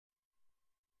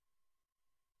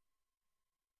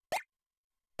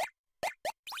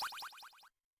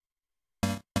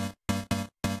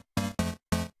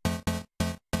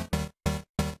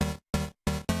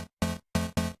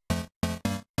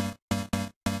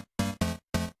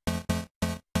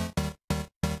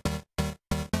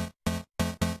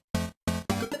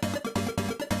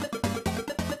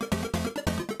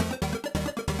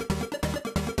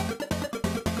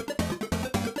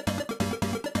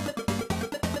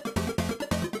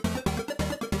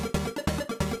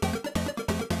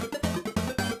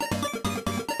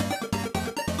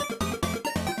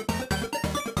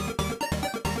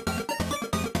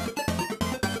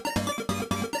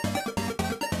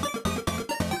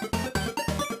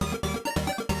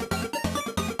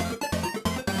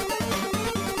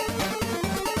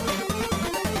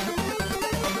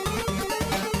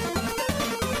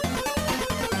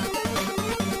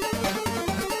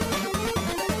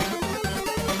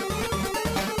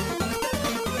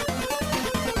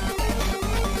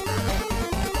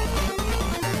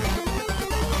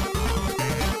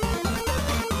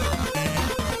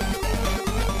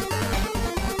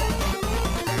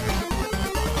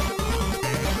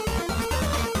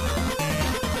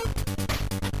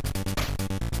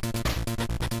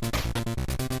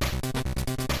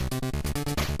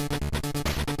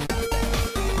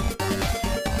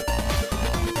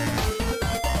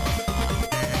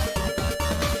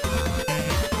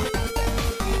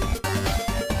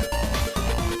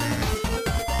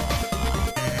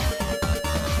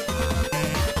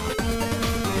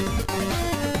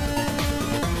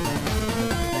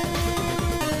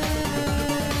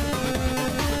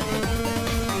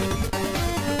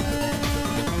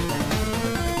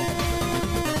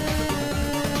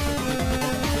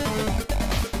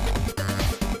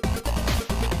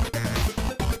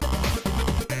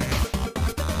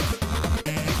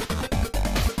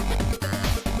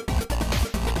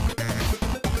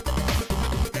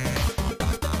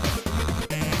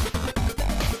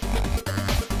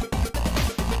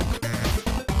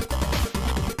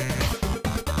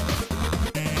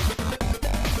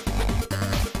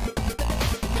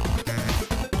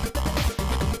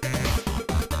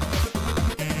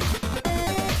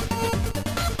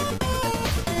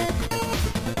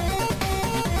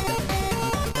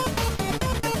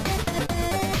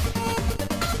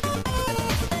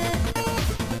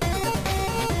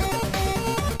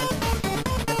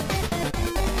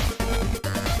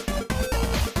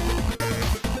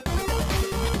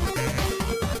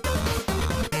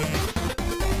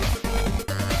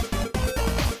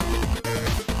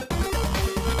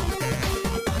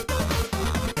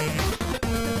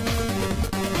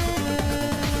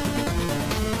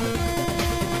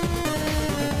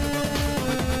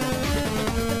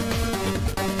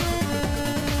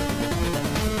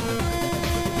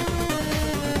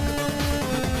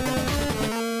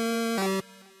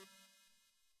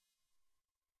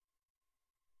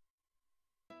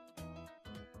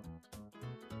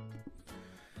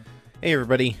Hey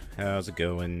everybody, how's it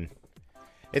going?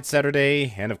 It's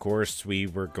Saturday, and of course we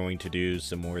were going to do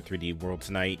some more 3D World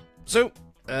tonight. So,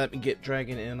 let me get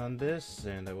Dragon in on this,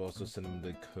 and I will also send him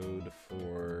the code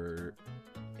for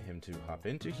him to hop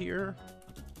into here.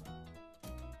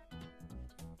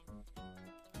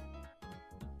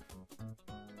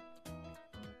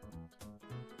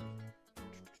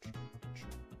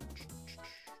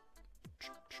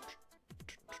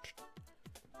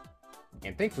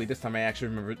 And thankfully, this time I actually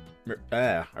remember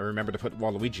to put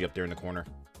Waluigi up there in the corner.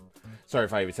 Sorry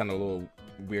if I sound a little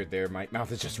weird there. My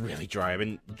mouth is just really dry. I've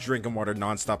been drinking water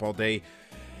nonstop all day,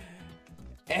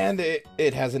 and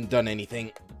it hasn't done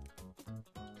anything.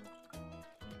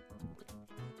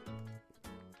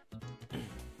 All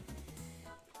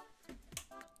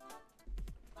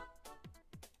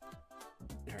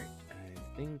right,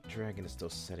 I think Dragon is still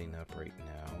setting up right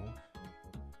now.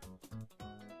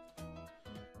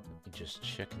 Just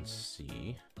check and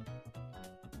see.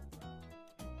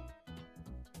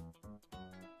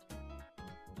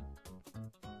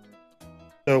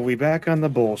 So we back on the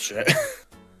bullshit.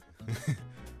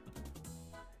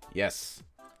 Yes.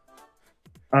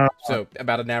 So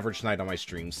about an average night on my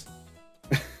streams.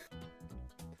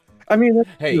 I mean,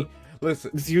 hey,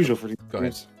 listen. It's usual for these. Go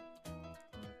ahead.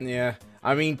 Yeah,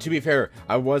 I mean, to be fair,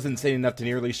 I was insane enough to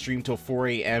nearly stream till 4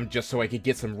 a.m. just so I could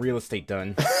get some real estate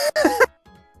done.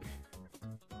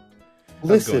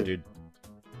 Listen, dude.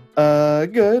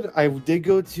 Good. I did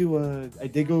go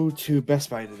to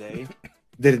Best Buy today.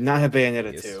 They did not have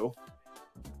Bayonetta 2.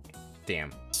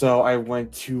 Damn. So I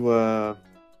went to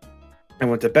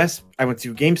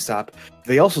GameStop.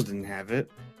 They also didn't have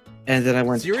it. And then I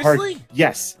went to Target.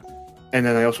 Yes. And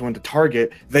then I also went to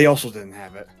Target. They also didn't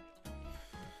have it.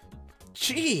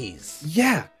 Jeez.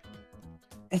 Yeah.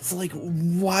 It's like,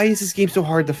 why is this game so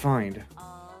hard to find?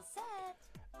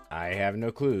 I have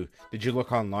no clue. Did you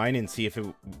look online and see if it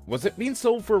was being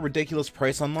sold for a ridiculous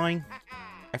price online?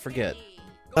 I forget.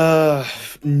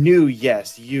 New,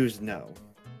 yes. Used, no.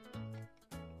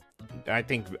 I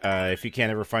think if you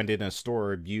can't ever find it in a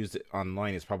store, used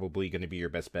online is probably going to be your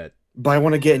best bet. But I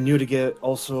want to get new to get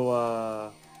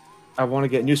also. I want to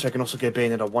get new so I can also get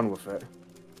Bayonetta 1 with it.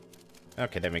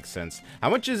 Okay, that makes sense. How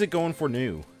much is it going for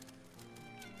new?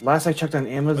 Last I checked on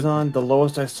Amazon, the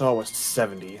lowest I saw was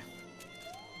 70.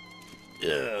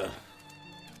 Ugh.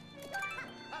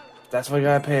 That's what I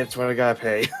gotta pay. That's what I gotta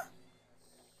pay.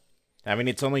 I mean,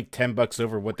 it's only $10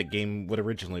 over what the game would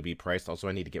originally be priced. Also,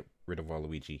 I need to get rid of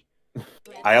Waluigi.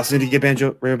 I also need to get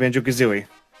rid of Banjo-Kazooie.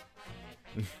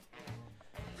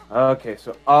 Okay,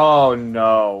 so... Oh,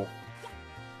 no.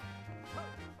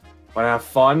 Wanna have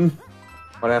fun?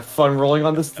 Wanna have fun rolling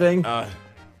on this thing? I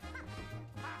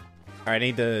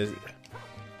need to...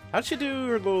 How'd she do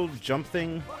her little jump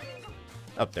thing?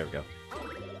 Oh, there we go.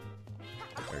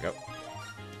 There we go.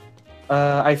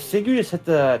 I think you just hit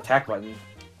the attack button.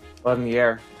 In the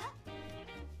air.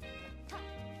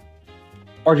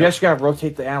 Or you just gotta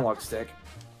rotate the analog stick.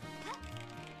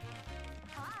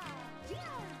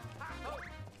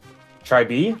 Try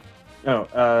B?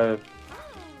 No,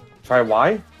 try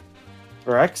Y?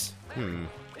 Or X?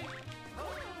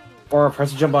 Or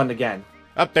press the jump button again.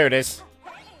 Up there it is.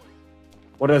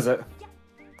 What is it?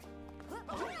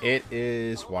 It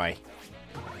is Y.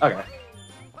 Okay.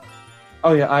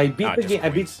 Oh yeah, I beat the game.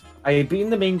 Points. I beat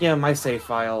the main game on my save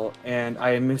file, and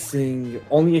I am missing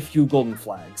only a few golden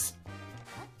flags.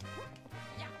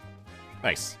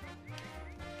 Nice.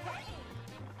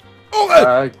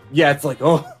 Oh! Yeah, it's like,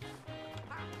 oh.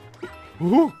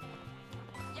 Woohoo!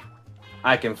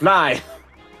 I can fly!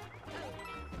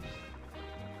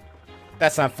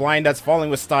 That's not flying, that's falling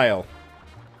with style.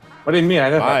 What do you mean? I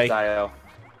don't have style.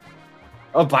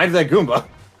 Oh, bye to that Goomba.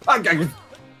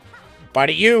 Bye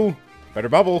to you! Better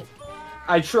bubble.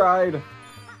 I tried.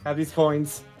 Have these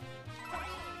coins.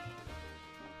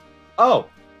 Oh!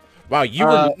 Wow, you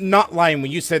were not lying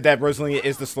when you said that Rosalia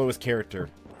is the slowest character.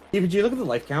 Did you look at the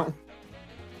life count?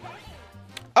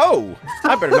 Oh!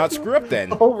 I better not screw up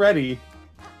then. Already.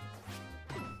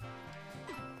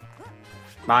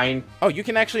 Mine. Oh, you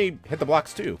can actually hit the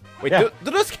blocks too. Wait, Yeah.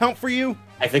 do those count for you?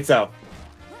 I think so.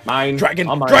 Mine. Dragon!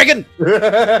 Mine. Dragon!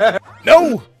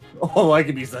 No! Oh, I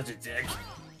could be such a dick.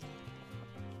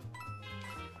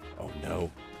 Oh no.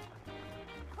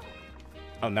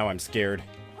 Oh, now I'm scared.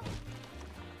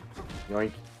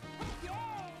 Yoink.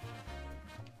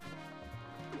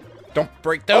 Don't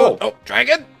break those! Oh,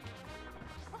 Dragon!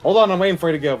 Hold on, I'm waiting for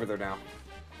you to get over there now.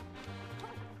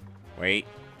 Wait.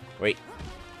 Wait.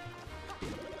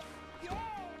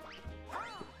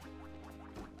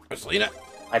 Rosalina!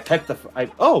 I pet the...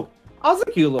 Oh! I was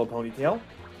a cute little ponytail.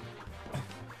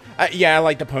 Yeah, I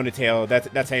like the ponytail.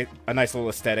 That's a nice little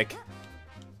aesthetic.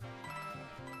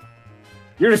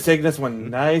 You're just taking this one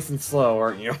nice and slow,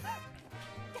 aren't you?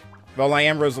 Well, I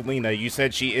am Rosalina. You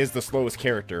said she is the slowest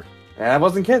character. I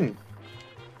wasn't kidding.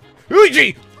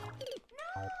 Luigi!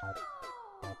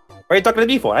 What are you talking to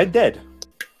me for? I'm dead.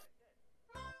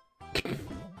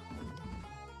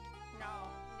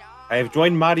 I have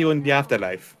joined Mario in the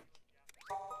afterlife.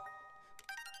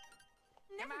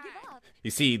 You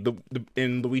see,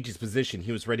 in Luigi's position,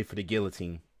 he was ready for the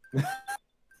guillotine.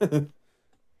 Why did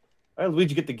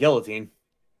Luigi get the guillotine?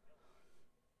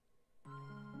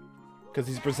 Because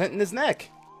he's presenting his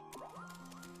neck.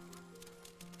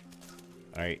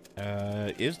 Alright,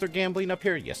 is there gambling up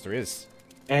here? Yes, there is.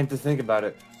 And to think about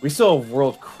it, we still have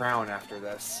World Crown after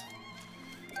this.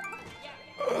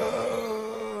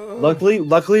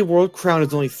 Luckily, World Crown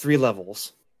is only 3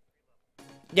 levels.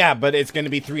 Yeah, but it's going to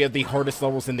be 3 of the hardest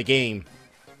levels in the game.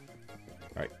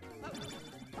 Alright.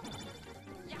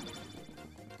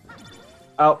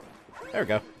 Oh. There we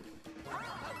go.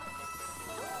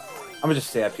 I'm gonna just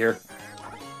stay up here.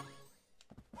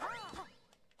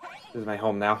 This is my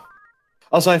home now.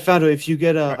 Also, I found out if you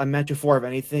get a match of 4 of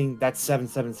anything, that's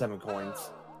 777 coins.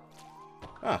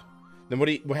 Ah. Then what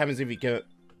happens if you get...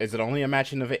 Is it only a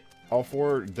matching of all 4?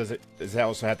 Or does it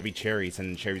also have to be cherries,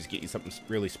 and cherries get you something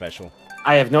really special?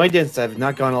 I have no idea since I have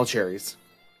not gone all cherries.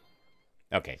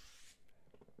 Okay.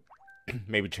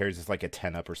 Maybe cherries is like a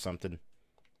 10-up or something.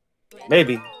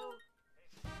 Maybe.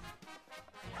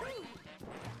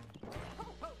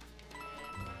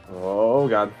 Oh,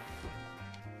 God.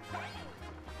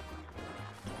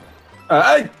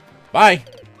 Bye! Bye!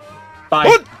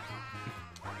 What?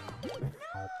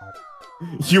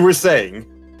 You were saying?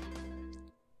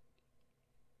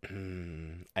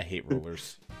 I hate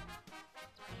rollers.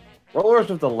 Rollers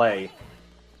with delay.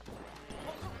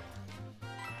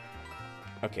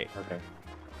 Okay. Okay.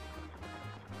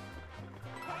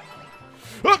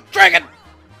 Oh, dragon!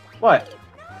 What?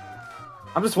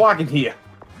 I'm just walking here.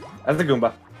 That's a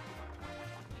Goomba.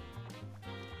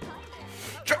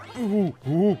 Ooh,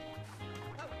 ooh.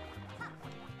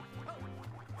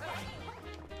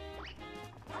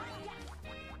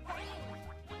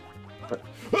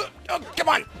 Oh, come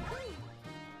on!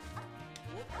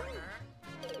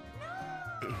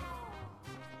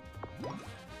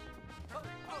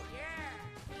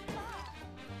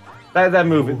 That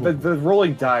move, the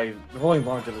rolling dive, the rolling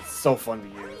long jump is so fun to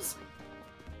use.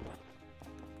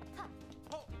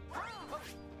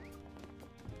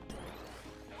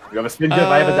 You have a spin jump,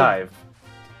 I have a dive.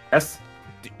 Yes?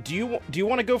 Do you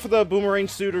want to go for the boomerang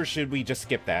suit, or should we just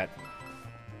skip that?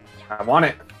 I want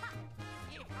it.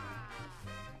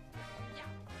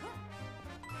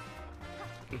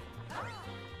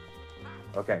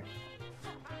 Okay.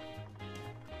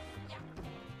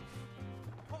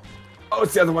 Oh,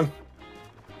 it's the other one.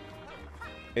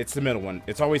 It's the middle one.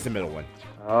 It's always the middle one.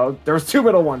 Oh, there was 2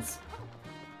 middle ones.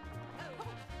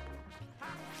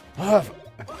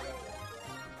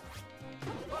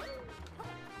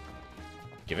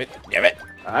 Give it. Give it.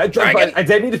 I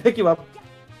did need to pick you up.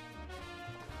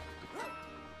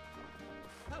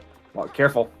 Well,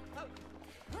 careful.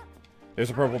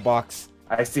 There's a purple box.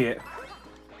 I see it.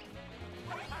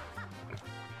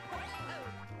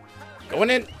 Going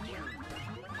in.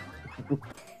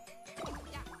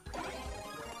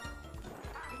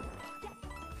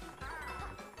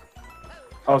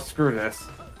 Oh, screw this.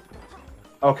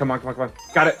 Oh, come on, come on, come on.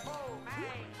 Got it.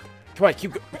 Come on,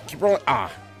 keep rolling. Ah.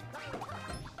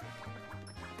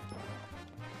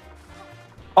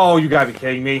 Oh, you gotta be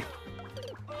kidding me.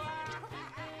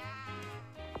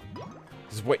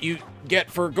 This is what you get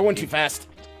for going too fast.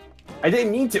 I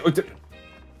didn't mean to.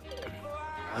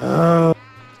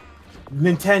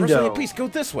 Nintendo. Personally, please go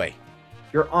this way.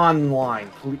 You're online,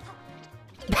 please.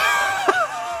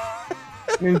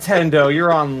 Nintendo,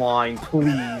 you're online,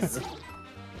 please.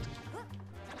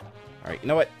 Alright, you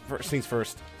know what? First things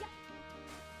first.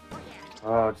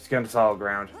 Oh, just get into solid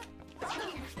ground.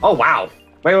 Oh, wow.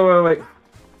 Wait.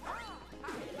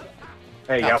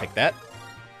 There you I'll go. take that.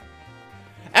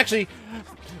 Actually,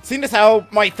 seeing as how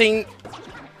my thing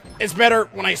is better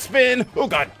when I spin. Oh,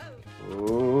 God. Oh,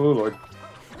 Lord.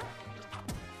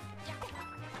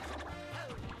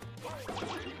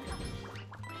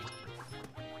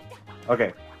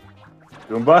 Okay.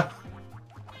 Goomba.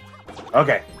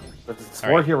 Okay. Let's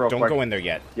explore right, here real don't quick. Don't go in there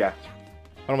yet. Yeah.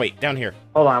 Oh, wait. Down here.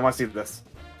 Hold on. I want to see this.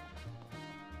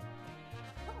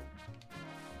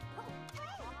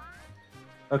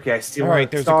 Okay, I see. All right,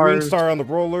 there's a green star on the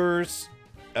rollers.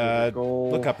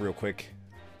 Look up real quick.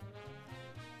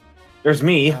 There's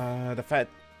me. The fat...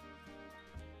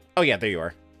 Oh, yeah, there you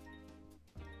are.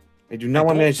 I do not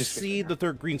want to just see the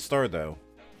third green star, though.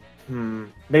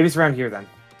 Maybe it's around here, then.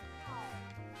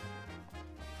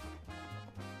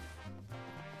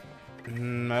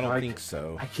 I don't think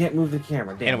so. I can't move the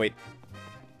camera. Damn. Anyway.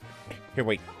 Here,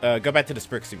 wait. Go back to the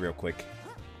Sprixie real quick.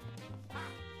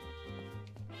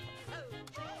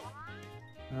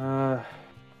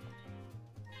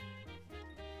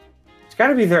 It's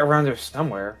gotta be there around there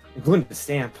somewhere, including the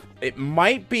stamp. It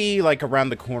might be, like, around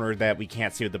the corner that we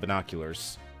can't see with the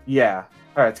binoculars. Yeah.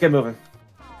 Alright, let's get moving.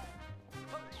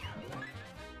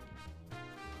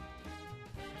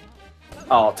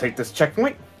 I'll take this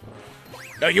checkpoint.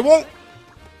 No, you won't!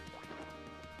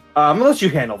 I'm gonna let you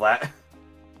handle that.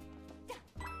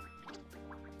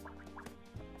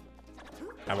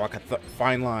 I walk a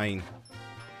fine line.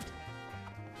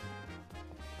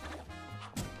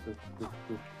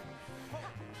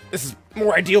 This is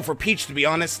more ideal for Peach, to be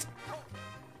honest.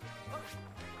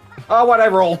 Oh, what'd I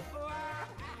roll?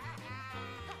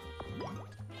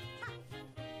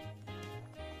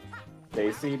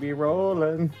 They see me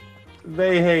rolling.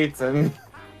 They hatin'.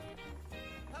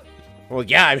 Well,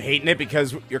 yeah, I'm hating it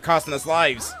because you're costing us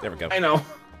lives. There we go. I know.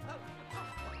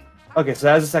 Okay, so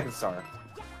that's a second star.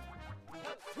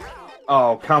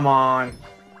 Oh, come on.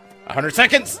 100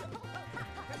 seconds!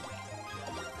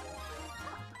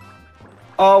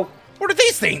 Oh. What are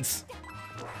these things?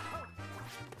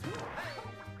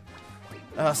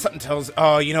 Something tells...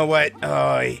 Oh, you know what?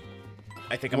 I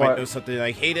think I might know something.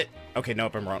 I hate it. Okay,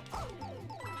 nope, I'm wrong.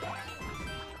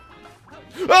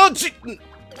 Oh, gee!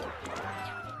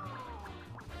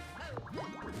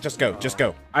 Just go, just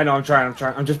go. I know, I'm trying.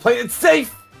 I'm just playing it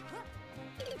safe!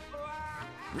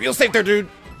 Real safe there, dude.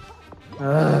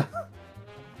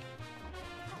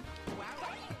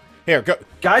 Here, go.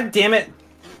 God damn it.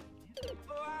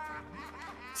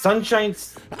 Sunshine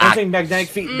magnetic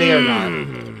feet, they are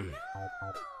not.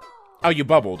 Oh, you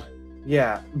bubbled.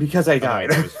 Yeah, because I died.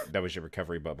 Oh, that was your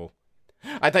recovery bubble.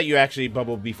 I thought you actually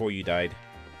bubbled before you died.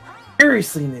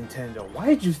 Seriously, Nintendo, why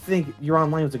did you think your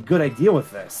online was a good idea with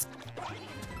this?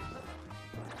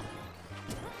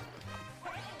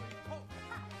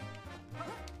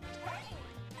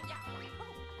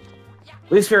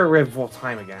 At least we're at full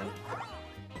time again.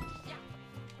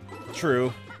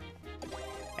 True.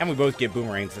 And we both get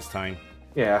boomerangs this time.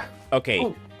 Yeah. Okay.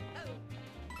 Oh.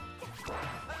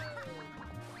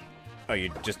 Oh,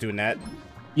 you're just doing that?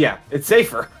 Yeah, it's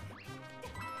safer.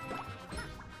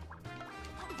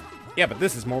 Yeah, but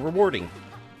this is more rewarding.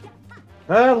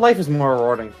 Life is more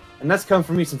rewarding. And that's come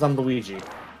from me since I'm Luigi.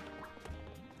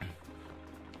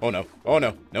 Oh no. Oh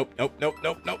no. Nope, nope, nope,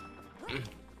 nope, nope.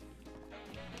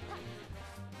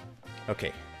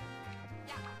 Okay.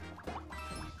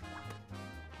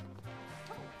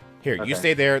 Here, you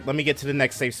stay there. Let me get to the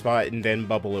next safe spot and then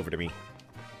bubble over to me.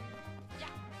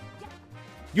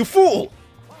 You fool!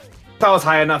 That was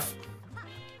high enough.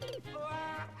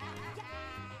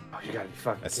 Oh, you gotta be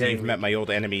fucking I see you've met my old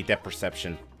enemy, depth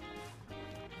perception.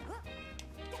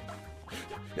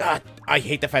 Ah, I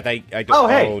hate the fact that I don't. Oh,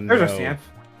 hey, oh, there's no. our stamp.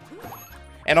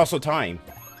 And also time.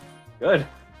 Good.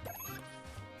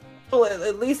 Well,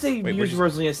 at least they Wait, use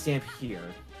Rosalina's stamp here.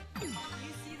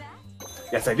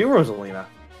 Yes, I do, Rosalina.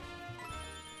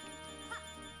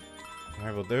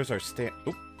 Alright, well, there's our stamp.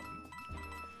 Oop.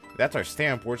 That's our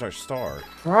stamp. Where's our star?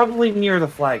 Probably near the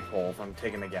flagpole, if I'm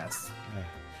taking a guess.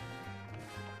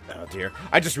 Oh, dear.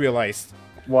 I just realized.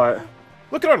 What?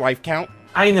 Look at our life count.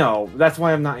 I know. That's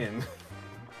why I'm not in.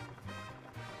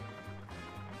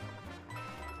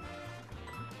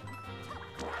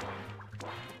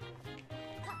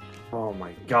 Oh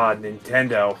my god,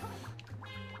 Nintendo.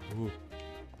 Ooh.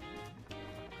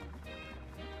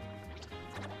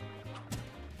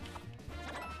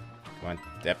 Come on,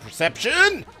 depth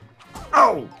perception!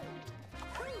 Oh!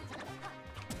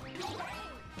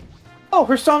 Oh,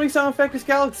 her storming sound effect is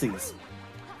galaxies.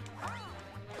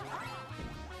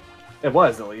 It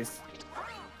was, at least.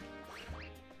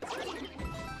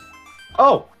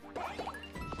 Oh!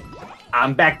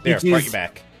 I'm back, there, bitches. brought you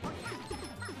back.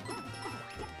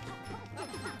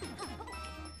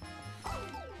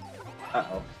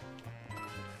 Uh-oh.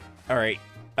 Alright.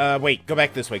 Wait, go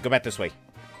back this way, go back this way.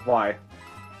 Why?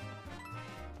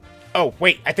 Oh,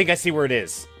 wait, I think I see where it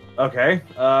is. Okay,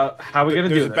 how are we gonna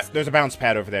do this? There's a bounce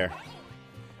pad over there.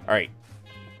 Alright.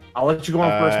 I'll let you go on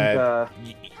first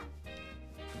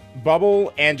with,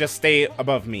 bubble and just stay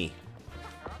above me.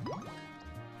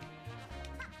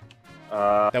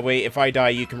 That way, if I die,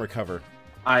 you can recover.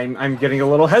 I'm getting a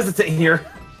little hesitant here.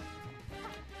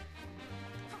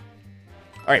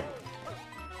 Alright.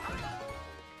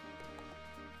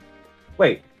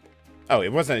 Wait. Oh,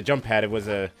 it wasn't a jump pad, it was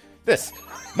a... This!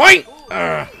 Mine!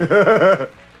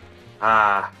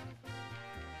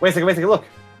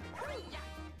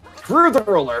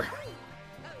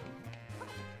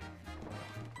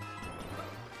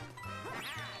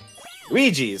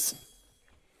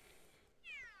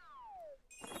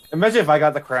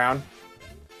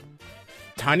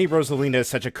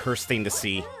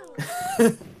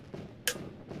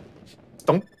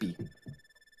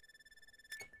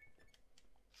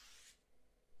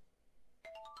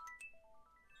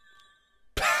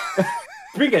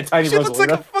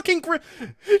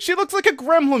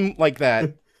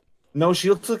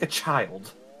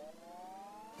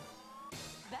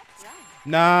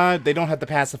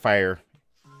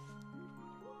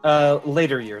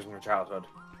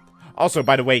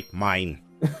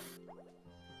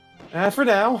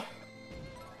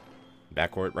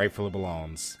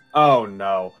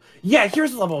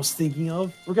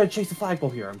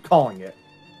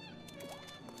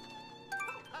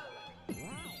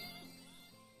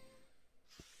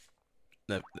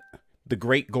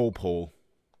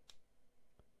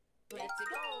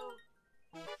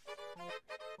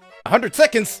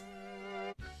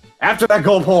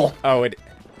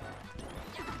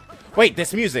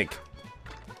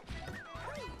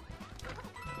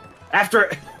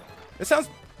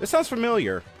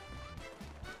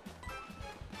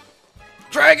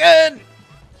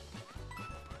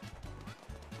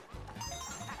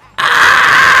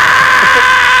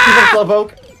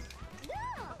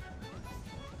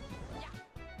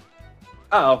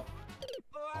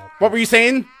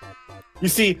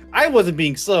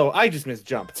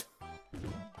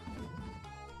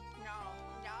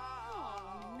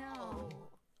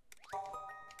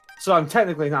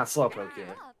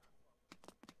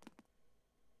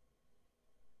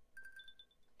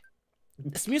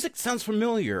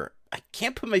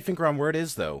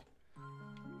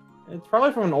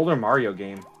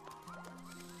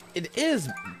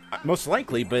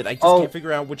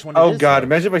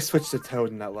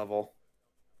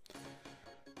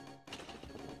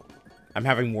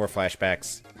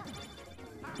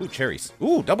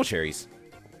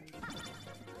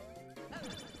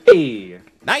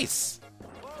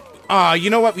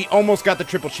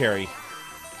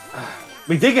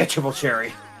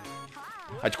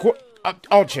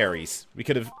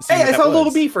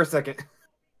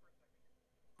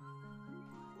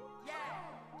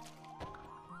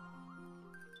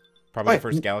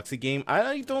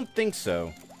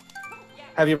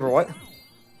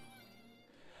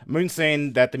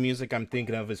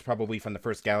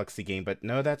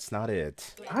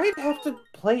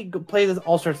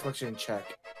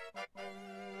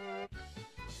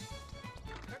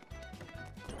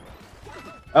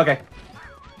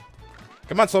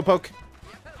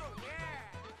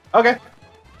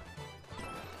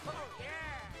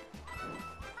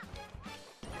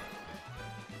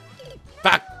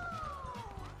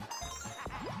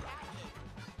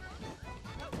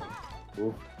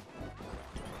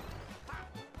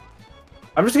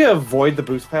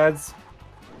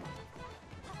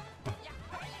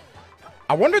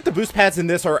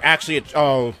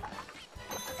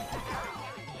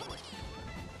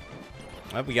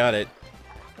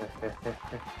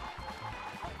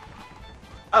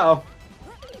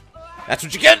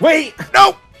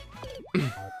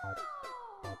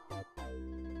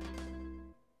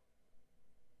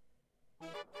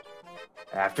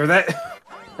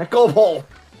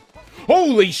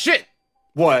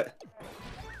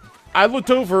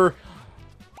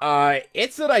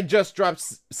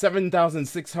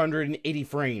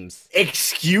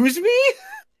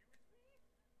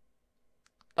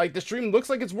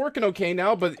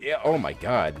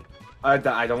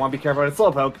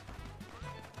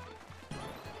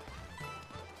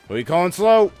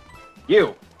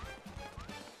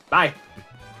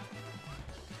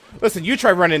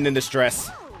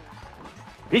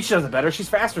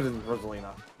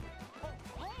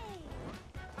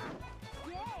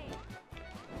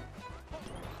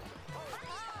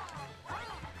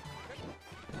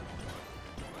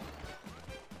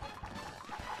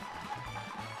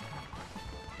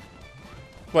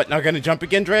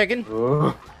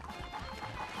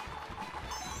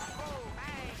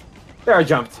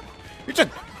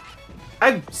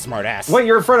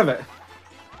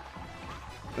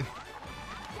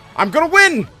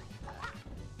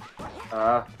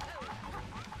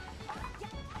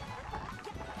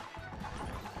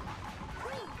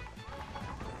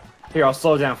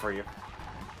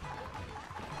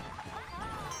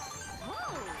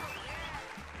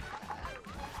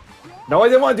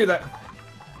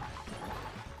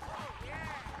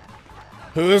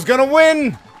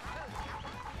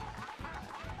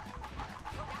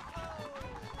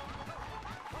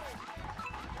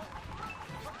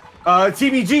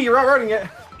 TBG, you're outrunning it.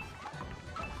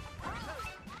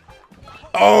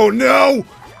 Oh no!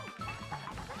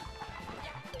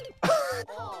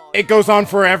 It goes on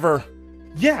forever.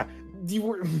 Yeah, you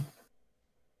were.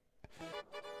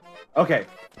 Okay.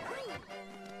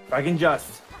 If I can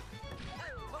just.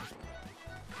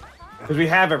 Because we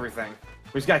have everything.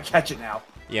 We just gotta catch it now.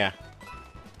 Yeah.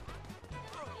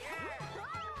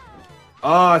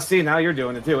 Oh, see, now you're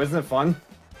doing it too. Isn't it fun?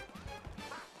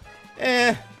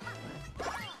 Eh.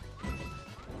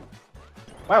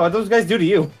 Wow, what those guys do to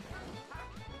you?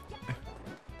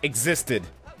 Existed.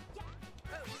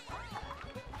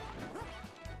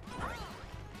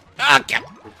 Ah,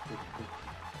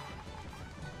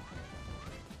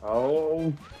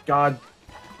 oh, God.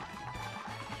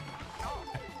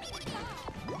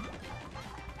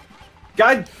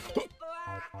 God!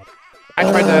 I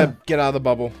tried to get out of the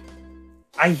bubble.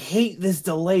 I hate this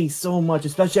delay so much,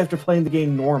 especially after playing the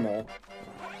game normal.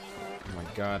 Oh my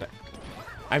god.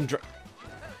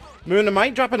 Moon, am I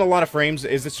dropping a lot of frames?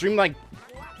 Is the stream, like,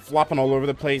 flopping all over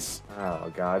the place?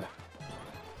 Oh, God.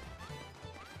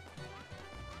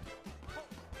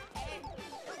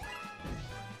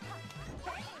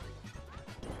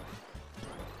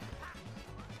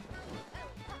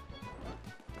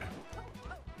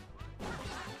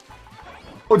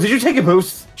 Oh, did you take a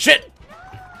boost? Shit!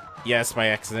 Yes, by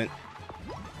accident.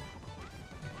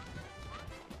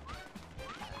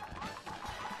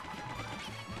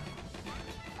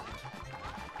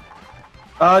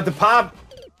 The pop.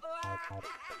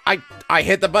 I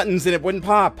hit the buttons and it wouldn't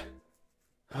pop.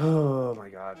 Oh my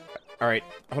god. Alright,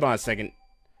 hold on a second.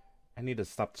 I need to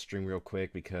stop the stream real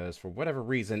quick because for whatever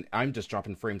reason, I'm just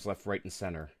dropping frames left, right, and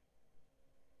center.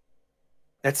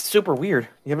 That's super weird.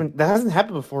 That hasn't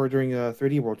happened before during a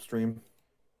 3D World stream.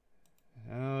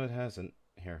 No, it hasn't.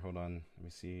 Here, hold on. Let me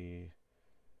see.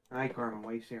 Hi, Carmen.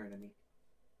 Why are you staring at me?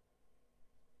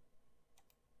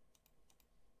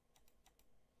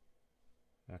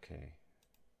 Okay.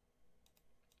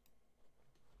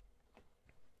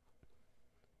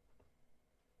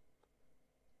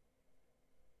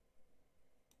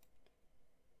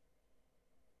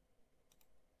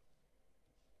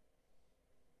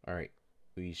 Alright.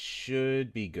 We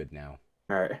should be good now.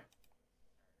 Alright.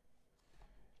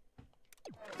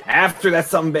 After that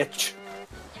sumbitch.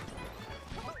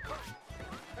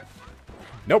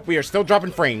 Nope, we are still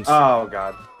dropping frames. Oh,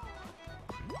 God.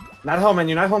 Not home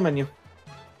menu, not home menu.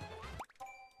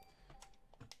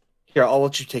 Here, I'll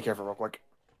let you take care of it real quick.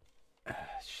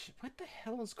 What the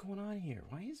hell is going on here?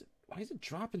 Why is it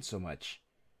dropping so much?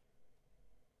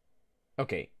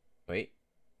 Okay, wait.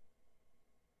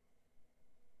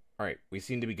 Alright, we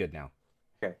seem to be good now.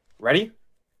 Okay, ready?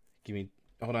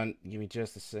 Hold on, give me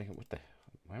just a second. What the,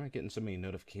 why am I getting so many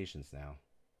notifications now?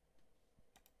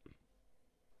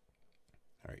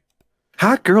 Alright.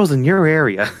 Hot girls in your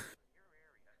area.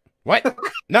 What?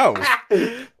 No!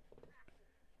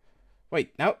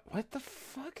 Wait, now, what the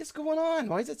fuck is going on?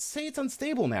 Why does it say it's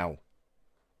unstable now?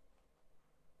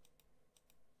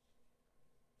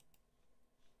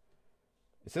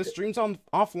 It says streams on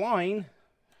offline.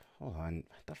 Hold on,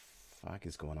 what the fuck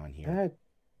is going on here?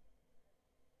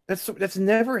 That's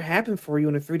never happened for you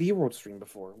in a 3D World stream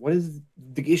before. What is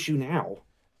the issue now?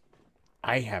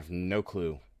 I have no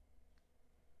clue.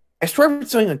 I swear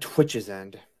it's something on Twitch's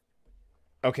end.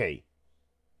 Okay.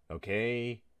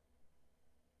 Okay.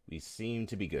 We seem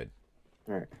to be good.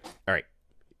 Alright. Alright.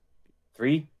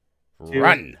 3, 2,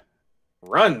 run!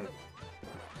 Run!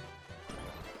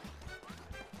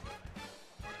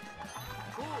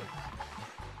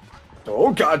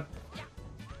 Oh, God!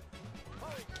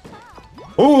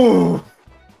 Ooh!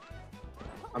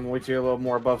 I'm going to a little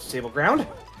more above stable ground.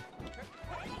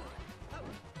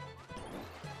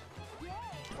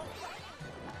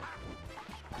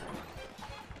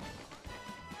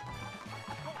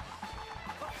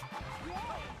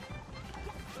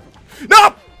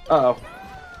 No! Uh-oh.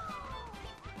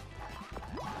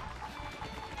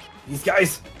 These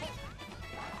guys.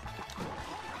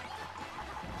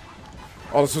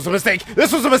 Oh, this was a mistake!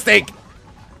 This was a mistake!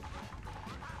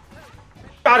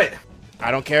 Got it!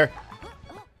 I don't care.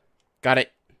 Got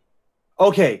it.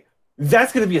 Okay,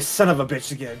 that's gonna be a son of a bitch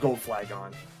to get a gold flag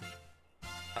on.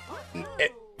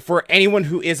 For anyone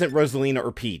who isn't Rosalina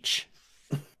or Peach.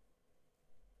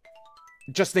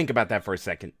 Just think about that for a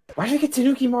second. Why did I get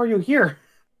Tanuki Mario here?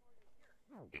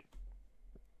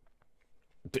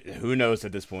 Who knows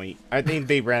at this point? I think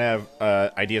they ran out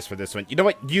of ideas for this one. You know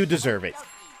what? You deserve it.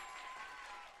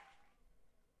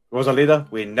 Rosalina,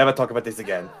 we never talk about this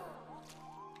again.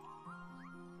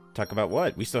 Talk about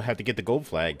what? We still have to get the gold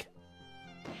flag.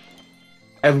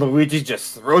 And Luigi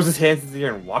just throws his hands in the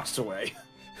air and walks away.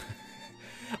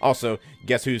 Also,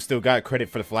 guess who still got credit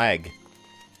for the flag?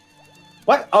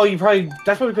 What? Oh, you probably...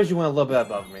 That's probably because you went a little bit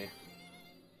above me.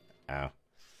 Oh.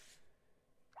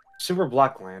 Super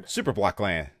Blockland. Super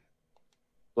Blockland.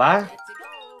 La?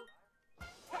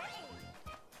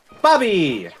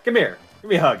 Bobby! Come here. Give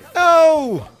me a hug.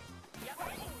 No!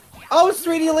 Oh, it's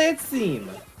 3D Land theme.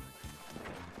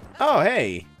 Oh,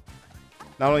 hey.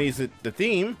 Not only is it the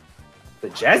theme, The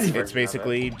jazzy version. it's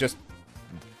basically just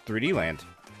 3D Land.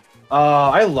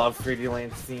 I love 3D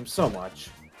Land theme so much.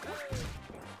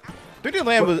 3D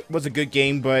Land was a good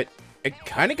game, but it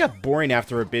kind of got boring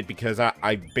after a bit because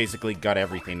I basically got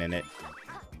everything in it.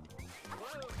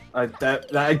 I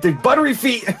did buttery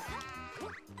feet.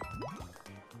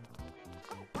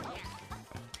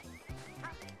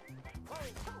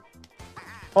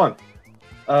 Hold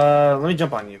on. Let me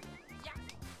jump on you.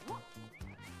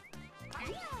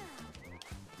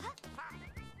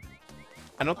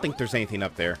 I don't think there's anything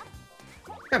up there.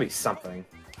 Gotta be something.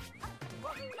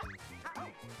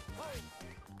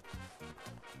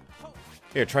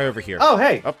 Here, try over here. Oh,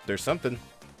 hey! Oh, there's something.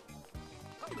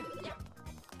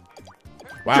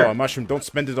 Wow, Sure. a mushroom. Don't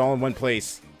spend it all in one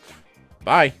place.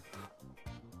 Bye.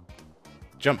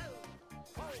 Jump.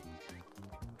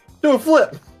 Do a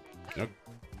flip!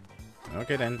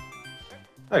 Okay, then.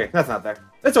 Okay, that's not there.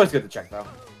 It's always good to check, though.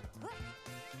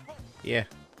 Yeah.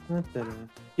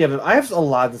 Yeah, but I have a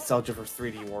lot of nostalgia for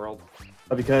 3D World.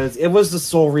 Because it was the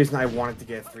sole reason I wanted to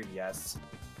get a 3DS.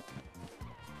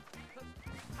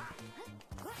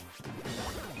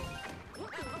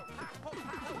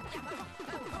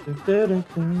 I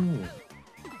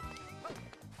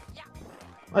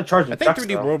think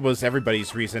 3D World was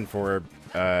everybody's reason for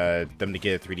them to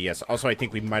get a 3DS. Also, I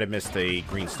think we might have missed a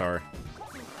green star.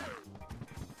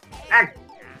 Ah!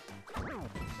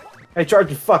 Hey, charge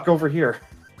the fuck over here.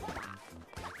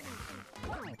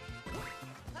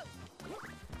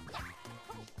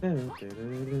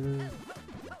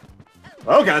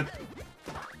 Oh god.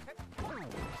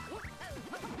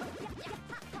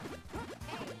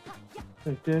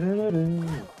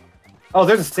 Oh,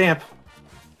 there's a stamp.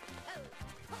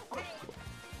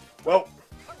 Whoa.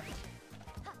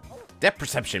 Depth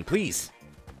perception, please.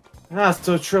 Ah,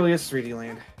 so it truly is 3D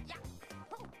Land.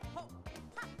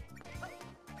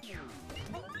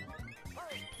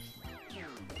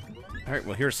 Alright,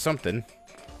 well, here's something.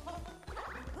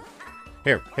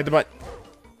 Here, hit the button.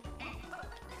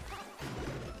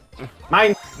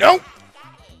 Mine. No!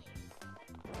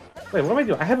 Wait, what am I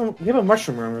doing? We have a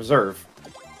mushroom in reserve.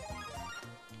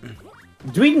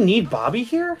 Do we need Bobby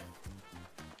here?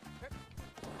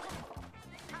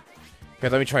 Here,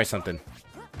 let me try something.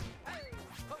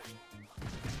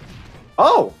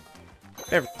 Oh!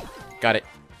 There. Got it.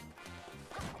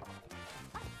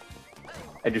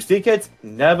 And you see, kids,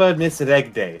 never miss an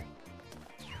egg day.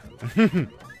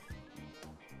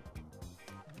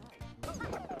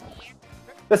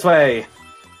 This way.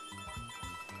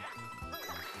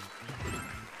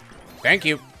 Thank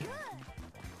you.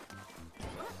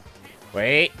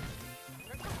 Wait.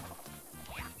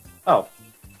 Oh.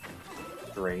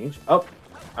 Strange. Oh.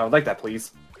 I would like that,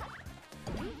 please.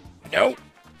 No.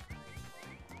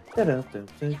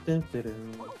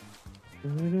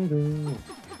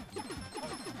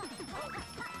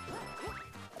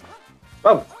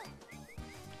 Oh.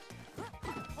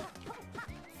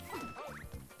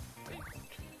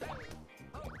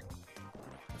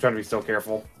 Trying to be so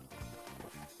careful.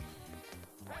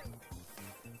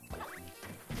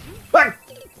 Ah!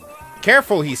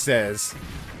 Careful, he says.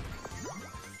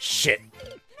 Shit.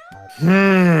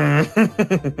 I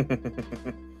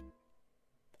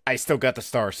still got the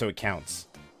star, so it counts.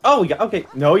 Oh, yeah, okay.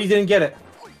 No, you didn't get it.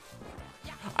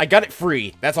 I got it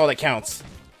free. That's all that counts.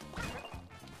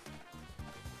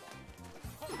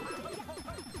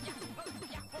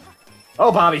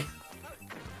 Oh, Bobby.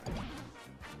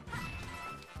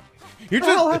 You're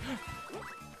just...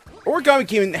 Origami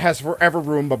King has forever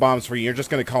ruined my bombs for you. You're just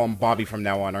gonna call him Bobby from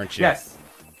now on, aren't you? Yes.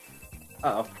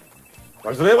 Uh-oh.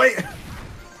 Where's the way?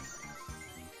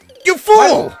 You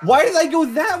fool! Why did I go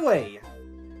that way?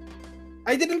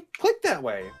 I didn't click that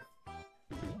way.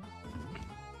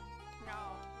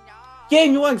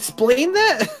 Game, you want to explain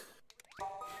that?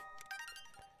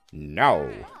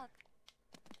 No.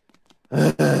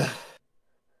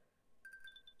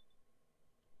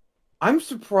 I'm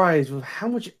surprised with how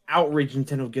much outrage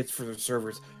Nintendo gets for their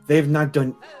servers. They have not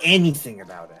done anything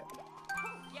about it.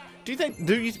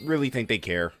 Do you really think they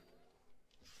care?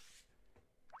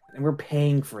 And we're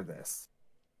paying for this.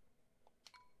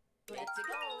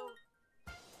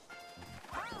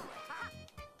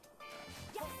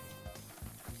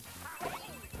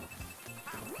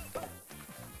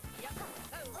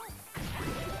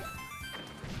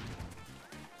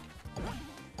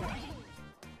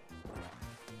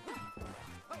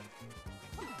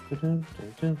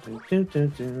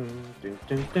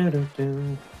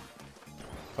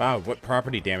 Wow, what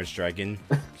property damage, Dragon?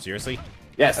 Seriously?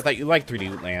 Yes. I thought you liked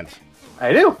 3D Land.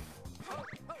 I do.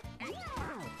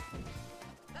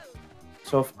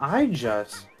 So if I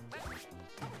just...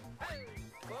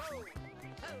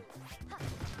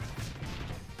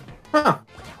 Huh.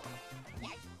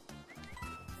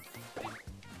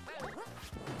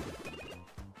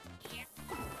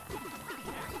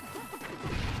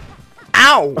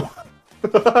 Ow!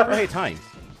 Oh, hey, time.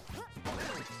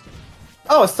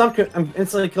 Oh, a stun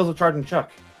instantly kills a charging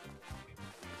Chuck.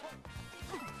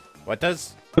 What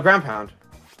does? The ground pound.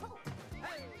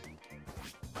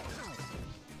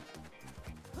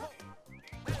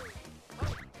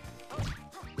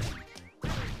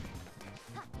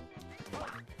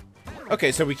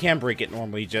 Okay, so we can break it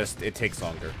normally, just it takes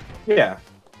longer. Yeah.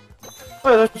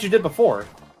 Oh, that's what you did before.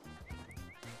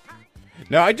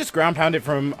 No, I just ground pound it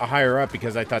from a higher up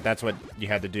because I thought that's what you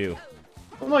had to do.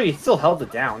 Well, no, you still held it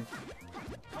down.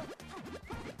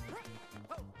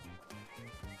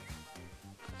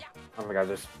 Oh my god,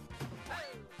 there's...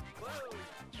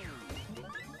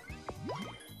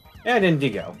 And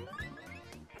Indigo.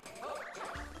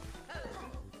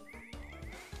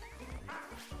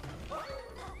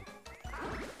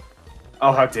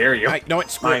 Oh, how dare you! No,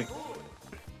 it's fine.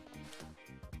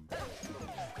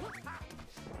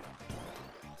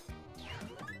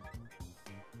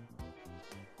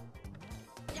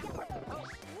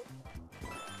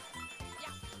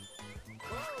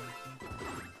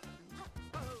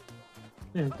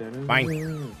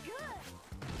 Fine.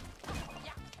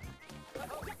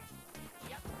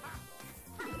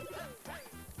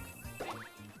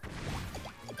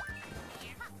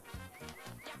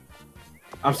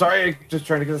 I'm sorry, just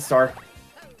trying to get a star.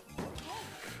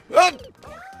 Ah!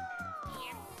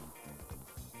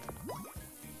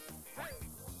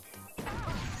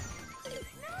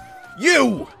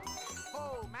 You!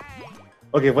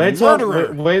 Okay, wait until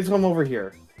I'm over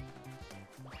here.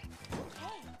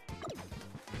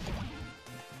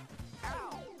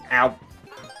 Ow.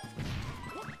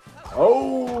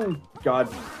 Oh,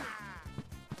 God.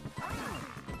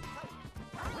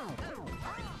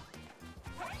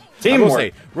 Teamwork. I will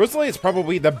say, Rosalie is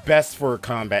probably the best for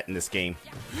combat in this game.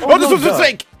 Oh, this was a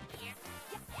mistake!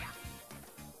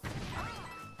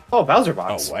 Oh, Bowser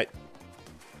bots. Oh, what?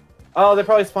 Oh, they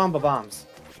probably spawn bombs.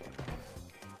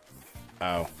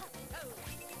 Oh.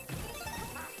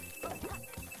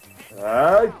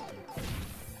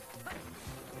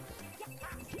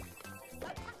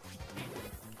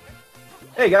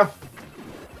 There you go.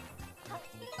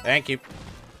 Thank you.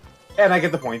 And I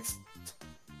get the points.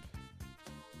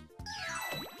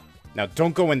 Now,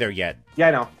 don't go in there yet. Yeah,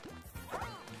 I know.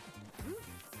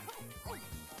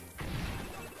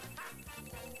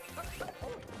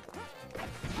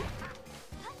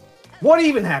 What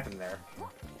even happened there?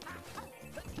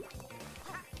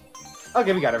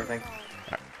 Okay, we got everything.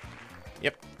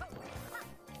 Yep.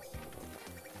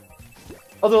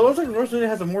 Although it looks like Rosalina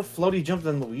has a more floaty jump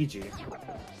than Luigi.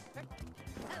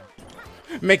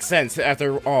 Makes sense.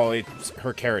 After all, it's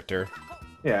her character.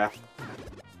 Yeah.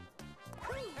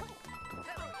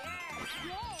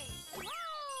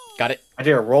 Got it. I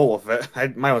did a roll with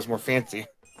it. Mine was more fancy.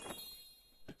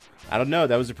 I don't know.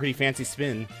 That was a pretty fancy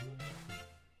spin.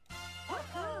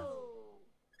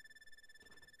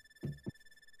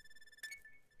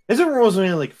 Isn't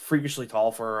Rosalina like freakishly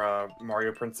tall for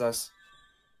Mario Princess?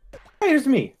 Hey, here's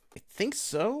me. I think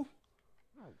so.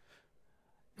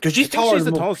 Because she's taller she's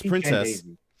than the both tallest Peach princess. and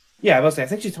Daisy. Yeah, I was say I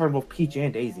think she's taller than both Peach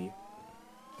and Daisy.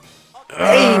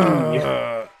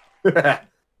 Hey!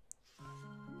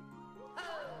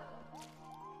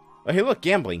 Oh, hey, look,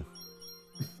 gambling.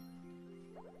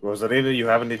 Rosalina, you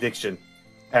have an addiction,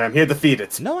 and I'm here to feed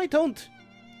it. No, I don't.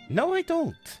 No, I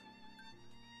don't.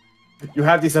 You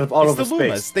have these set up all It's over the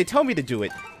Lumas. space. They tell me to do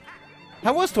it.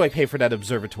 How else do I pay for that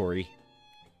observatory?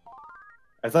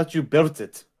 I thought you built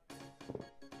it.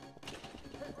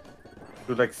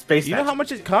 With like space. You know how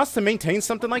much it costs to maintain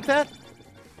something like that?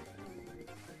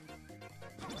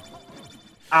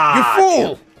 Ah, you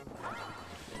fool!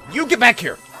 Damn. You get back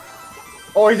here!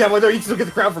 Oh, yeah, well, no, you can still get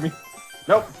the crown for me.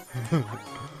 Nope.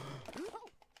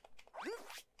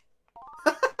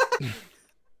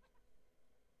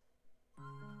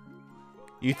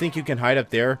 You think you can hide up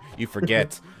there? You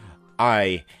forget.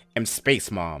 I am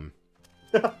Space Mom.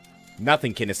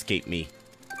 Nothing can escape me.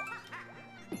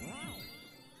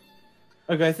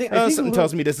 Okay, I think something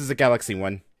tells me this is a Galaxy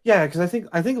one. Yeah, because I think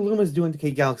Lumas do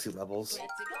indicate Galaxy levels.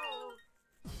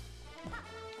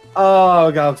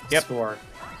 Oh, Galaxy score.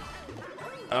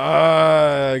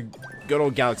 Good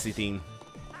old Galaxy theme.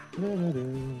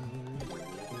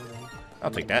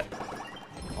 I'll take that.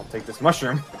 I'll take this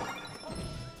mushroom.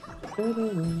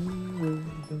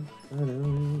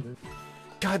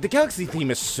 God, the Galaxy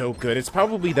theme is so good. It's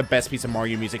probably the best piece of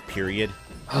Mario music, period.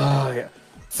 Oh, yeah.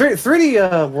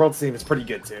 3D World theme is pretty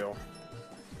good, too.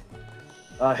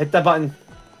 Hit that button.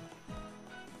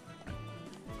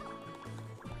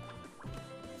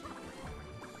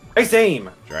 Nice aim!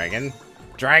 Dragon.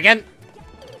 Dragon!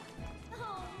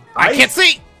 I can't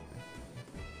see!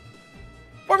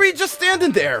 Why were you just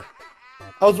standing there?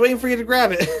 I was waiting for you to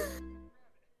grab it.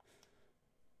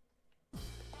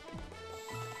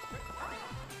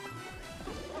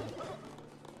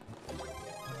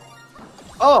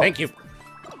 Oh! Thank you.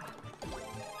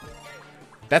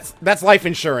 That's life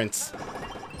insurance.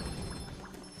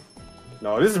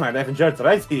 No, this is my life insurance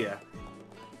right here.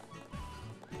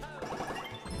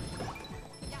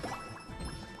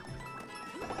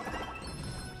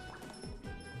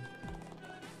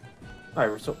 Alright,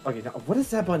 we're so... Okay, now, what does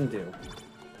that button do?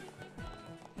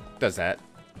 Does that?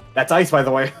 That's ice, by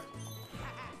the way.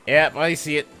 Yep, I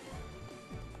see it.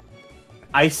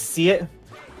 I see it.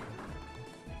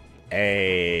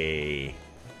 Hey.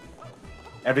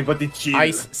 Everybody cheer.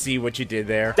 I see what you did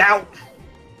there. Down!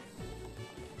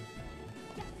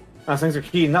 Those things are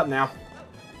heating up now.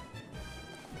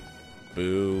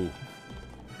 Boo.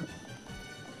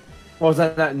 What was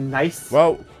that nice?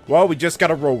 Well, we just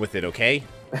gotta roll with it, okay?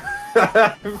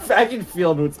 I can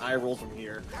feel Moon's eye roll from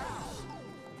here.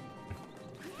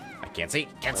 I can't see.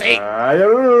 Can't see.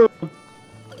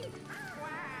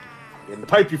 In the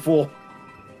pipe, you fool.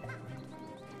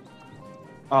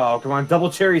 Oh, come on. Double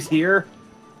cherries here.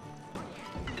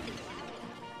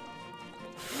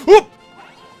 Whoop!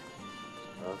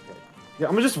 Okay. Yeah,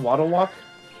 I'm gonna just waddle walk.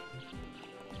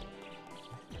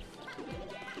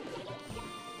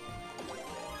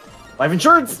 Life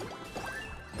insurance!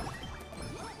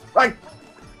 Right!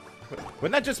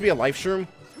 Wouldn't that just be a life shroom?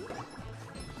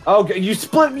 Okay, you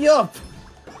split me up!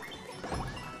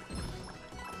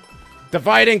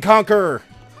 Divide and conquer!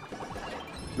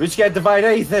 We just can't divide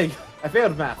anything. I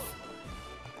failed math.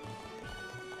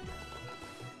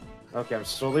 Okay, I'm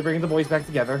slowly bringing the boys back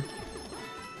together.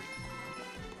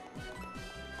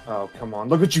 Oh, come on.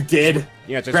 Look what you did!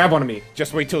 Yeah, just grab one of me.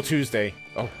 Just wait till Tuesday.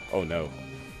 Oh no.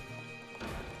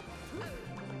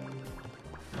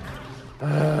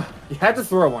 You had to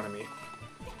throw one at me.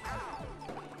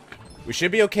 We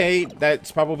should be okay.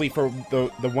 That's probably for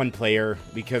the one player,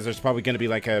 because there's probably going to be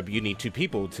like you need 2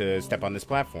 people to step on this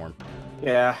platform.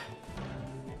 Yeah.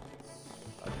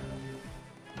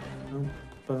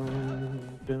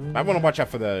 I want to watch out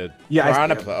for the...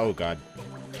 Yeah, oh god.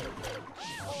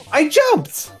 I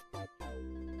jumped!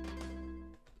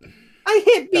 I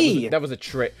hit me! That was a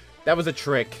trick. That was a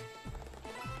trick.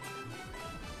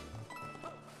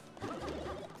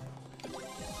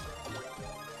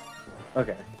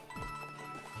 Okay.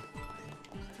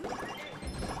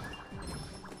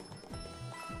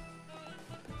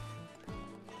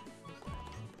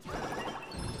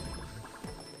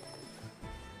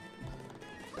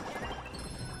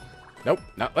 Nope,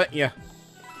 not letting ya.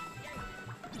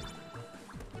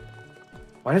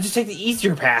 Why don't you take the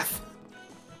easier path?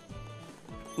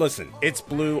 Listen, it's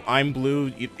blue, I'm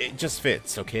blue, it just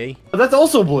fits, okay? But that's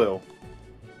also blue.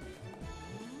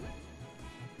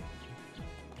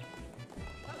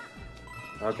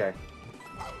 Okay.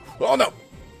 Oh no!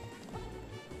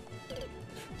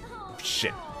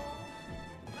 Shit.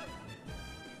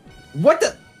 What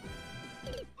the?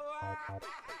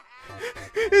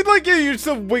 It's like you're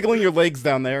still wiggling your legs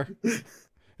down there.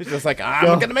 It's just like,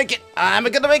 I'm gonna make it! I'm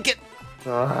gonna make it!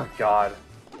 Oh, God.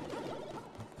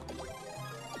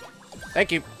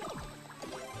 Thank you.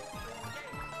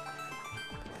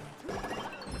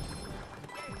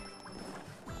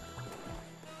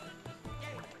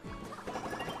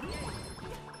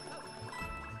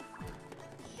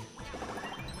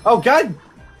 Oh, God!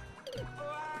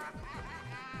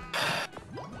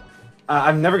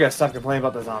 I'm never gonna stop complaining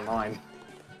about this online.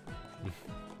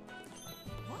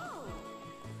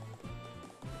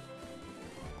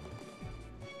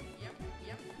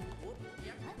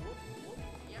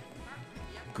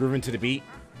 Grooving to the beat.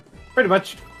 Pretty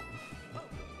much.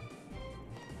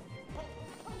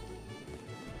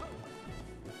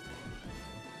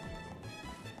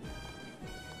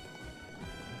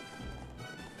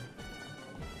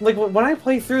 Like, when I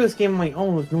play through this game on my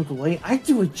own with no delay, I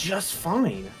do it just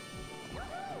fine.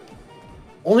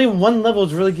 Only one level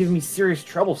is really giving me serious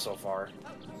trouble so far.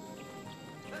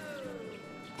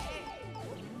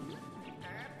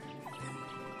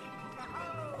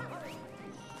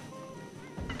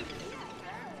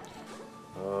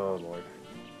 Oh, Lord.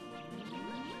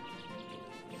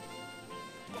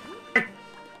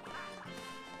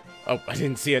 Oh, I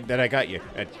didn't see it that I got you.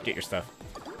 Get your stuff.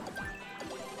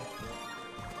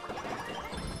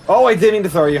 Oh, I didn't mean to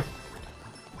throw you.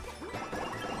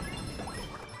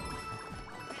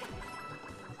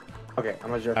 Okay, I'm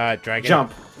gonna jerk. Dragon.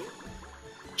 Jump.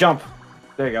 Jump.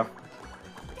 There you go.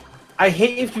 I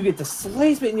hate if you get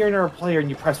displacement and you're another player and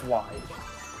you press Y.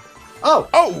 Oh!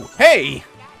 Oh, hey!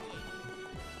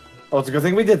 Oh, it's a good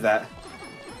thing we did that.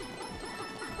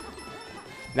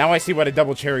 Now I see why the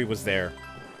double cherry was there.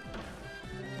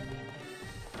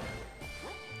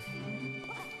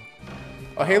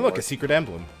 Oh, hey, look, a secret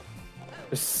emblem.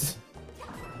 Okay.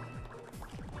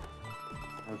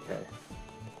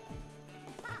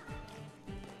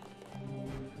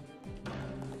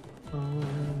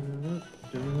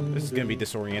 This is gonna be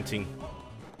disorienting.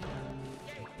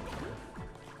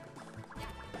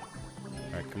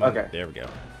 Alright, come on. Okay. There we go.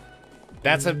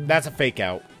 That's a fake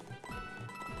out.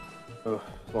 Oh,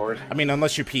 Lord. I mean,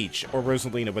 unless you're Peach or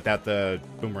Rosalina without the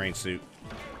boomerang suit.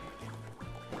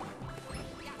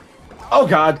 Oh,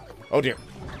 God. Oh, dear.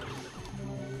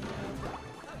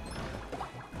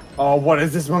 Oh, what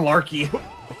is this malarkey?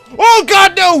 Oh,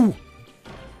 God, no!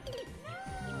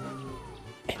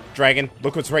 Dragon,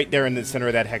 look what's right there in the center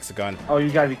of that hexagon. Oh, you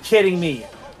gotta be kidding me.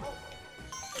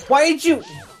 Why did you...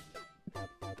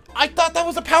 I thought that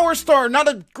was a power star, not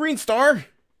a green star.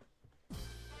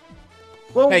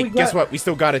 Well, hey, guess what? We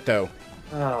still got it, though.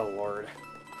 Oh, Lord.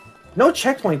 No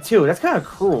checkpoint, too. That's kind of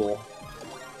cruel.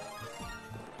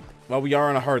 Well, we are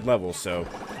on a hard level, so...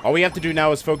 All we have to do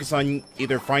now is focus on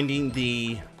either finding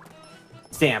the...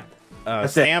 Stamp.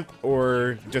 Stamp,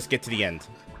 or just get to the end.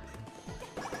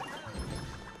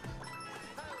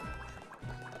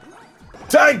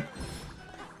 Time!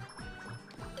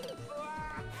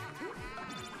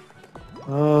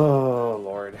 Oh,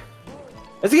 Lord.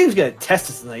 This game's gonna test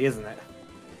us tonight, isn't it?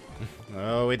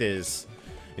 Oh, it is.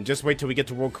 And just wait till we get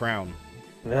to World Crown.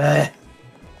 Ugh.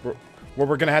 Where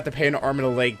we're gonna have to pay an arm and a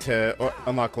leg to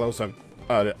unlock levels, I'm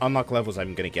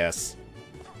gonna guess.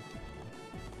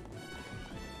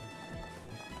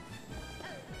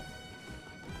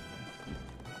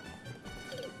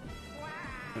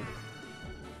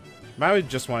 I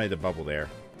just wanted a bubble there.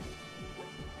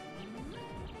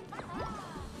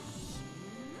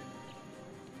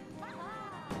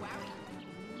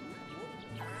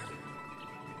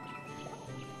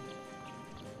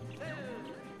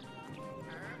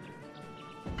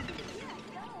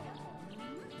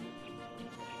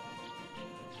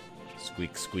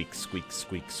 Squeak, squeak, squeak,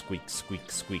 squeak, squeak,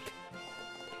 squeak, squeak.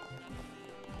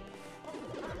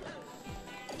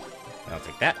 I'll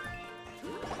take that.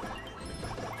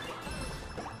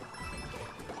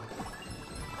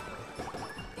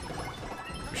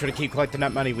 Be sure to keep collecting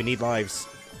that money. We need lives.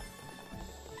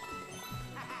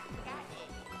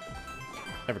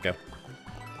 There we go.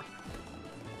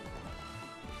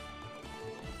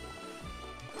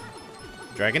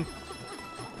 Dragon?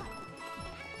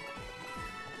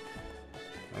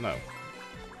 Oh no.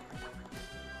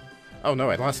 Oh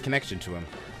no, I lost connection to him.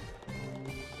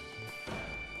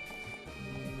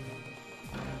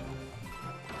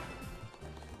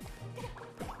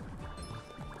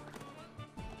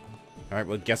 Alright,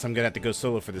 well, guess I'm gonna have to go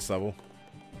solo for this level.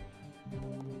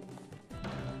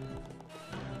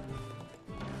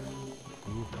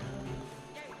 Ooh.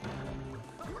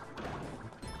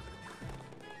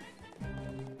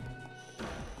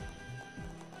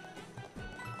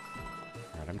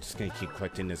 Alright, I'm just gonna keep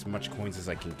collecting as much coins as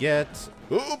I can get.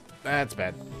 Oop! That's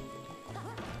bad.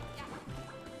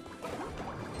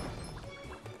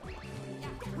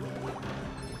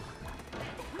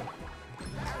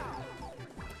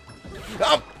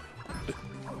 Oh!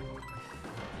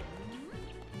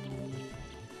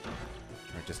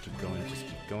 Alright, just keep going, just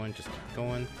keep going, just keep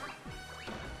going.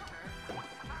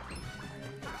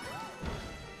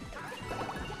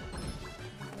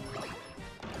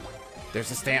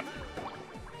 There's a stamp.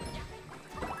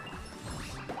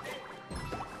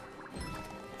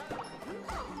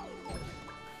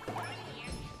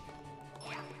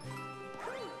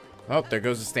 Oh, there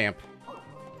goes the stamp.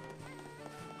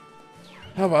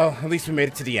 Oh well, at least we made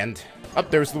it to the end.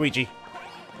 Up there's Luigi.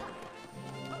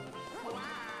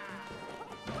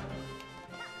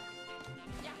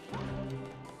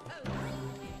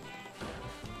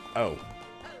 Oh.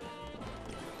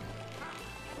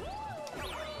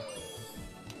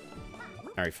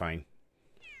 Alright, fine.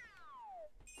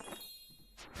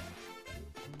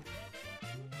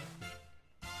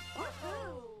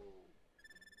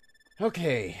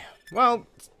 Okay. Well,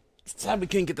 it's sad we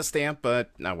couldn't get the stamp, but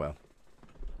not well.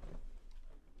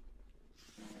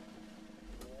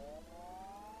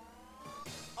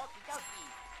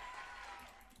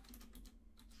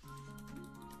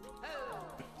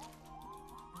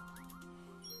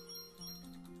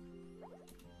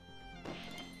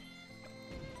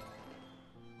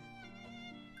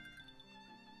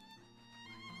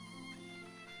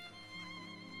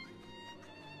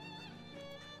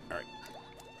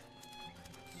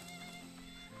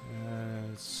 Alright.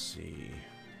 Let's see.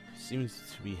 Seems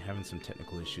to be having some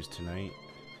technical issues tonight.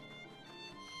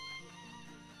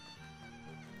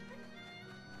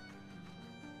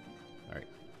 Alright.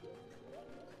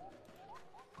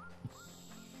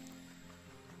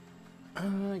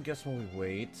 I guess while we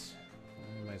wait,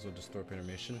 we might as well just throw up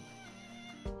intermission.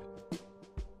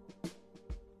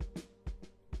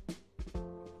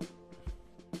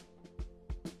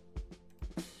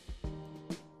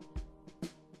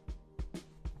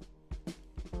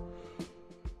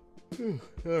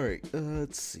 Alright,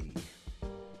 let's see.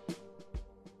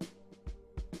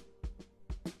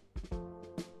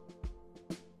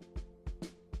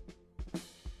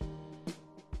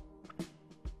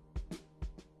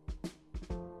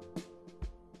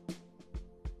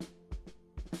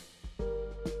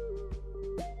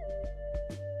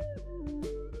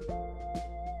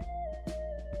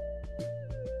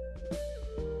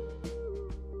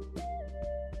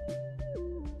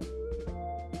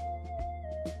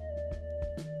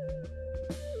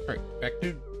 Alright, back to...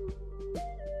 And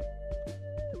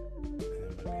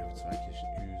we have some issues.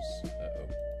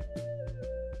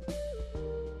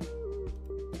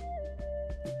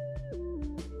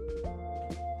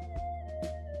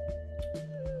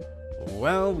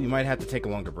 Well, we might have to take a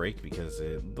longer break because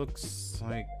it looks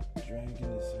like Dragon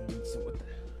is having some... What the...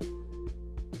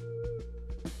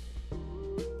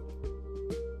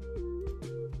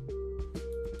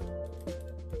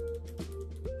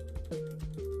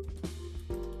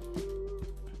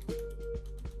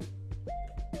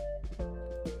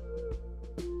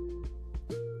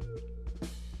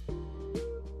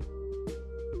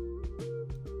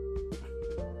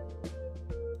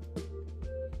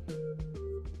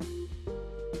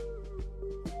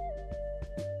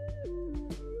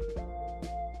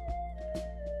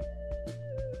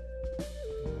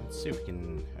 Let's see if we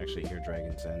can actually hear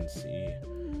Dragon's End, see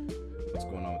what's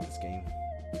going on with this game.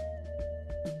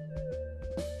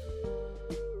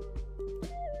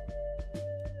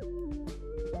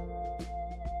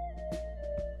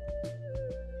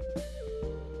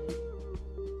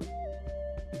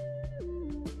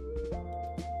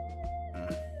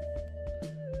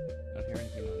 Don't hear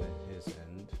anything on his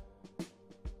end.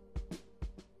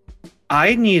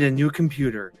 I need a new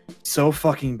computer so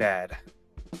fucking bad.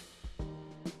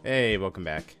 Hey, welcome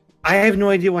back. I have no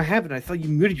idea what happened. I thought you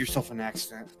muted yourself on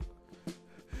accident.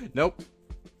 Nope.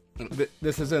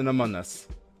 This isn't Among Us.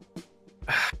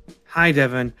 Hi,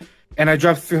 Devin. And I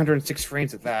dropped 306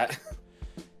 frames at that.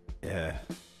 Yeah.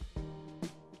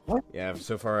 What? Yeah,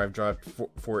 so far I've dropped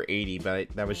 480, but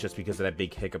that was just because of that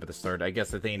big hiccup at the start. I guess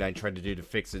the thing I tried to do to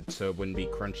fix it so it wouldn't be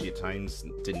crunchy at times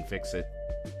didn't fix it.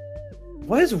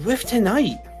 What is with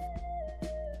tonight?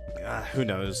 Who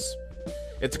knows?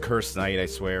 It's a cursed night, I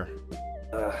swear.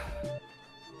 Alright.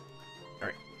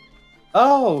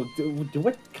 Oh,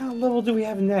 what kind of level do we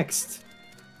have next?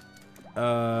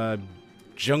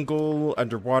 Jungle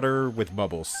underwater with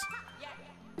bubbles.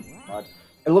 God.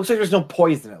 It looks like there's no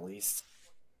poison, at least.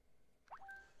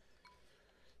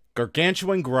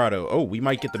 Gargantuan Grotto. Oh, we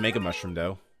might get the Mega Mushroom,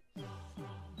 though.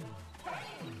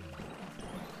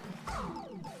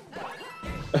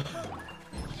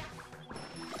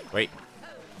 Wait.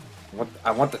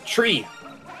 I want the tree.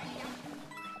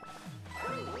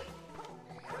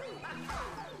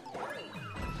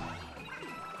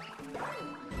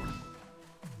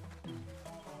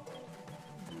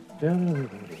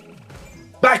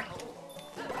 Back.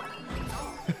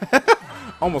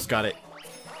 Almost got it.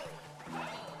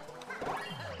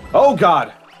 Oh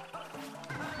God.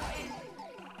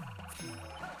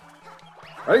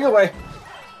 Running away.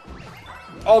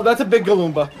 Oh, that's a big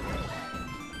Galumba.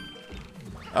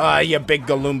 Ah, you big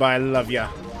Galumba, I love ya.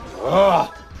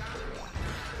 Ugh.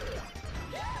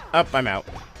 Up, I'm out.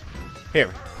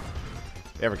 Here.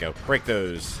 There we go. Break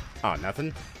those. Oh,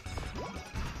 nothing?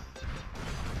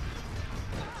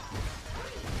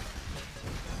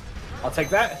 I'll take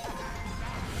that.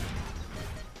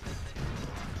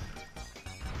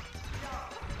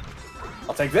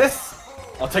 I'll take this.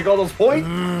 I'll take all those points.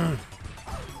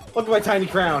 Look at my tiny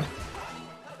crown.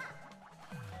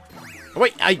 Oh,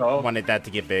 wait, I wanted that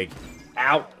to get big.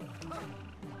 Ow.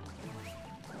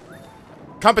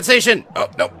 Compensation! Oh,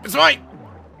 no, it's mine!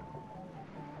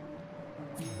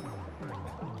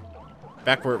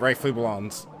 Back where it rightfully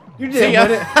belongs. You didn't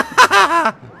win it.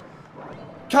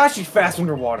 Gosh, she's fast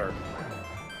underwater.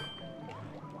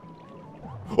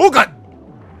 Oh, God!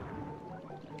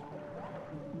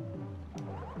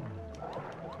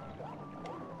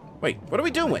 Wait, what are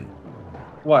we doing?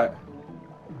 What?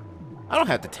 I don't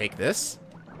have to take this.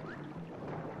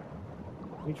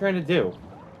 What are you trying to do?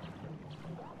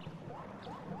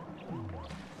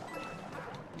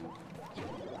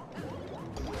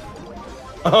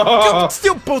 Oh,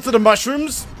 Steal both of the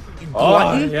mushrooms, you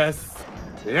glutton. yes.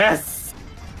 Yes.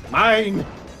 Mine.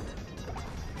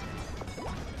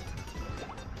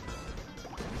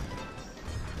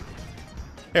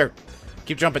 Here,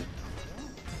 keep jumping.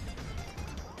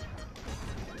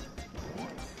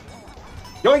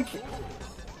 Yoink.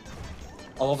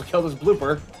 I'll also kill this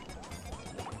blooper.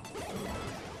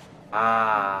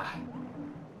 Ah.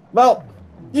 Well,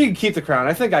 you can keep the crown.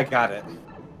 I think I got it.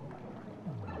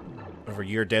 Over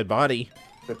your dead body.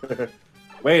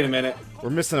 Wait a minute. We're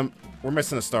missing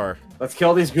a star. Let's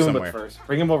kill these Goombas Somewhere. first.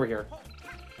 Bring him over here.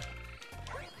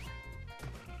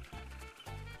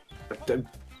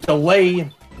 Delay.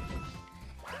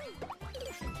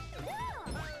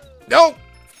 No!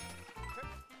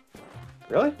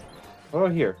 Really? What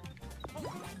about here?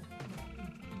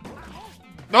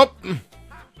 Nope.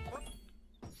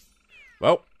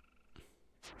 Well.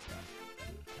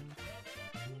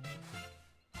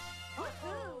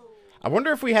 I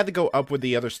wonder if we had to go up where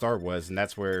the other star was, and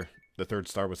that's where the third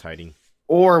star was hiding.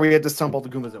 Or we had to stump all the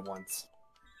Goombas at once.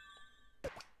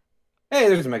 Hey,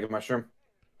 there's a Mega Mushroom.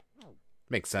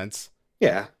 Makes sense.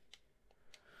 Yeah.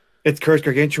 It's Curse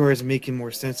Gargantua is making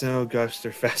more sense now. Gosh,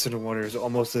 they're fast underwater. It's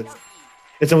almost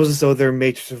as though they're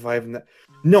made to survive in that.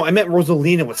 No, I meant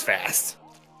Rosalina was fast.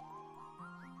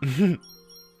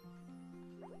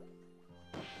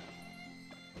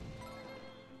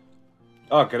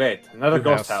 Oh, great. Another Good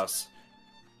ghost house. house.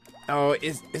 Oh,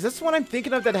 is this the one I'm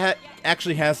thinking of that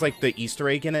actually has, like, the Easter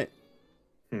egg in it?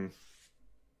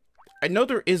 I know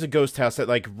there is a ghost house that,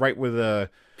 like, right where the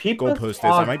goalpost is.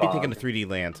 I might be thinking of 3D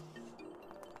Land.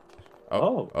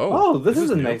 Oh, this is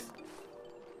a new. nice...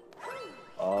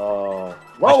 Oh.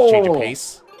 Let's Whoa! change of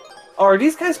pace. Oh, are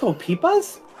these guys called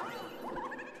Peepas?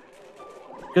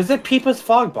 Because they're Peepa's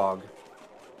Fog Bog.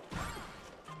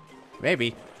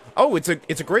 Maybe. Oh, it's a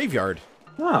graveyard.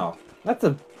 Oh, that's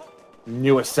a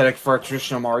new aesthetic for a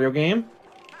traditional Mario game.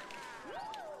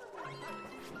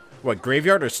 What,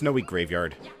 graveyard or snowy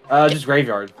graveyard? Just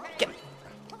graveyard.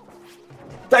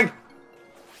 Thank.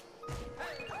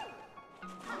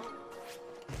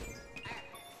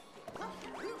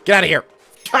 Get out of here!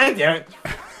 God damn it!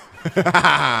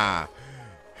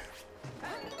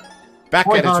 Back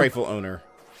Point at its on. rightful owner.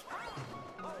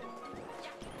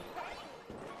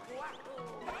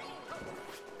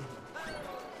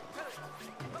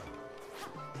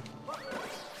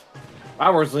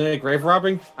 Wow, where's Lena grave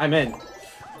robbing? I'm in.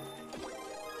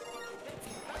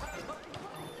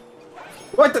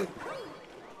 What the?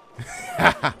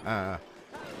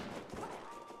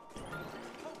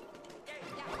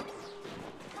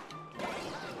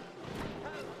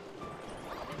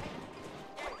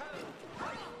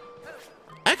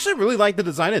 I actually really like the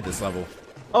design of this level.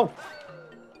 Oh,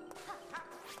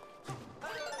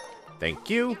 Thank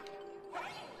you.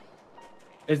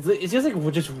 it's just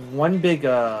like just one big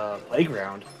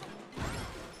playground.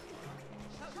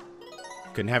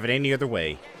 Couldn't have it any other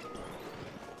way.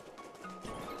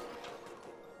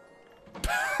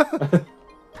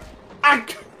 Ah!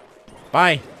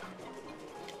 Bye.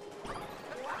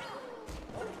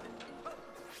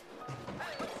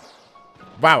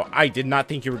 Wow, I did not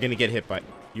think you were gonna get hit by.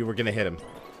 You were gonna hit him.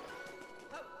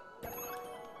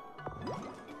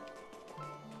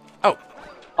 Oh,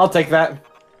 I'll take that.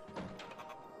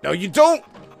 no, you don't.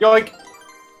 Yoink!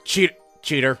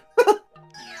 Cheater.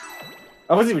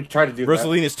 I wasn't even trying to do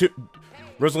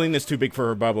Rosalina's too big for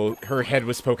her bubble. Her head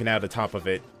was poking out the top of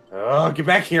it. that. Oh, get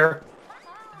back here!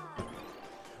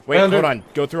 Wait, Well, hold on.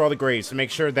 Go through all the graves to make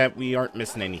sure that we aren't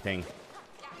missing anything.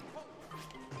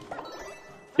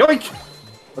 Yoink!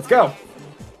 Let's go.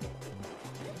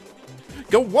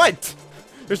 Go what?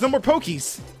 There's no more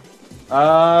pokies.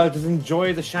 Just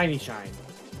enjoy the shiny shine.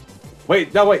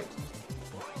 Wait, no, wait.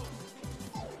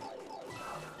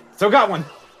 So got one.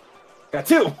 Got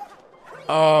two.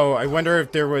 Oh, I wonder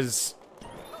if there was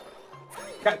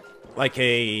Got like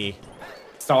a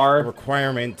star.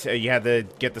 requirement. You had to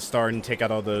get the star and take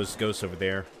out all those ghosts over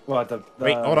there. What the?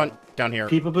 Wait, hold on. Down here.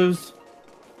 Peepaboos.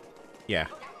 Yeah.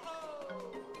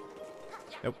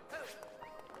 Nope.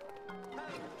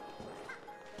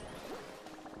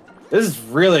 This is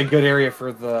really a good area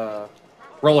for the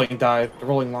rolling dive, the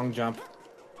rolling long jump.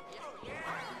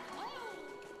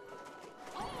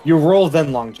 You roll,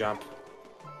 then long jump.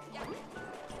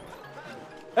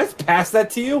 Let's pass that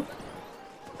to you.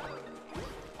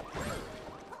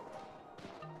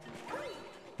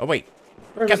 Oh, wait.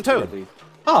 Where's Captain this Toad. lead?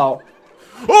 Oh,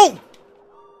 Oh!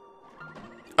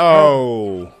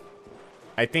 Oh.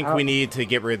 I think Ow. we need to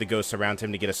get rid of the ghosts around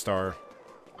him to get a star.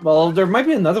 well, there might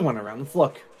be another one around. Let's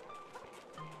look.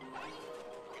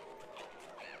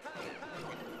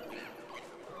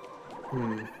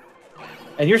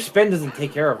 And your spin doesn't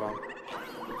take care of them.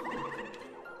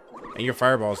 And your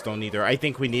fireballs don't either. I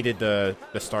think we needed the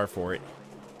star for it.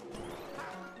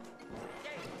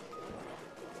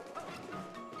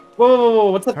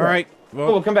 Whoa, what's up? All right.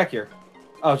 Well, whoa, come back here.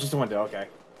 Oh, it's just a window. Okay.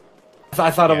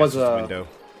 I thought it was a window.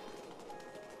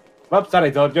 Well,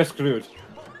 sorry, dog. You're screwed.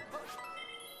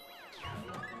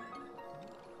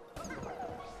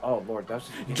 Oh lord, that's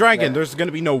just Dragon. There's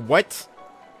gonna be no what?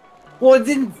 Well, it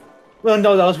didn't. Well,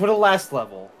 no, that was for the last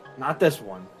level, not this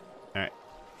one. All right.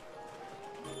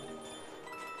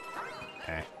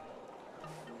 Okay.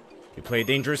 You play a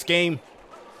dangerous game.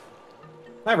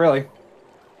 Not really.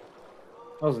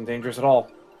 That wasn't dangerous at all.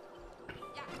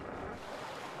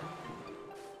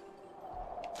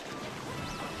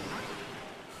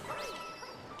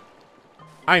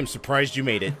 I am surprised you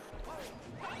made it.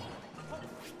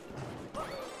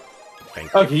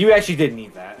 Thank you. Okay, you actually did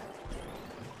need that.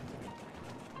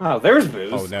 Oh, there's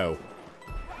booze. Oh no.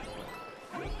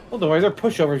 Well, don't worry, they're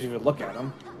pushovers if you would look at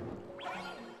them.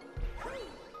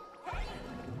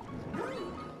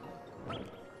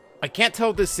 I can't tell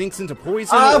if this sinks into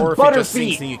poison or if it just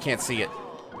sinks and you can't see it.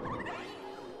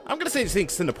 I'm gonna say it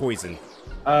sinks into poison.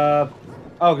 Oh,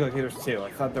 okay, there's two.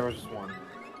 I thought there was just one.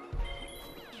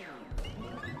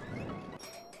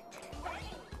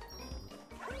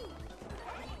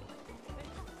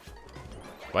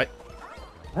 What?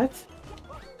 What?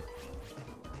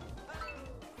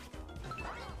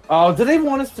 Oh, do they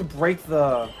want us to break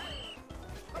the...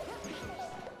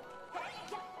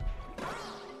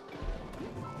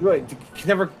 Wait, you can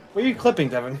never... What are you clipping,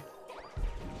 Devin?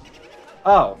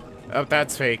 Oh. Oh,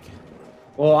 that's fake.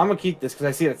 Well, I'm gonna keep this because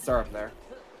I see that star up there.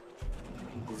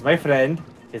 He's my friend.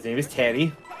 His name is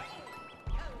Teddy.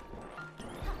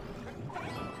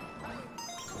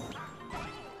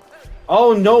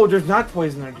 Oh no, there's not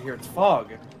poison under here. It's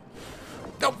fog.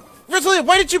 No, Rosalia,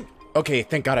 why did you... Okay,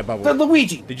 thank God I bubbled. The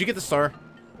Luigi! Did you get the star?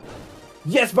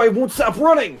 Yes, but I won't stop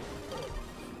running!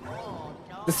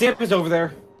 The stamp is over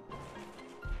there.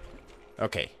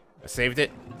 Okay, I saved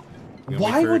it.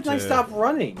 Why wouldn't I stop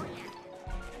running?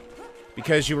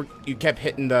 Because you kept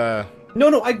hitting the...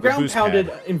 No, I ground boost pounded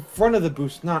pad. in front of the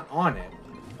boost, not on it.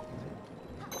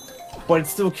 But it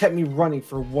still kept me running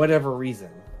for whatever reason.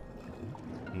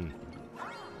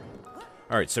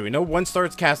 Alright, so we know one star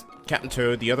is Captain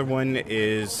Toad, the other one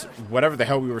is whatever the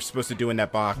hell we were supposed to do in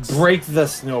that box. Break the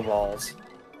snowballs.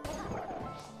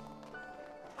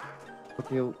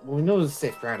 Okay, well, we know it's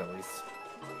safe ground at least.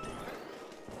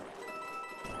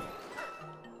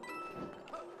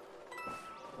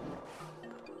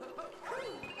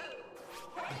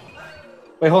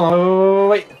 Wait, hold on,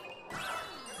 wait.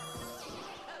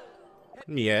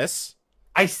 Yes.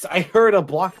 I heard a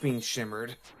block being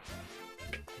shimmered.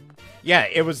 Yeah,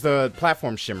 it was the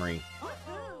platform shimmering.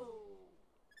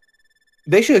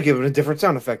 They should have given it a different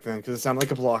sound effect then, because it sounded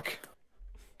like a block.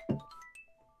 Oh,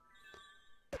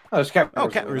 there's Cat. Oh,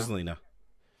 Cat Rosalina.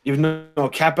 Even though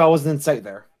Cat Bell wasn't in sight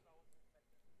there.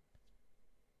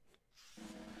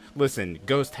 Listen,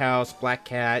 Ghost House, Black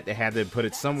Cat, they had to put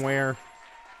it somewhere.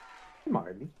 Come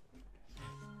on.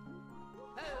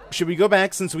 Should we go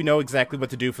back since we know exactly what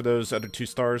to do for those other 2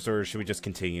 stars, or should we just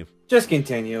continue? Just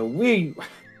continue.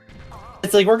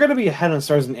 It's like we're gonna be ahead on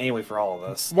stars in anyway for all of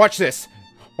this. Watch this.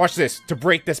 Watch this. To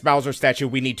break this Bowser statue,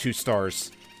 we need 2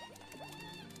 stars.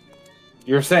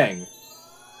 You're saying?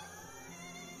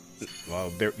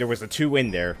 Well, there was a 2 in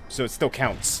there, so it still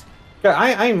counts. Yeah,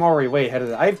 I'm already way ahead of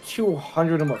that. I have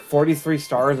 243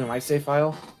 stars in my save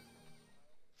file.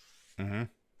 Mm-hmm.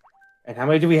 And how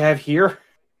many do we have here?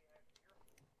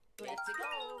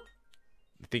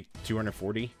 I think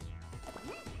 240.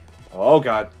 Oh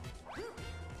god.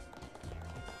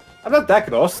 I'm not that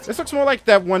close. This looks more like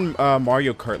that one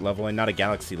Mario Kart level and not a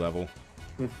Galaxy level.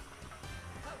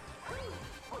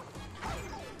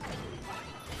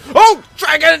 Oh,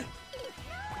 Dragon!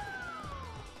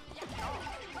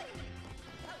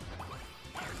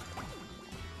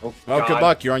 Oh, well, good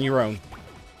luck. You're on your own.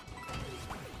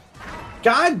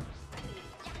 God!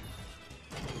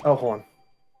 Oh, hold on.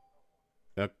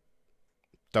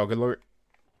 Dog alert.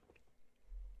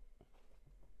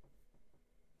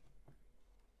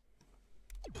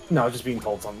 No, just being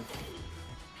told something.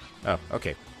 Oh,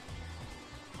 okay.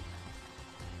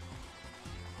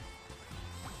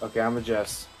 Okay, I'm a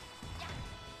Jess.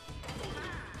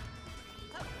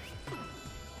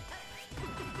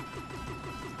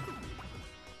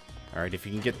 Alright, if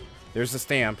you can get... There's the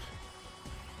stamp.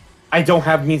 I don't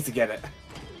have means to get it.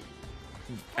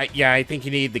 Yeah, I think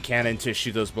you need the cannon to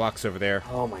shoot those blocks over there.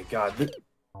 Oh my god.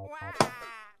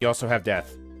 You also have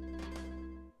death.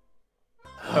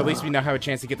 At least we now have a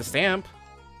chance to get the stamp.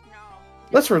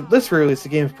 Let's release a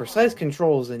game with precise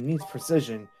controls and needs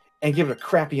precision, and give it a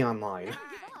crappy online.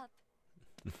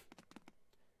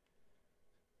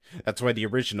 That's why the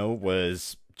original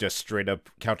was just straight up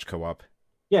couch co-op.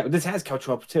 Yeah, this has couch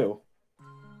co-op too.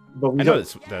 But I know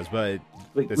this does, but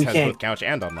this has both couch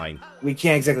and online. We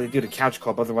can't exactly do the couch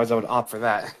co-op, otherwise I would opt for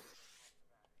that.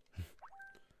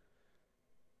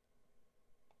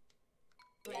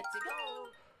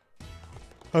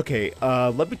 Okay,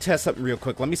 let me test something real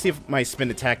quick. Let me see if my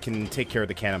spin attack can take care of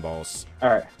the cannonballs.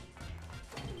 Alright.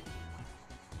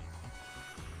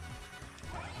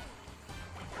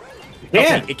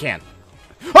 Okay, it can.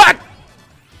 Ah!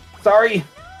 Sorry!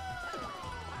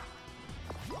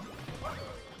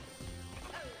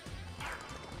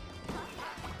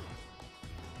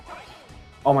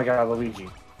 Oh my god, Luigi.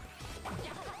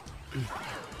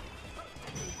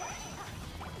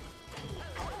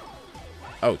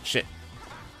 Oh, shit.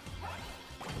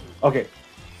 Okay.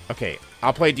 Okay,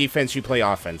 I'll play defense, you play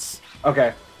offense.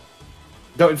 Okay.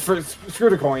 Don't screw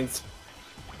the coins.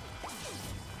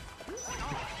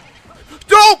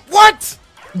 No! What?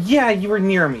 Yeah, you were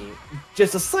near me.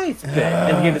 Just a slight bit,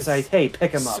 and you decide, hey,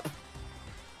 pick him up.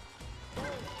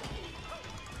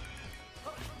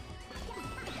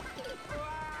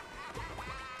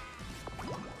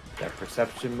 That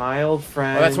perception, my old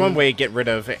friend. Well, that's one way to get rid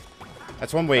of it.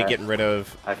 That's one way of getting rid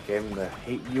of... I've given to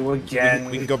hate you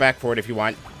again. We can go back for it if you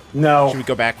want. No. Should we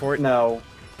go back for it? No.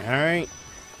 Alright.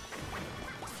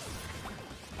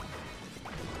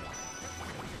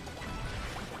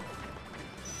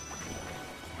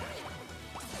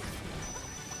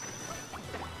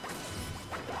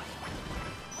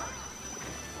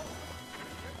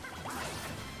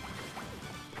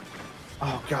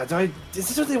 Oh god, is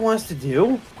this what they want us to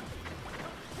do?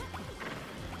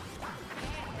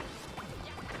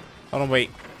 Hold on,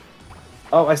 wait.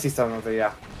 Oh, I see something over there,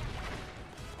 yeah.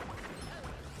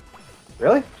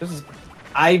 Really?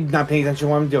 I'm not paying attention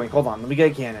to what I'm doing. Hold on, let me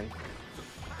get a cannon.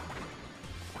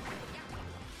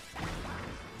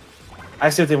 I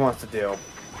see what they want us to do.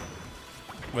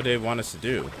 What do they want us to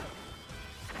do?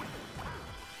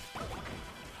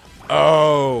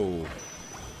 Oh!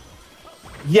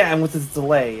 Yeah, and with this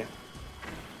delay.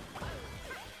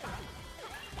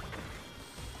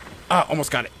 Ah,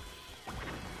 almost got it.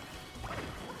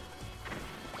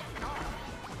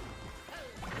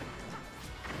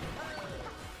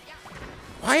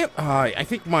 Why? I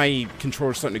think my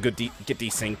controller's starting to get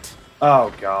desynced.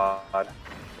 Oh god.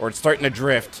 Or it's starting to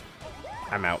drift.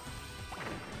 I'm out.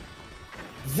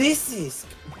 This is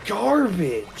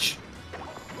garbage.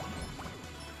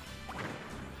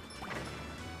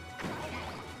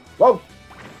 Whoa.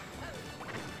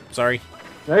 Sorry.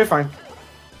 No, you're fine.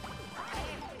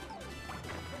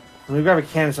 Let me grab a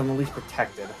cannon so I'm at least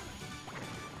protected.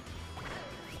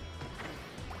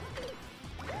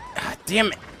 Ah, damn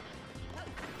it.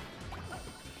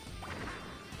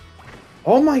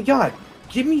 Oh my god.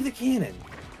 Give me the cannon.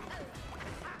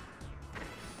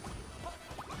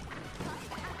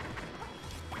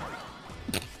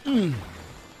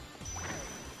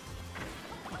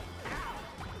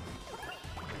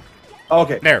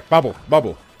 Okay. There, bubble,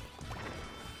 bubble.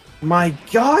 My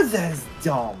god, that's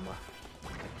dumb.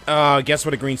 Guess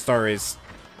what a green star is?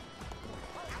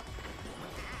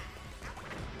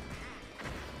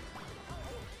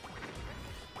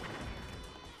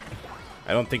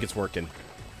 I don't think it's working.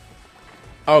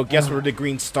 Oh, guess where the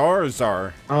green stars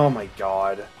are? Oh my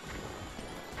god.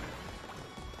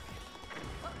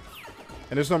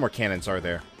 And there's no more cannons, are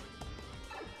there?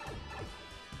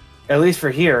 At least for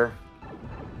here.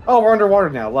 Oh, we're underwater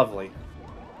now. Lovely.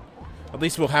 At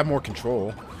least we'll have more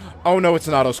control. Oh no, it's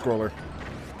an auto-scroller.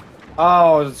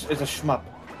 Oh, it's a shmup.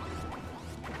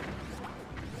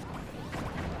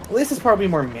 At least it's probably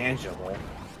more manageable.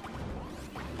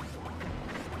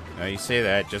 Now you say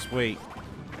that, just wait.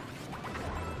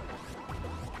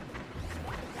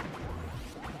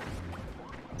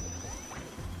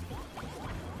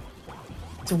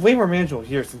 It's way more manageable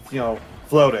here since, you know,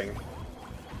 floating.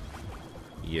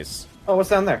 Yes. Oh, what's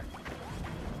down there?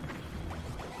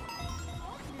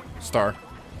 Star.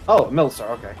 Oh, a middle star,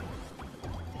 okay.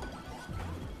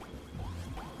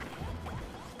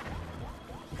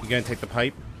 You gonna take the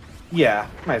pipe? Yeah,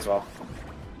 might as well.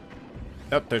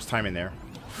 Oh, there's time in there.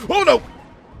 Oh no!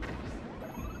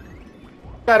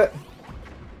 Got it.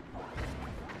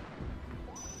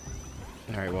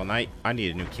 Alright, well, I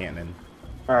need a new cannon.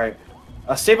 Alright.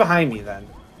 Stay behind me then.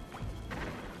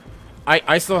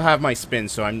 I still have my spin,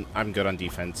 so I'm good on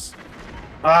defense.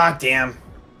 Ah, damn.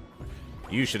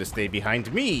 You should have stayed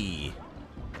behind me.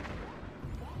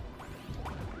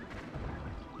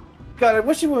 God, I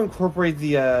wish you would incorporate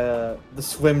the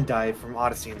swim dive from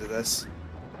Odyssey into this.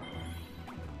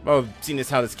 Well, seeing as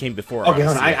how this came before. Okay,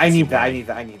 hold on. Odyssey, I need see that.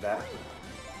 why. I need that.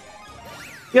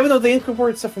 Yeah, but no, they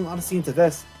incorporated stuff from Odyssey into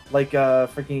this, like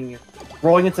freaking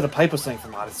rolling into the pipe or something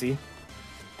from Odyssey.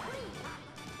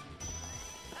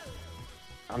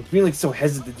 I'm being like so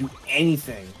hesitant to do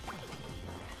anything.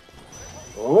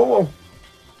 Oh.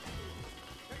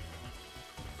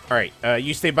 All right,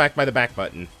 you stay back by the back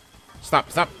button. Stop,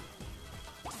 stop.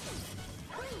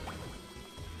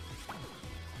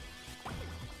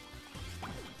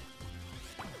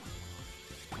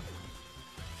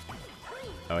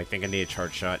 Oh, I think I need a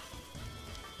charge shot.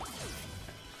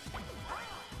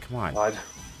 Come on. God.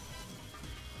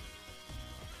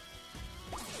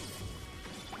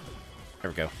 There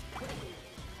we go.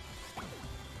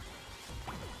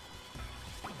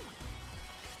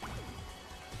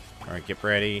 All right, get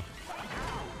ready.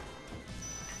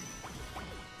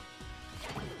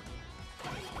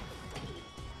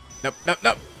 Nope, nope,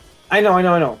 nope. I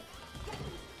know.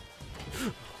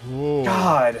 Whoa.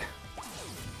 God.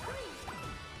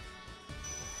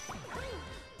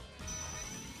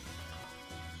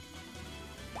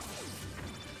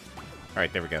 All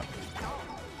right, there we go.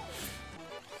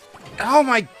 Oh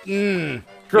my! Screw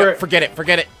Yep, it. forget it.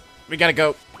 Forget it. We gotta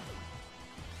go.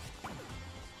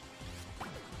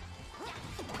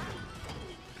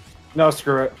 No,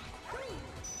 screw it.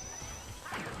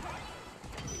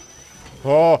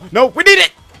 Oh no! We need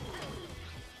it.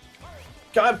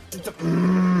 God.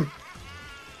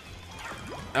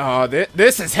 Oh,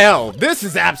 this is hell. This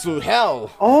is absolute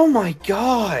hell. Oh my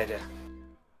God.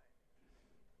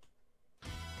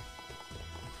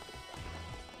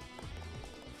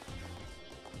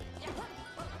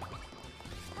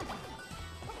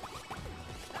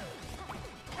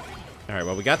 All right.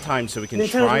 Well, we got time, so we can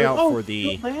Nintendo's try like, out "Oh, for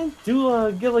the.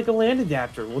 get like a land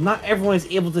adapter. Well, not everyone is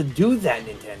able to do that,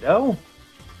 Nintendo.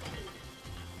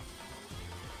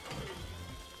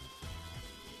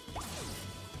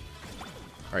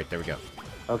 All right. There we go.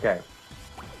 Okay.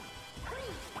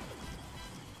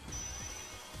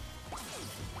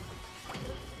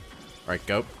 All right,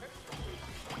 go.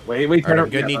 Wait. All right, turn I'm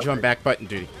it- gonna yeah, need you on okay. back button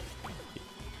duty.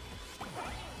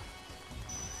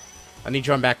 I need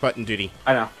you on back button duty.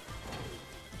 I know.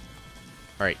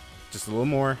 All right, just a little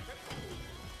more.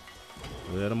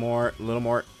 A little more. A little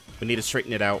more. We need to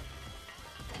straighten it out.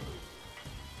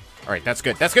 All right, that's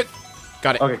good. That's good.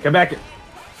 Got it. Okay, come back.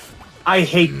 I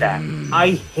hate that.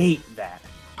 I hate that.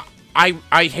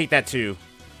 I hate that too.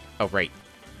 Oh, right.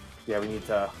 Yeah, we need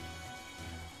to.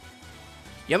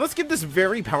 Yeah, let's give this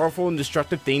very powerful and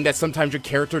destructive thing that sometimes your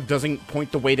character doesn't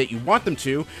point the way that you want them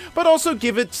to, but also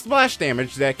give it splash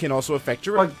damage that can also affect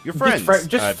your friends.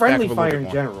 Just Back friendly up a little fire bit in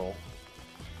more. general.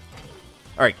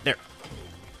 All right, there.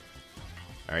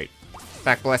 All right,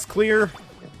 back blast clear.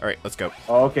 All right, let's go.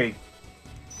 Oh, okay.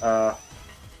 I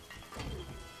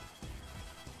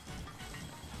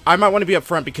might want to be up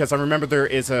front because I remember there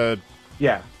is a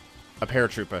Yeah.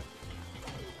 paratrooper.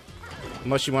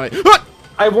 Unless you want to. Ah!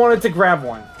 I wanted to grab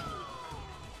one.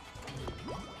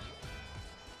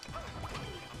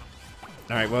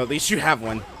 All right, well at least you have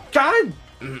one. God.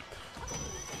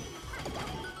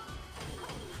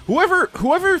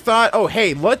 Whoever thought, oh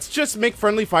hey, let's just make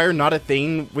friendly fire not a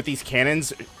thing with these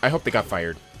cannons. I hope they got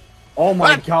fired. Oh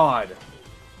my Ah! God.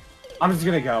 I'm just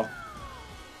gonna go.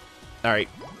 All right.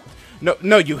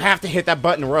 No, you have to hit that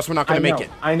button or else we're not gonna make it.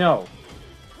 I know.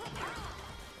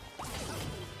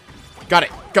 Got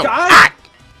it. Go. God! Ah!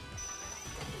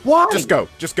 Why? Just go.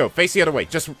 Just go. Face the other way.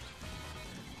 Just.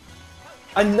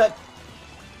 A nut.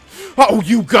 Oh,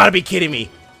 you gotta be kidding me.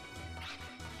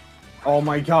 Oh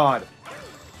my God.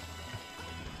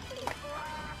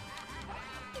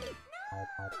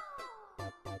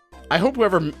 I hope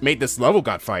whoever made this level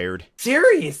got fired.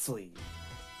 Seriously.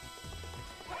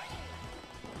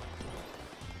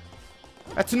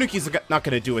 That Tanuki's not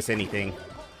gonna do us anything.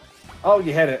 Oh,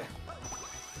 you hit it.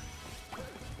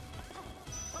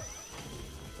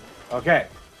 Okay.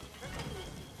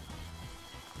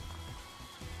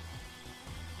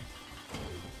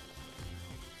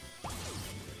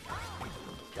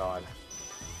 God.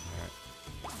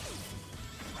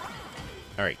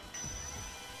 All right.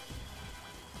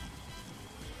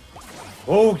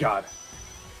 Oh God.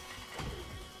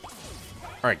 All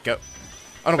right, go.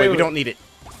 Oh no, wait, we don't need it.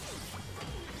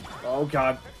 Oh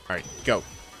God. All right, go. All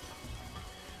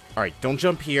right, don't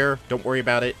jump here. Don't worry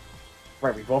about it.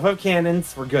 Right, we both have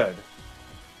cannons. We're good.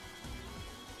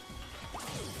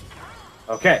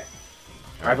 Okay.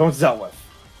 All right, both dealt with.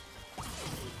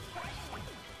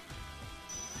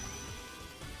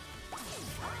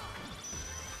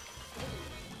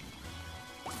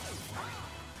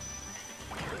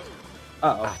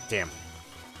 Uh-oh. Ah, damn.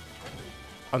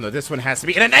 Oh no, this one has to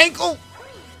be in an ankle!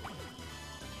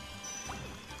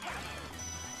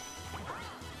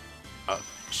 Oh,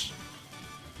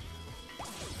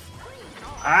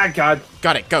 Ah, God.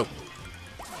 got it, go.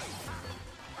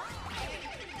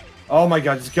 Oh my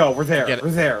God, just go. We're there. Get it.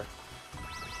 We're there.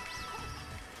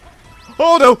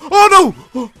 Oh no! Oh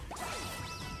no!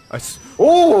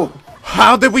 Oh!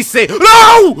 How did we say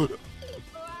no?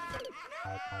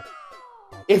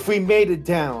 If we made it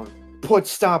down, put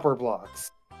stopper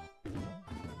blocks.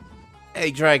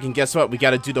 Hey, Dragon, guess what? We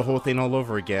gotta do the whole thing all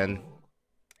over again.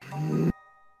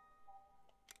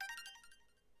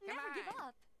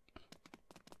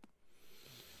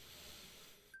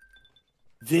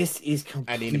 This is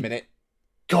complete I need a minute.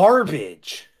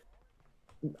 garbage.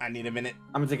 I need a minute.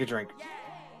 I'm gonna take a drink.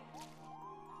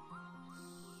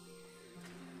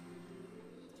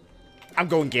 I'm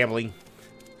going gambling.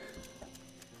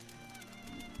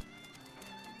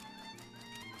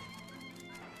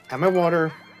 Have my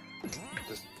water.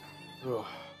 Just, ugh.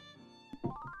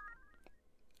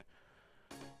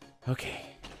 Okay.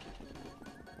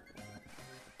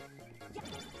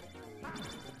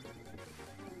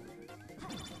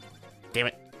 Damn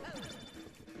it.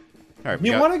 All right,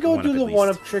 You want to go do the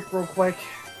one-up trick real quick?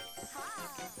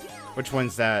 Which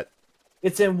one's that?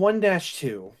 It's in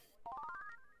 1-2.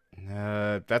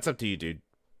 That's up to you, dude.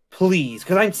 Please,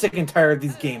 because I'm sick and tired of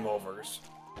these game overs.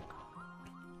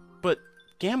 But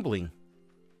gambling.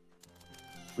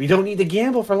 We don't need to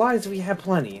gamble for lives, we have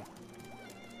plenty.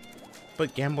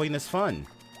 But gambling is fun.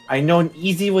 I know an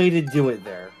easy way to do it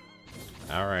there.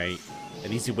 All right.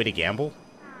 An easy way to gamble?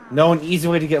 Know an easy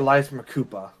way to get lives from a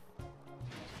Koopa.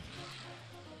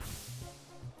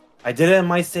 I did it in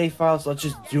my save file, so let's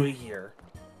just do it here.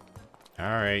 All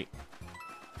right.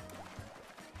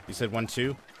 You said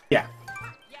 1-2? Yeah.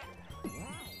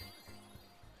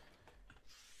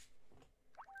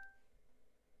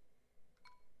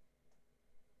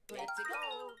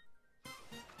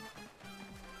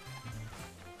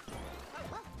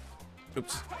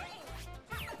 Oops.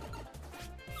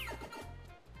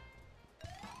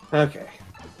 Okay.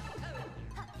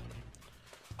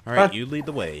 All right, you lead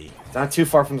the way. It's not too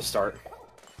far from the start.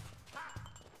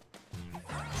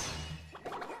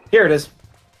 Here it is.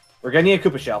 We're gonna need a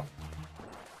Koopa shell.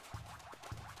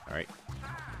 All right.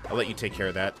 I'll let you take care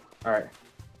of that. Alright.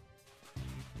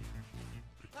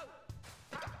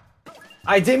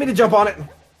 I didn't mean to jump on it!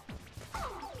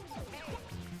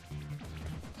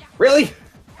 Really?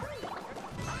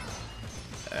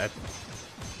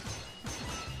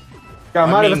 Got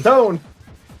him out of the zone!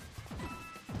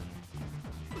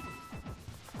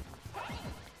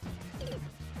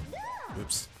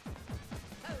 Oops.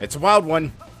 It's a wild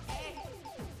one.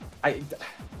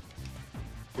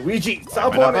 Luigi,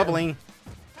 stop Why not on it! bubbling?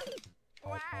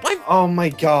 Why? Oh my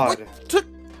God.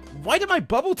 Why did my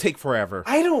bubble take forever?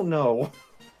 I don't know.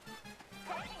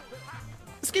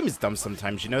 This game is dumb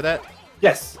sometimes, you know that?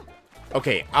 Yes.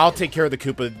 Okay, I'll take care of the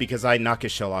Koopa because I knock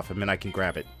his shell off him and I can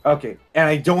grab it. Okay,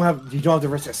 and you don't have the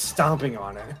risk of stomping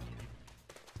on it.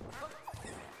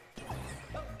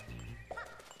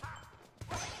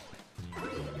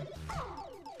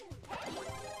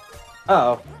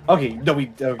 Uh-oh. Okay, no, we...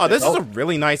 Oh, this is a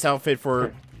really nice outfit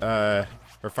for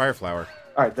Fireflower.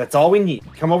 Alright, that's all we need.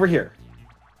 Come over here.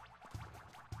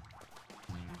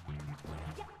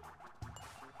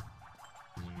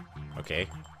 Okay.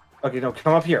 Okay, no,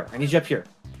 come up here. I need you up here.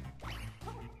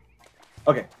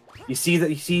 Okay. You see that?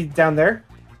 You see down there?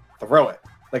 Throw it.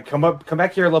 Like, come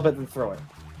back here a little bit and throw it.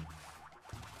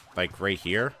 Like right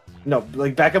here? No,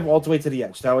 like back up all the way to the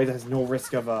edge. That way there's no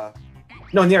risk of,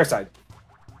 No, on the other side.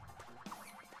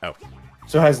 Oh.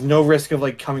 So it has no risk of,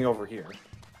 like, coming over here.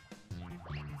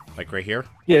 Like right here?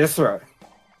 Yeah, just throw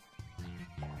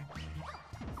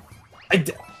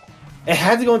it. It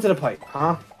had to go into the pipe,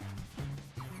 huh?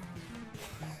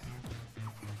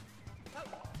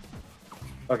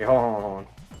 Okay, hold on.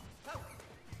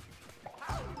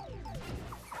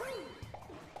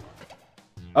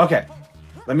 Okay,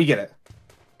 let me get it.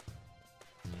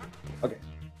 Okay,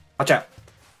 watch out.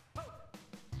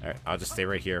 Alright, I'll just stay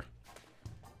right here.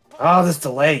 Oh, this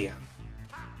delay.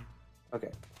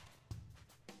 Okay.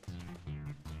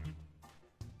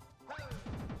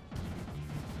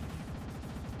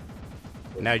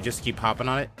 Now you just keep hopping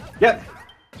on it? Yep.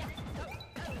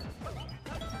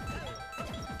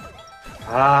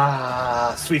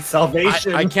 Ah, sweet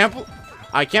salvation. I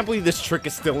can't believe this trick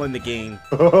is still in the game.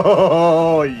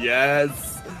 Oh,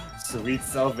 yes. Sweet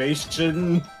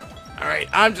salvation. Alright,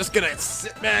 I'm just gonna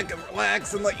sit back and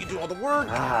relax and let you do all the work.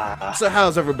 Ah. So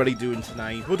how's everybody doing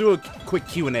tonight? We'll do a quick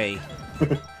Q&A.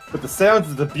 With the sounds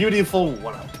of the beautiful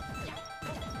one-up.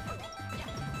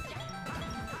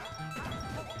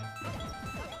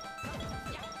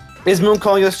 Is Moon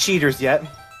calling us cheaters yet?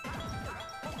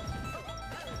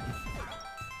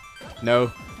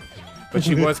 No. But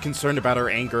she was concerned about our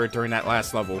anger during that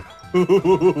last level.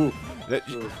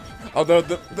 Although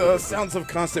the sounds of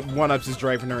constant one-ups is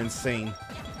driving her insane.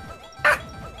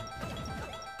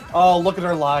 Oh, look at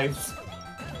our lives.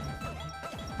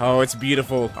 Oh, it's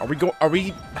beautiful.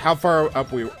 How far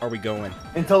up are we going?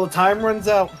 Until the time runs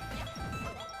out.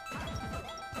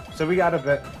 So we got a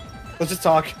bit. Let's just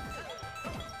talk.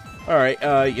 Alright,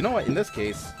 you know what? In this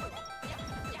case...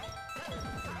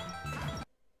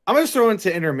 I'm gonna just throw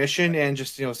into intermission and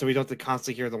just, you know, so we don't have to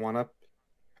constantly hear the one-up.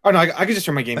 Oh, no, I can just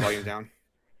turn my game volume down.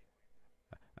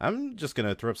 I'm just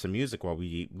gonna throw up some music while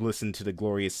we listen to the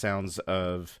glorious sounds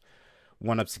of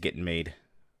one-ups getting made.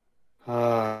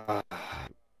 Look,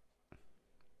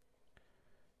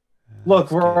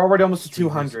 we're already almost to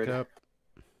 200.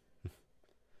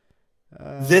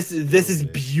 This is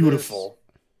beautiful.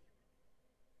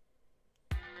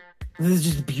 This is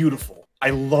just beautiful. I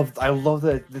love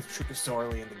that this trick is so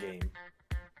early in the game.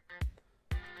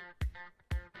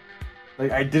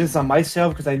 Like, I did this on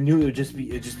myself because I knew it'd just be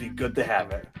good to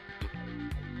have it.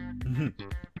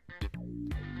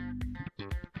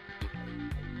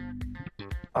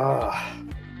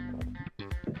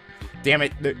 Damn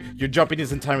it! Your jumping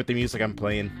isn't in time with the music I'm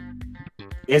playing.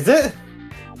 Is it?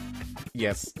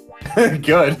 Yes.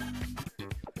 Good.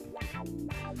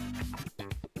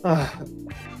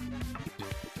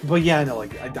 But yeah, no,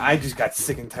 like I just got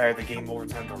sick and tired of the game over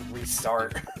time to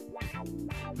restart.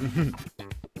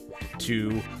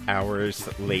 2 hours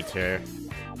later.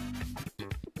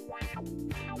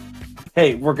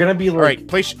 Hey, we're gonna be like. All right,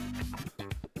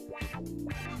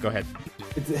 Go ahead.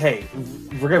 Hey,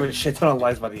 we're gonna have a shit ton of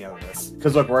lives by the end of this.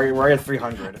 Because look, we're at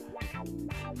 300.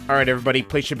 All right, everybody,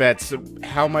 place your bets.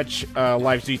 How much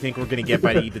lives do you think we're gonna get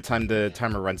by the time the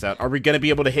timer runs out? Are we gonna be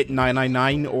able to hit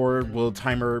 999, or will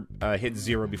timer hit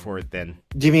 0 before then?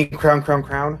 Do you mean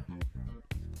crown?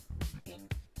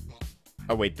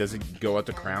 Oh wait, does it go up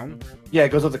to crown? Yeah, it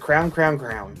goes up to crown.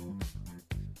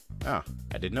 Oh,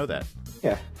 I didn't know that.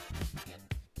 Yeah.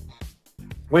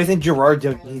 What do you think Gerard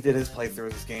did when he did his playthrough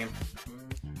of this game?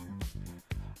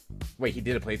 Wait, he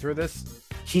did a playthrough of this?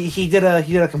 He did a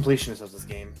completionist of this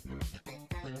game.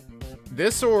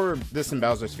 This or this in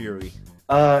Bowser's Fury?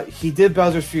 He did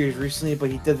Bowser's Fury recently, but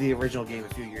he did the original game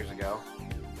a few years ago.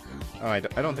 Oh, I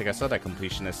don't think I saw that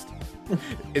completionist.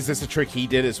 Is this a trick he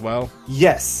did as well?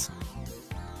 Yes.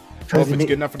 Well, if it's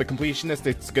good enough for the completionist,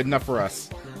 it's good enough for us.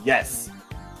 Yes.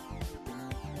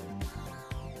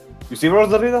 You see,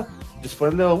 Rosalina? Just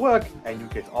put a little work, and you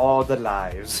get all the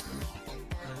lives.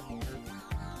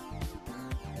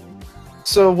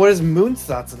 So, what is Moon's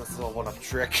thoughts on this little one-up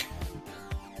trick?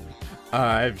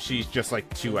 She's just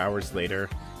like 2 hours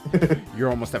later. You're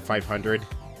almost at 500.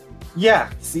 Yeah,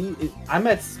 see, I'm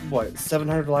at, what,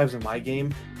 700 lives in my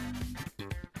game?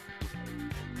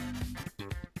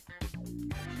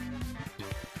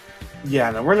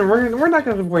 Yeah, no, we're not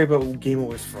going to worry about game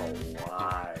overs for a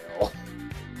while.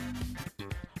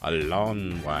 A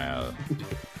long while.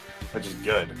 Which is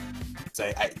good.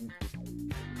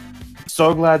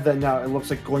 So glad that now it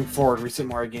looks like going forward, recent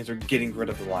Mario games are getting rid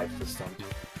of the life system.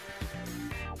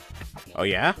 Oh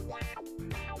yeah?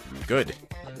 Good.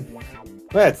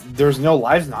 But there's no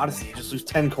lives in Odyssey, you just lose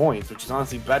 10 coins, which is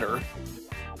honestly better.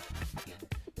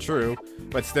 True,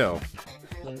 but still.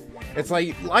 It's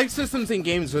like, life systems in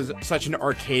games was such an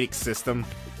archaic system.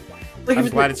 Like, I'm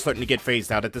glad it's starting to get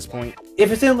phased out at this point.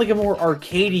 If it's in like a more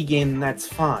arcadey game, then that's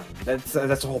fine. That's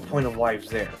the whole point of lives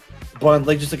there. But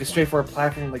like just like a straightforward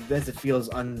platform like this, it feels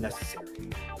unnecessary.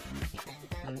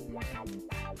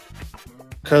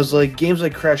 Because like games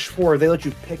like Crash 4, they let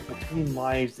you pick between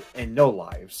lives and no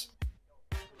lives.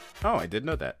 Oh, I did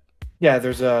know that. Yeah,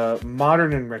 there's a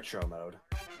modern and retro mode.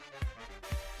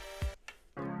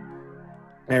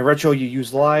 And in retro, you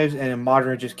use lives, and in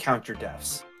modern, just count your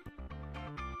deaths.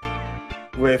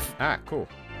 Cool.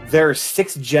 There are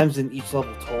 6 gems in each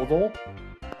level total.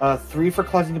 3 for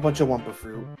collecting a bunch of Wumpa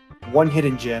Fruit, 1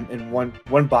 hidden gem, and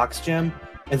one box gem,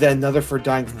 and then another for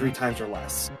dying 3 times or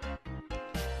less.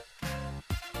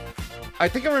 I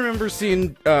think I remember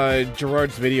seeing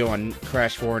Gerard's video on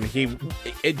Crash 4, and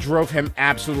it drove him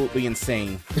absolutely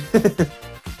insane.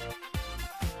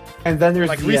 And then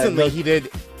there's recently he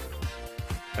did.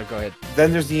 Oh, go ahead.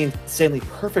 Then there's the insanely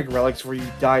perfect relics where you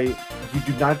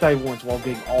do not die once while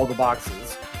getting all the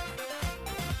boxes.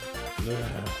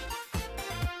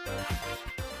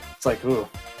 It's like, ooh.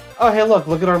 Oh, hey,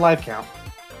 look at our life count.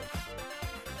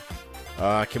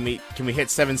 Can we hit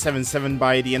 777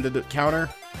 by the end of the counter?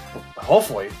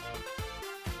 Hopefully.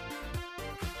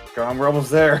 Come on, we're almost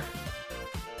there.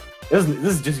 This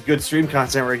is just good stream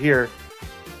content right here.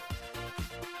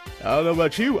 I don't know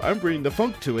about you. I'm bringing the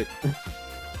funk to it.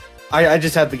 I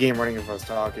just had the game running if I was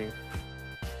talking.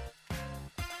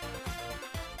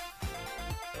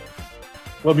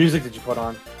 What music did you put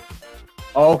on?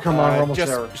 Oh, come on, we're almost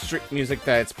just there. strict music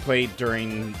that's played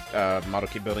during model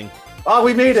kit building. Oh,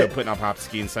 we made So it! putting on pop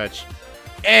ski and such.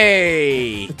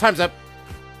 Hey! Time's up.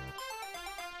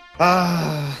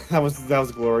 Ah, that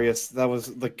was glorious. That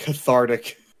was like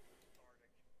cathartic.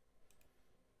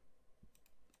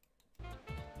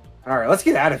 All right, let's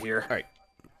get out of here. All right.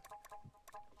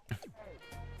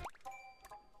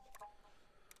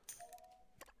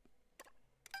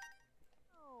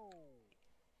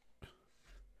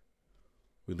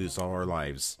 We lose all our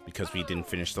lives because we didn't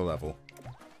finish the level.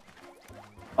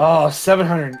 Oh,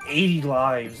 780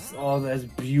 lives. Oh, that's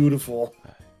beautiful.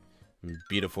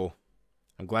 Beautiful.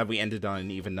 I'm glad we ended on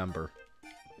an even number.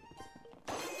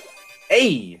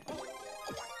 Hey!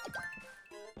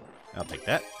 I'll take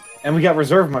that. And we got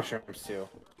reserve mushrooms, too.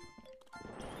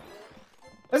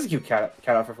 That's a cute cat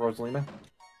outfit for Rosalina.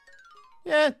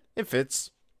 Yeah, it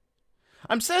fits.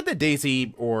 I'm sad that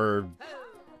Daisy or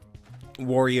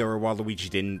Wario or Waluigi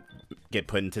didn't get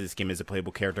put into this game as a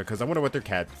playable character, because I wonder what their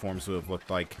cat forms would have looked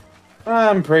like.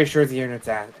 I'm pretty sure the internet's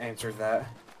answered that.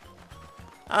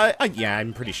 Yeah,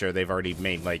 I'm pretty sure they've already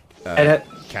made, like,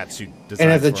 cat suit designs.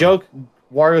 And as a joke,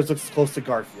 Wario's looks close to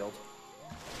Garfield.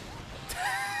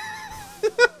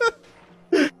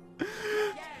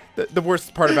 The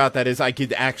worst part about that is I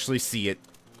could actually see it.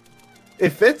 It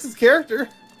fits his character.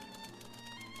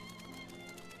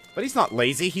 But he's not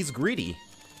lazy, he's greedy.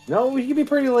 No, he can be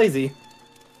pretty lazy.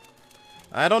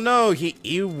 I don't know,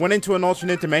 he went into an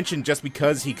alternate dimension just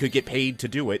because he could get paid to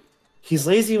do it. He's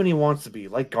lazy when he wants to be,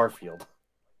 like Garfield.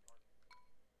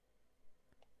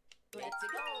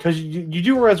 Because you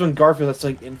do realize when Garfield has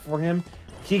something in for him,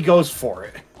 he goes for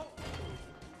it.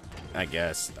 I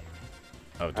guess.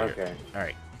 Oh dear. Okay.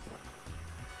 Alright.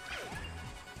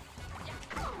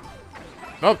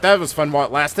 Oh, that was fun while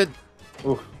it lasted.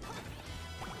 Ooh.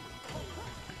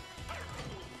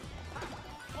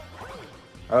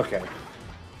 Okay.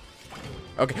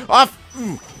 Okay, off!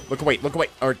 Ooh. Look away,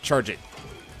 or charge it.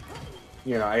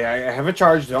 You know, I have a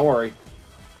charge, don't worry.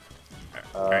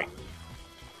 Alright.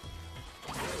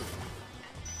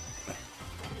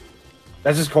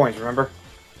 That's just coins, remember?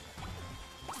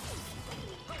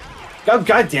 Oh,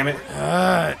 God damn it.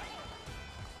 Oh!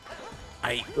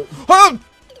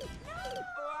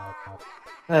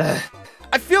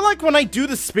 I feel like when I do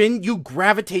the spin, you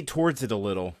gravitate towards it a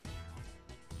little.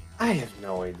 I have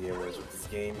no idea what is with this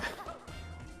game.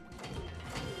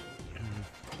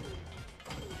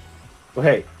 But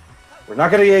hey, we're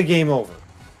not gonna get a game over.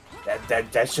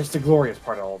 That's just the glorious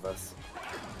part of all this.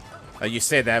 You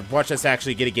say that. Watch us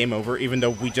actually get a game over, even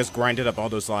though we just grinded up all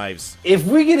those lives. If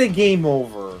we get a game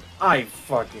over, I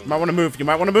fucking... You might want to move. You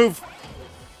might want to move.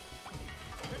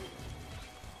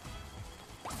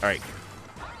 Alright.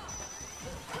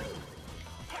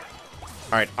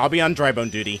 Alright, I'll be on dry bone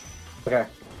duty. Okay.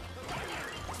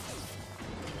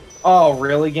 Oh,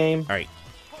 really, game? Alright.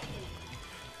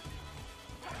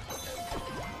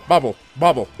 Bubble.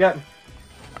 Bubble. Yeah.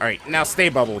 Alright, now stay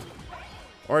bubbled.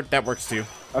 Or that works too.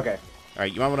 Okay.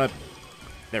 Alright, you might want to...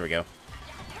 There we go.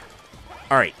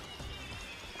 Alright.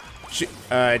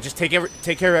 Just take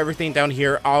care of everything down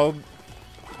here. I'll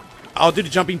do the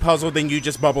jumping puzzle, then you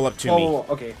just bubble up to me. Oh,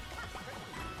 okay.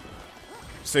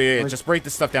 So yeah, just break the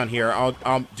stuff down here.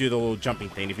 I'll do the little jumping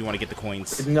thing if you want to get the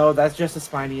coins. No, that's just a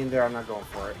spiny in there. I'm not going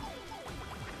for it.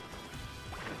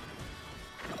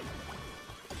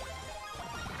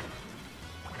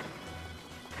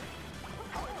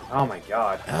 Oh my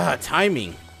god. Ah,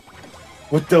 timing.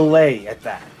 With delay at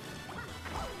that.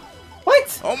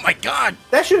 What? Oh my god!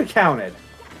 That should have counted.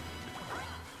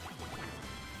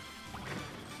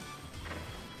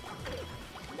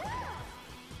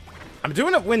 I'm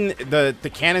doing it when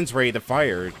the cannon's ready to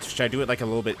fire. Should I do it like a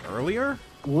little bit earlier?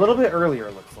 A little bit earlier,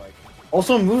 it looks like.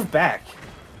 Also, move back.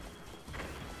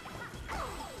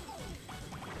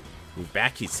 Move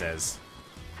back, he says.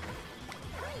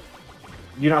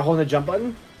 You're not holding the jump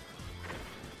button?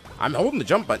 I'm holding the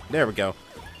jump button. There we go.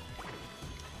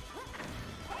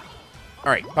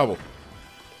 Alright, bubble.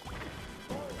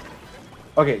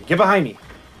 Okay, get behind me.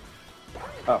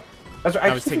 Oh. That's right.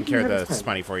 I was taking care of the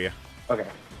spiny for you. Okay.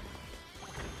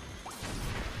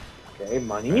 Okay,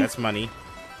 money. That's money.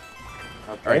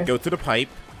 Okay. Alright, go through the pipe.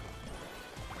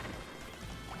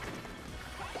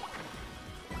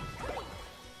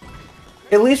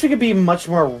 At least we could be much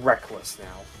more reckless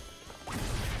now.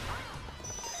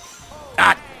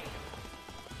 Ah!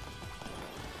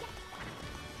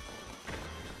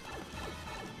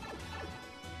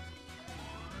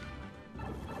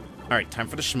 Alright, time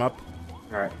for the shmup.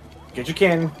 Alright. Get your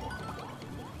cannon.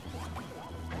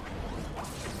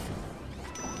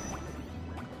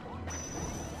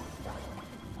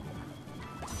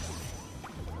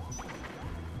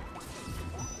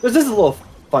 This is a little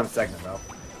fun segment, though.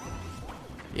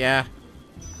 Yeah.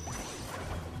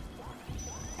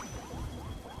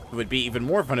 It would be even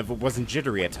more fun if it wasn't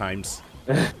jittery at times.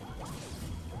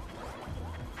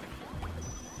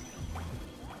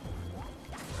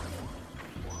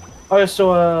 Oh, yeah,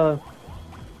 so,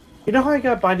 you know how I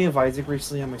got Binding of Isaac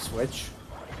recently on my Switch?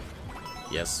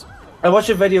 Yes. I watched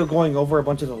a video going over a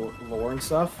bunch of the lore and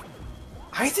stuff.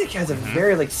 Isaac has a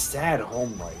very, like, sad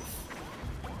home life.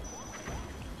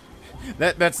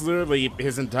 That's literally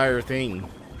his entire thing.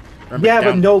 Remember, yeah,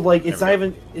 but no, like, it's not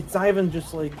even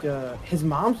just, like, his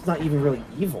mom's not even really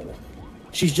evil.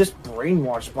 She's just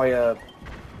brainwashed by a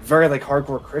very, like,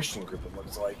 hardcore Christian group, it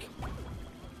looks like.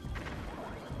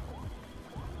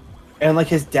 And, like,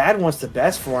 his dad wants the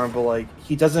best for him, but, like,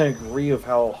 he doesn't agree with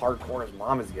how hardcore his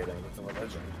mom is getting with the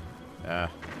religion.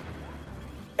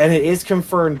 And it is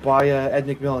confirmed by Ed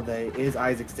McMillan that it is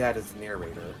Isaac's dad as the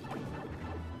narrator.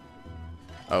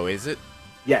 Oh, is it?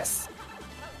 Yes.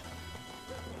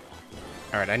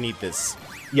 Alright, I need this.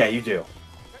 Yeah, you do.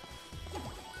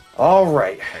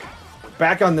 Alright.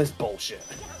 Back on this bullshit.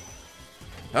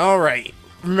 Alright.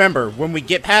 Remember, when we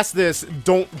get past this,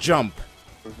 don't jump.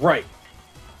 Right.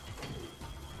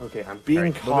 Okay, I'm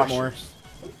being cautious.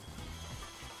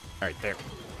 Alright, there.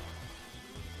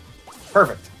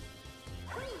 Perfect.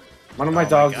 One of my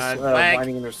dogs is lag.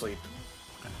 whining in their sleep.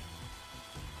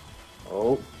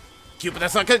 Oh. Cute, but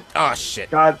that's not good. Oh, shit.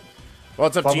 God. Well,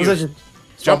 it's up Swap to you. positions.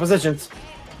 Swap Jump. positions.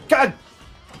 God!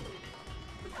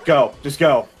 Go. Just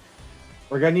go.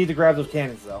 We're gonna need to grab those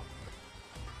cannons, though.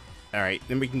 Alright,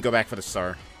 then we can go back for the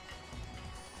star.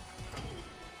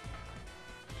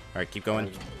 Alright, keep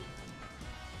going.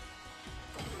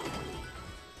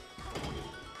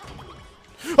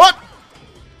 What?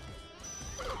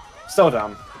 So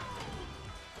dumb.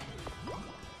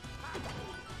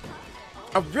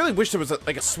 I really wish there was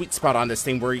like a sweet spot on this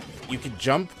thing where you could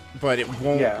jump, but it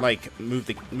won't like move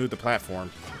the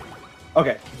platform.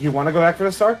 Okay, you want to go back for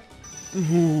the star?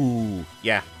 Ooh,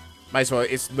 yeah. Might as well.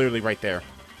 It's literally right there.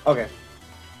 Okay.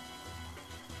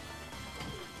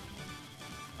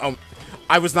 Oh,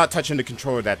 I was not touching the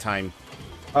controller that time.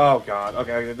 Oh god.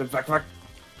 Okay. Back.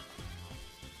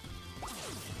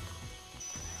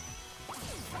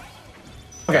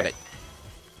 Got it.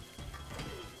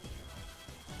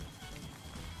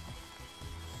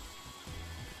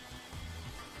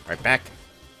 Alright, back.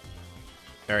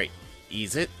 Alright,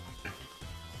 ease it. A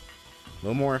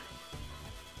little more.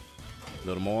 A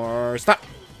little more. Stop!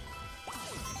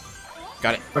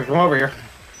 Got it. Okay, come over here.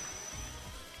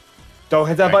 Don't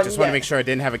hit that button. I just want to make sure I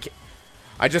didn't have a...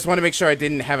 I just want to make sure I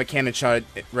didn't have a cannon shot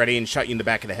ready and shot you in the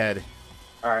back of the head.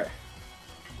 Alright.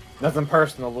 Nothing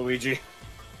personal, Luigi.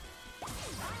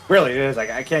 Really, it is.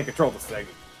 I can't control this thing.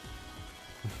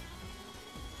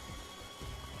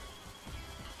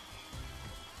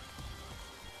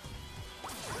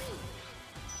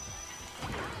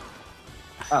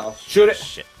 Uh-oh. Shoot it!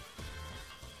 Shit.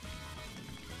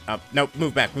 Nope,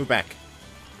 move back, move back.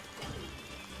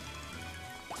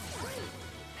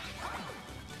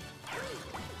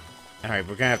 Alright,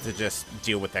 we're gonna have to just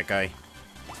deal with that guy.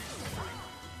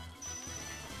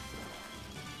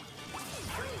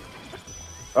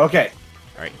 Okay.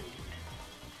 Alright.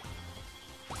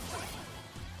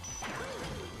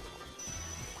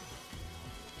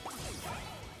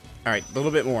 Alright, a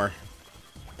little bit more.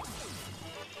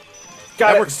 Got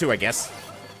That it. works too, I guess.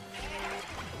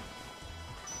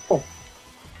 Oh.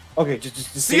 Okay, just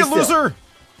See you, stay still. loser!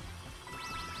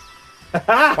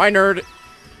 Bye, nerd.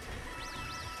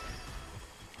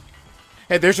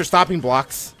 Hey, there's your stopping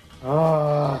blocks.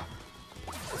 Let's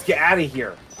get out of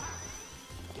here.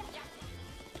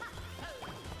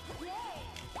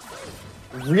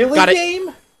 Really, Got it.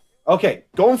 game? Okay,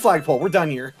 go in flagpole. We're done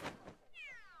here.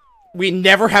 We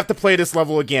never have to play this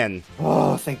level again.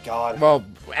 Oh, thank God. Well,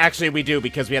 actually, we do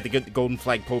because we have to get the golden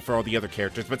flagpole for all the other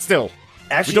characters. But still,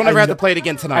 Actually, we don't ever have to play it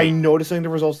again tonight. I noticed on the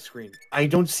results screen. I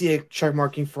don't see a check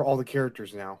marking for all the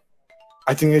characters now.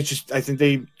 I think it's just. I think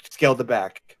they scaled it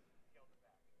back.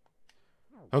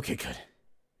 Okay,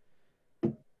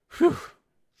 good. Whew.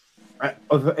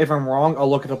 If I'm wrong, I'll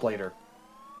look it up later.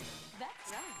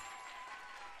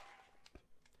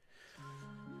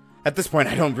 At this point,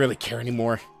 I don't really care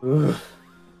anymore. Ugh.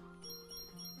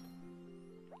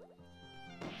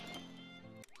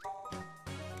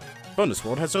 Bonus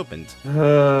world has opened.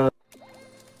 The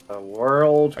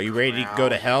world. Are you ready to go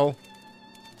to hell?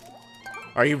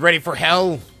 Are you ready for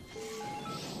hell?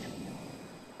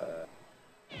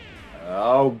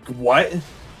 Oh, what?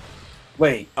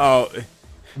 Wait. Oh,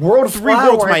 World 3 Flower.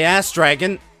 worlds, my ass,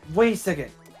 dragon. Wait a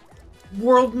second.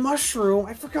 World Mushroom.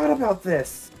 I forgot about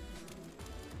this.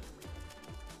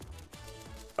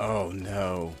 Oh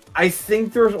no. I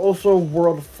think there's also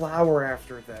World Flower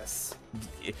after this.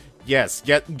 Yes.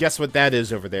 Guess what that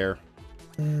is over there.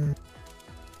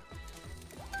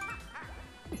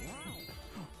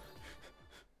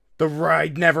 The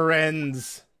ride never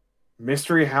ends.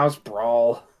 Mystery House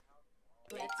Brawl.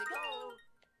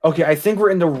 Okay, I think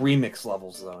we're in the remix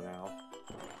levels though now.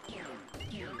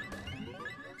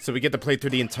 So we get to play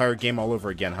through the entire game all over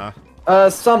again, huh?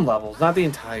 Some levels, not the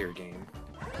entire game.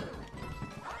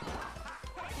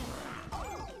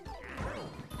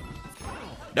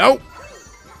 No!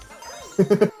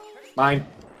 Mine.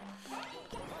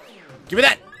 Give me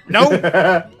that! No!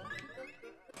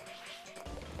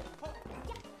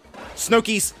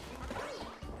 Snokies!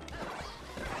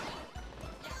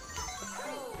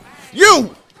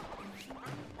 You!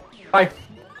 Hi.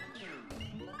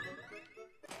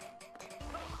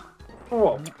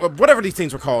 Whoa. Whatever these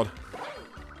things were called.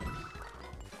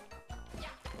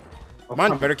 Come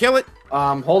on, better kill it.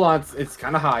 Hold on, it's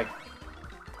kind of high.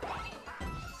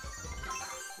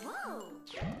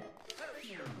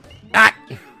 Ah!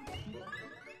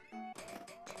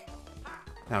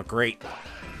 Now, great.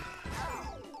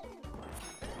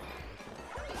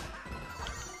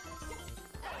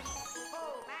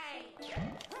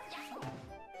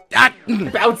 Ah!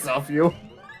 Bounce off you.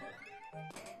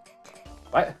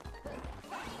 What?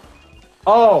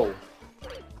 Oh.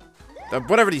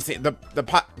 Whatever these things,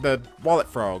 the wallet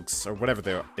frogs or whatever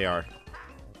they are.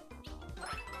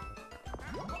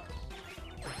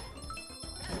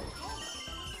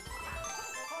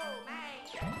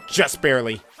 Just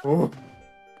barely. Ooh.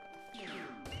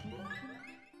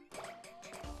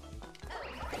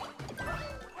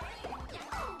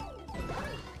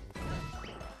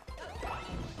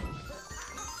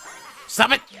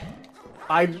 Stop it!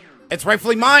 It's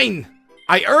rightfully mine!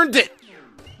 I earned it!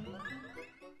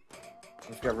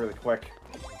 This got really quick.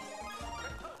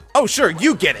 Oh, sure,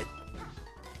 you get it!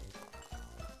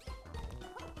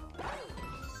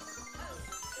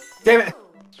 Damn it!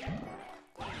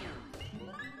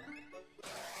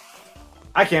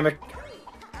 I can't make...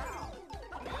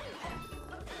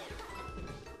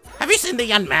 Have you seen the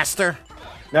young master?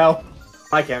 No.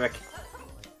 Hi, Kamek.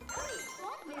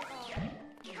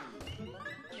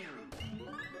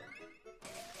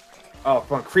 Oh,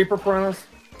 come on, creeper piranhas?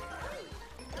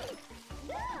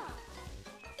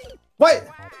 What?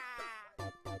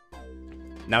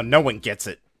 Now no one gets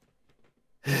it.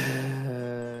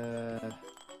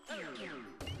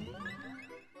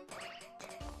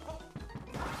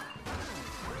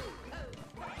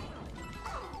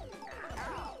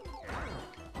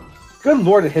 Good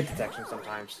lord, it hit detection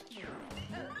sometimes.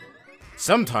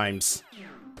 Sometimes.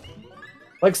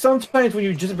 Like, sometimes when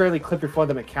you just barely clip your phone,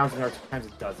 then it counts, and other times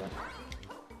it doesn't.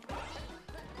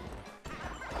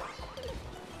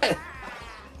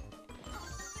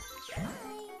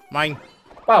 Mine.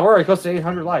 Wow, we're already close to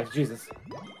 800 lives. Jesus.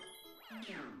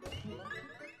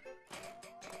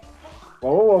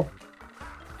 Whoa, whoa, whoa.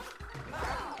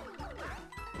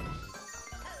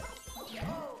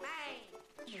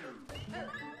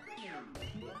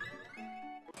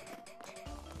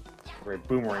 Great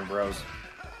boomerang, bros.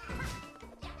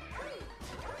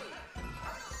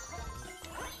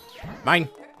 Mine.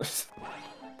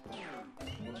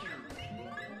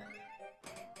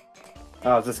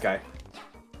 Oh, it's this guy.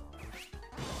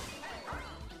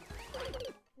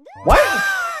 What?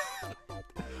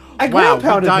 I Wow, we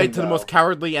ground-pounded died him, to the though. most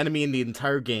cowardly enemy in the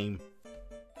entire game.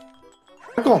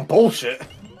 I'm calling bullshit.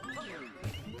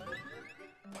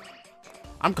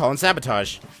 I'm calling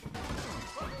sabotage.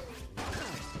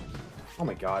 Oh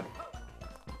my god.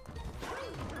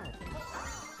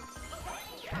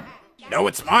 No,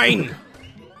 it's mine!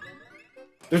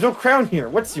 There's no crown here.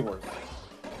 What's yours?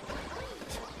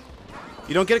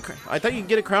 You don't get a crown. I thought you'd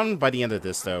get a crown by the end of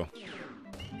this, though.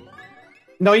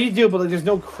 No, you do, but like, there's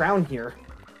no crown here.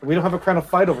 We don't have a crown to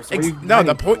fight over. So what are you No,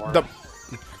 the fighting point.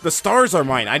 for? The stars are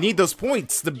mine. I need those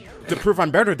points to prove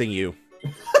I'm better than you.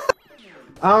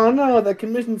 I don't know. That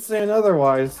commission's saying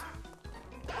otherwise.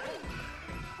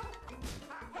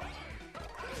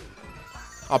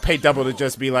 I'll pay double to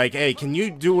just be like, hey, can you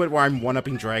do it where I'm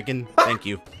one-upping Dragon? Thank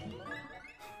you.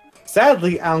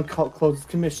 Sadly, I don't close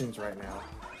commissions right now.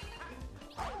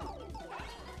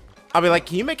 I'll be like,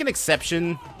 can you make an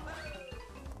exception?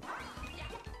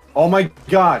 Oh my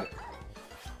god.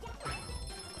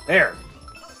 There.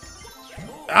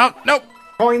 Oh, nope.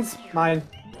 Coins, mine.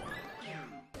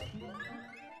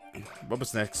 What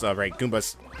was next? All right,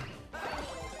 Goombas.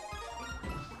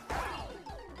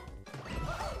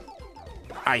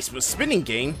 I was spinning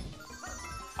game.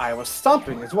 I was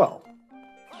stomping as well.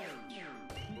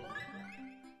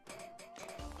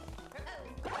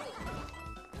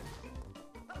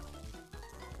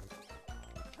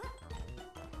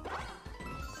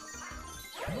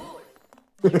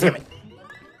 Damn it.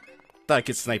 Thought I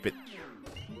could snipe it.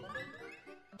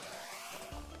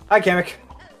 Hi, Kamek.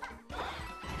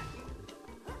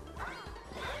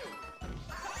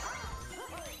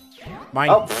 Mine.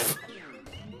 Oh.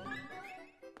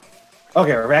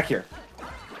 Okay, we're back here.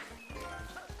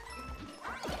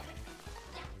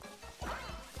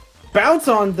 Bounce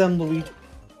on them, Luigi.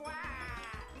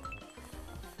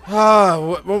 Ah,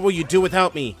 what will you do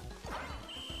without me?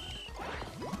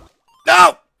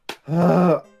 No!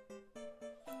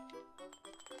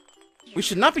 We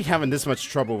should not be having this much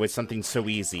trouble with something so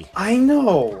easy. I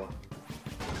know.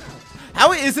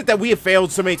 How is it that we have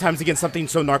failed so many times against something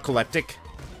so narcoleptic?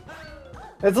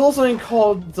 There's also something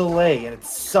called delay, and it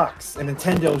sucks. And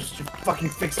Nintendo should fucking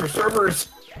fix their servers.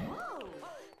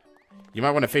 You might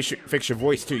want to fix your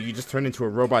voice too. You just turned into a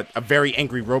robot, a very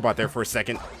angry robot there for a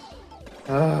second.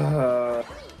 You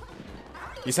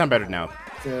sound better now.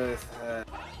 I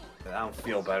don't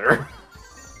feel better.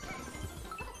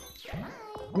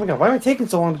 Oh my god, why am I taking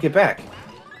so long to get back?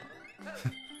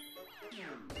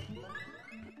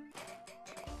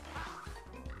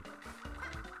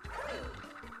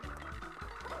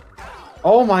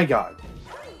 Oh my god.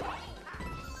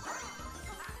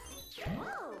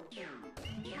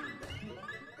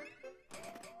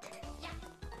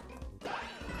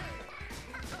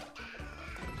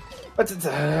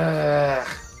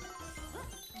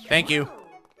 Thank you.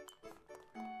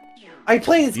 I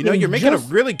play this game. You know, you're making a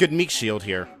really good meat shield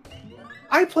here.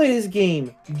 I play this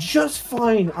game just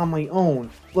fine on my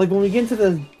own. Like, when we get into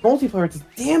the multiplayer, it's a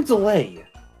damn delay.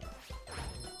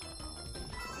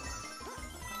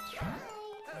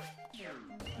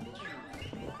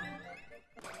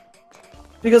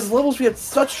 Because levels we had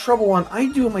such trouble on,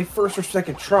 I do in my first or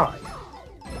second try.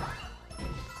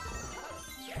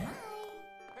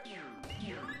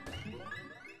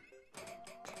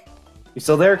 You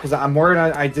still there? Because I'm worried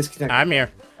I disconnected. I'm here.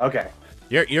 Okay.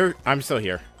 I'm still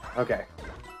here. Okay.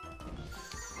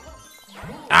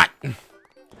 Ah!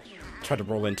 Tried to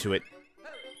roll into it.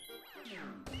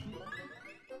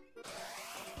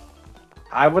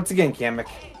 Hi, once again, Kamek.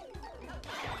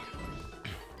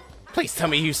 Please tell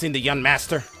me you've seen the young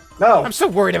master. No! I'm so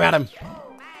worried about him.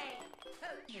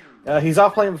 He's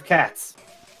off playing with cats.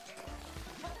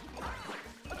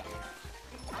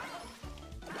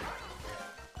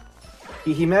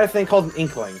 He met a thing called an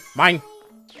inkling. Mine.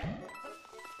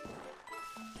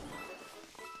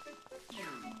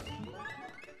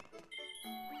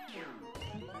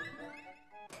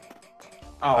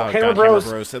 Oh, God, Hammer Bros.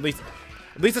 Hammer Bros. At least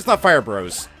it's not Fire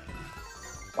Bros.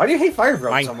 Why do you hate Fire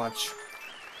Bros Mine. so much?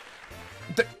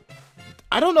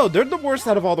 I don't know. They're the worst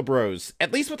out of all the bros.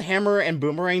 At least with Hammer and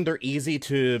Boomerang, they're easy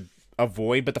to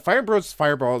avoid. But the Fire Bros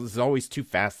Fireball is always too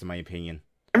fast, in my opinion.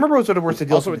 Hammer Bros are the worst to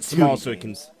deal with. Also, it's small, so it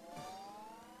can...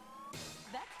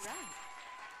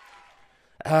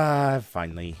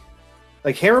 Finally.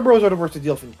 Like, Hammer Bros are the worst to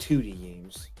deal with in 2D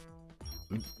games.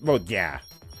 Well, yeah.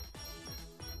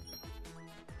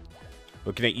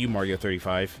 Looking at you, Mario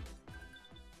 35.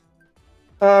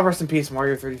 Rest in peace,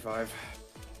 Mario 35.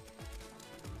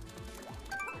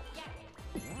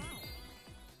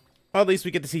 Well, at least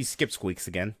we get to see Skip Squeaks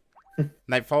again.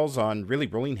 Night falls on really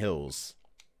rolling hills.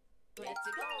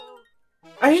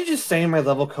 I should just say in my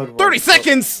level code... 30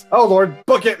 seconds! Oh, Lord,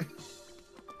 book it!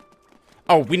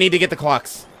 Oh, we need to get the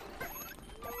clocks.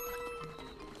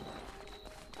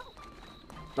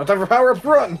 No time for power-ups,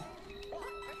 run!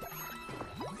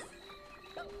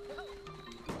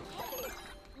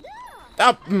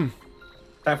 Oh,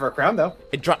 Time for a crown, though.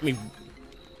 It dropped me.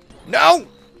 No!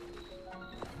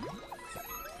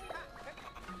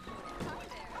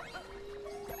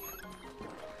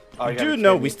 Oh, You do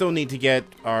know we still need to get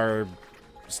our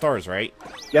stars, right?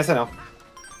 Yes, I know.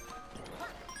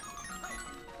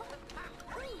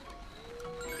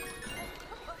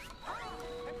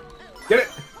 Get it!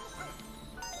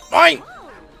 Fine!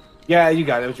 Yeah, you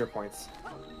got it. It was your points.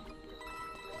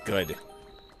 Good.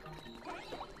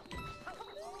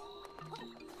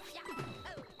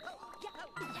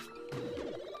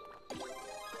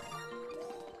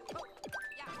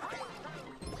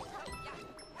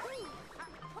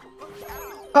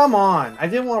 Come on! I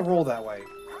didn't want to roll that way.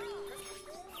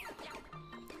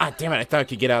 Ah, damn it. I thought I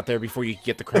could get out there before you could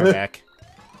get the crown back.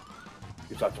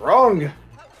 You thought wrong!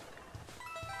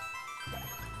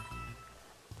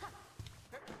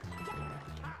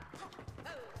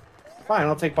 Fine,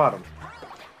 I'll take bottom.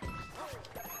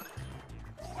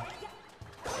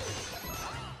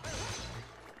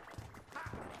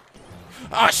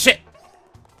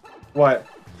 What?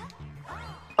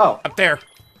 Oh. Up there.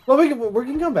 Well, we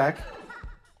can come back.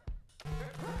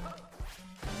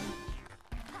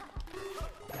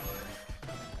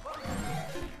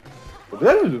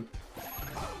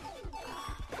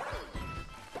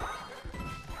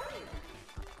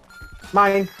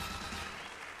 Mine.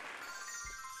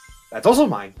 That's also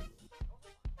mine.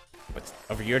 What's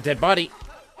over your dead body?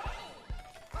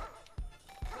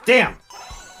 Damn.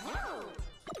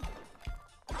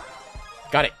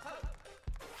 Got it.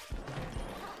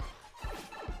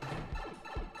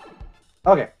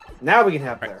 Okay, now we can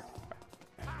have there.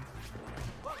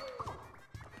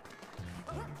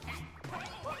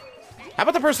 How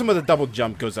about the person with a double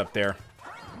jump goes up there?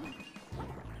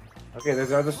 Okay,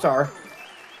 there's our other star.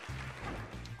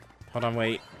 Hold on,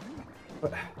 wait.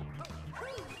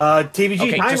 TBG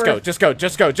Okay, timer.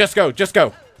 just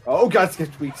go. Oh god,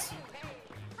 skip tweaks.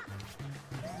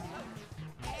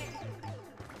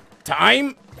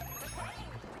 Time.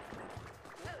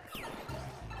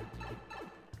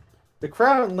 The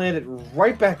crown landed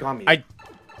right back on me. Hold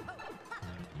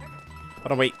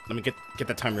on, wait. Let me get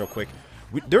the time real quick.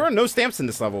 There are no stamps in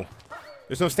this level.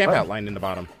 There's no stamp outline in the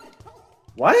bottom.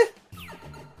 What?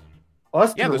 Oh,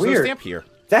 that's Yeah, super there's weird. no stamp here.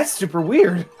 That's super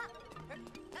weird.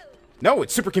 No,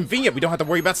 it's super convenient. We don't have to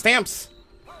worry about stamps.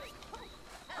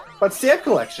 But stamp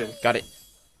collection. Got it.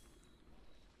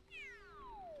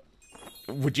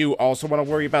 Would you also want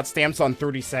to worry about stamps on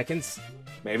 30 seconds?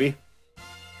 Maybe.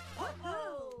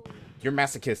 You're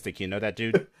masochistic, you know that,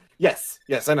 dude? Yes,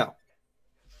 I know.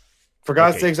 For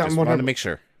God's sakes, just wanted to make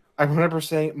sure. I'm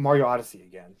 100% Mario Odyssey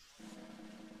again.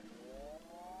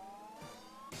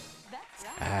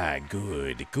 Ah,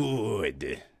 good.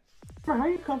 How are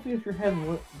you comfy if your head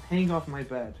hanging off my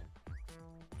bed?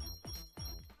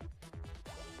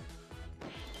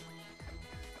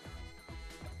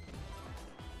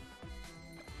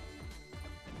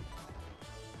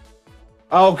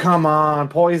 Oh, come on,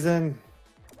 poison.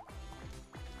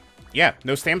 Yeah,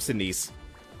 no stamps in these.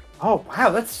 Oh, wow,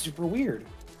 that's super weird.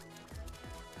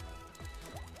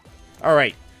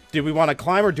 Alright, do we want to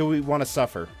climb or do we want to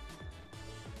suffer?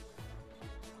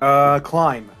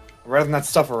 Climb. Rather than that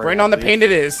suffer Right on the pain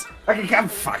it is. Okay,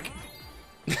 God, fuck.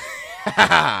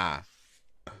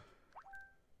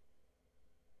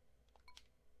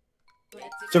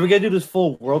 So we gotta do this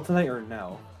full world tonight or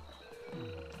no?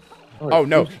 Oh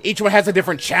no, each one has a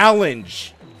different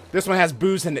challenge. This one has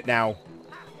booze in it now.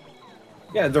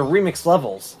 Yeah, they're remix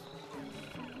levels.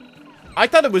 I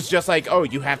thought it was just like, oh,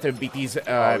 you have to beat these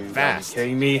fast.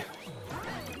 Kidding me?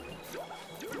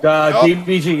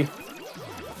 DBG.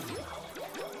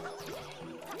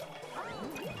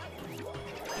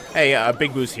 Hey,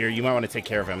 Big Boo's here. You might want to take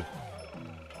care of him.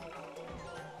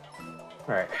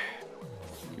 Alright.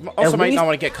 You also might not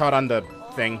want to get caught on the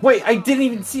thing. Wait, I didn't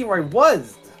even see where I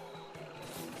was!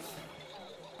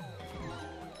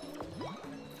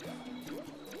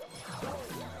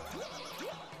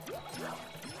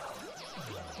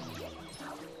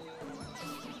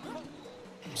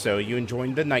 So, you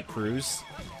enjoying the night cruise?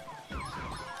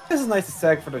 This is nice to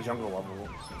sag for the jungle level,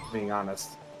 being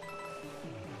honest.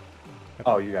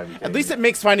 Oh, you gotta be kidding At least me. it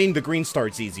makes finding the green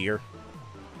stars easier.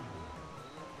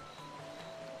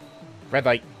 Red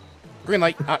light. Green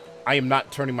light. I am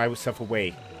not turning myself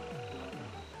away.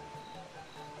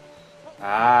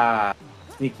 Ah,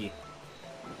 sneaky.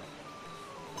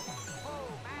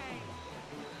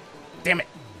 Damn it.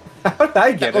 How did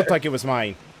I get That it? looked like it was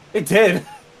mine. It did.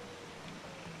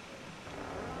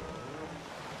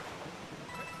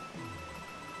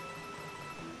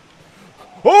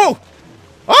 Oh!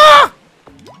 Ah!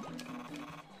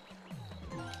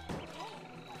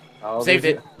 Oh, Saved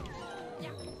there's it.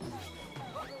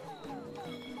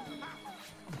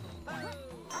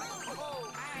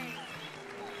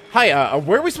 Hi,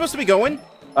 where are we supposed to be going?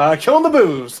 Killing the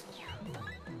booze.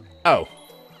 Oh.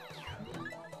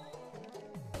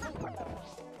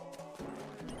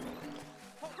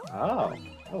 Oh,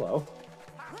 hello.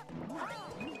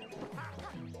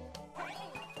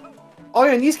 Oh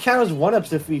yeah, and these count as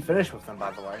one-ups if we finish with them,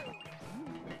 by the way.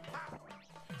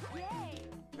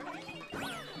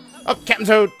 Oh, Captain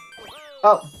Toad.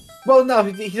 Oh, well, no,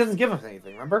 he doesn't give us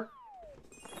anything, remember?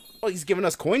 Well, he's giving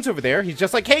us coins over there. He's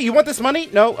just like, hey, you want this money?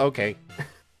 No? Okay.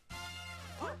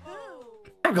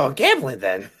 I'm going gambling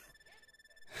then.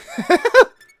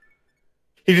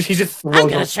 he just throws I'm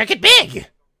gonna check it big!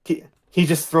 he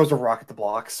just throws a rock at the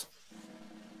blocks.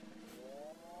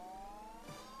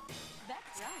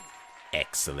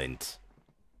 Excellent.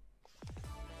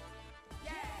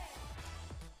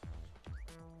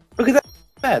 Look at that.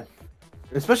 Bad.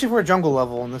 Especially for a jungle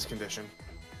level in this condition.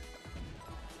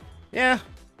 Yeah.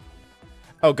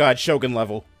 Oh god, Shogun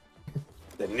level.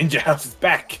 Ninja House is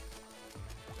back.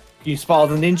 Can you follow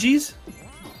the ninjas?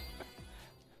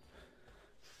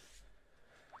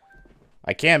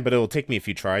 I can, but it'll take me a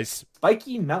few tries.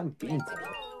 Spiky Mountain Beantail.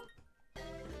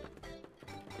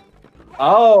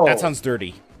 Oh! That sounds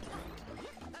dirty.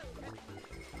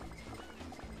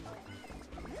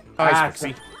 Oh, Ah, it's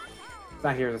Pixie. It's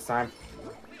not here this time.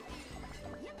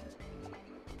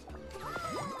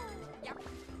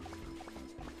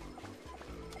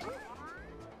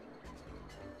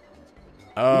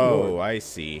 Oh, I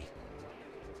see.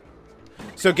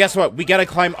 So guess what? We gotta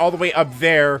climb all the way up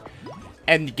there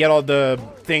and get all the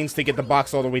things to get the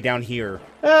box all the way down here.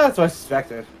 That's what I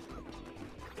suspected.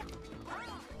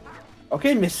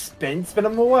 Okay, Miss Spin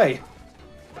them away.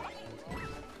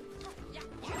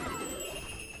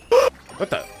 What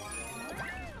the?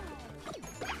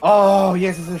 Oh,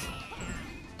 yes, this is.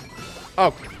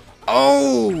 Oh.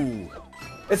 Oh!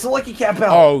 It's a Lucky Cat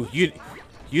bell. Oh, you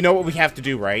know what we have to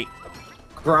do, right?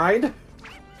 Grind?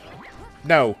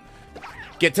 No.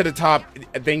 Get to the top,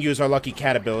 then use our Lucky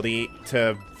Cat ability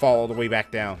to fall all the way back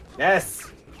down.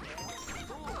 Yes.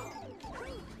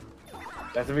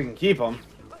 That's if we can keep them.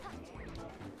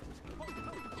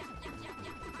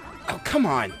 Oh, come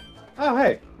on. Oh,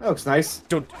 hey. That looks nice.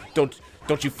 Don't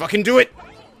you fucking do it.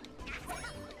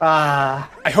 Ah.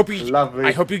 I hope you lovely.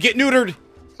 I hope you get neutered.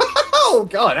 Oh,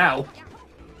 God, ow.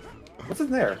 What's in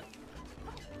there?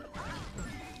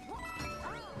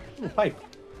 Ooh, pipe.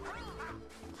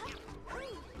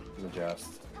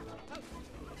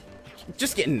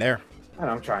 Just get in there. I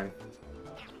know, I'm trying.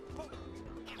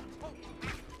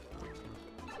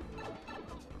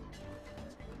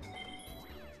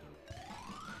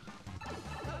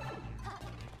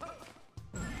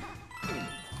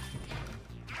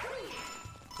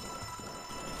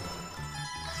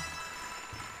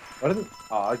 What is it?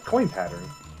 A coin pattern.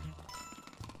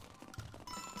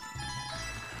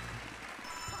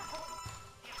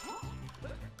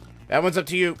 That one's up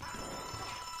to you.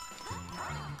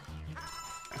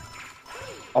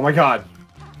 Oh my god.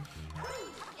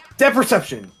 Depth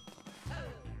perception!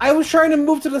 I was trying to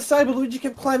move to the side, but Luigi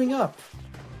kept climbing up.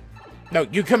 No,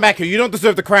 you come back here. You don't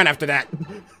deserve the crown after that.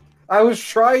 I was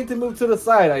trying to move to the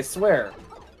side, I swear.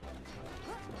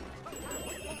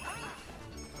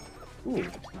 Ooh,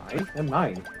 9 and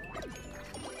 9.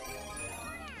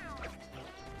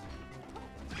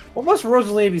 What must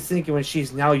Rosalina be thinking when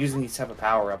she's now using these type of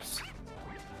power-ups?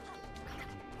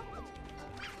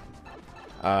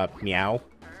 Meow.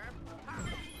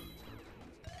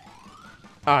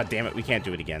 Ah, damn it, we can't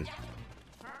do it again.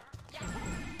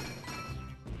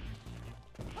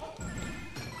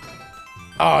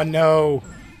 Oh, no.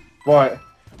 What?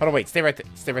 Hold on, wait, stay right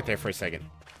there for a second.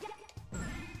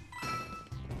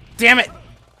 Damn it!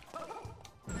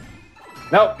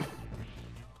 Nope.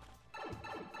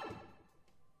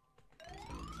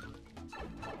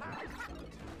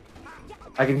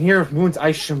 I can hear Moon's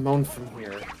Ice Shimon from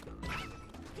here.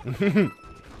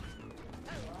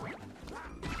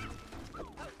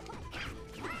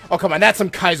 Oh, come on, that's some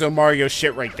Kaizo Mario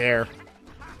shit right there.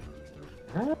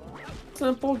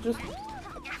 Simple, just...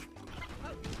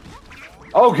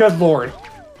 Oh, good lord!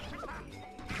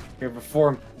 Here,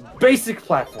 perform basic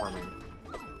platforming.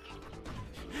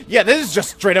 Yeah, this is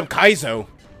just straight up Kaizo.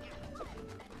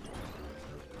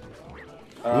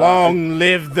 Long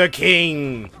live the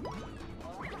king!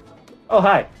 Oh,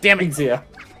 hi. Damn it. Zia.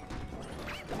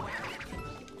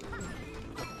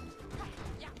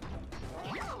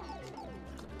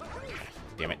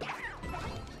 Damn it.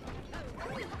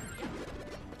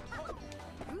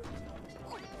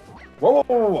 Whoa, whoa,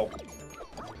 whoa, whoa.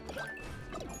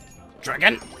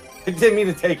 Dragon! It didn't mean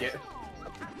to take it.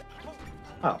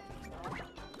 Oh.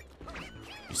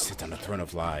 You sit on a throne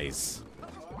of lies.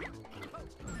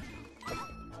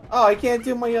 Oh, I can't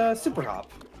do my super hop.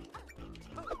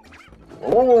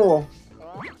 Oh.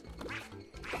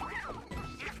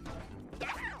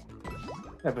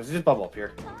 Yeah, but it's just bubble up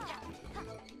here.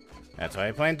 That's what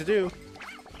I plan to do.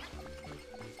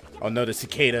 Oh no, the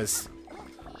cicadas.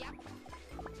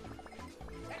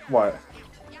 What?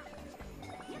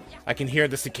 I can hear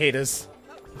the cicadas.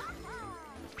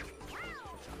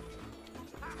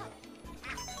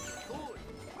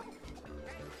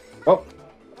 Oh.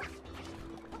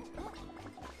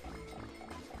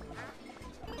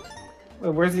 Wait,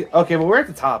 where's the... Okay, well, we're at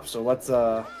the top, so let's,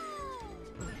 Oh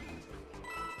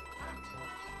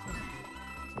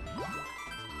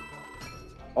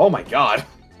my god.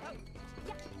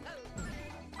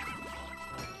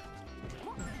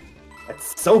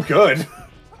 That's so good.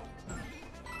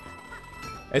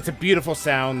 It's a beautiful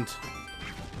sound.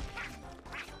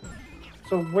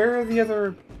 So where are the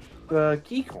other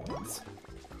key coins?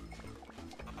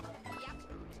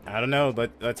 I don't know.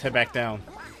 Let's head back down.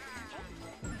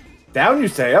 Down, you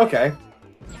say? Okay.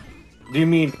 Do you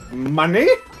mean money?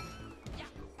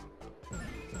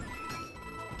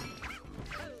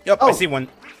 Yep, Oh. I see one.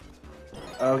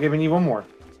 Okay, we need one more.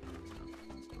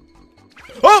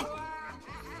 Oh!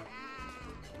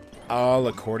 All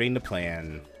according to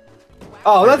plan.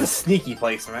 Oh, that's a sneaky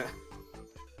placement.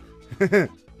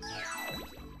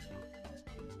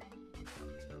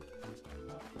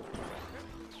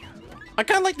 I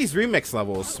kind of like these remix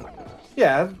levels.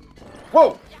 Yeah.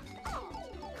 Whoa!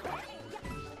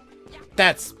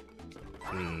 That's...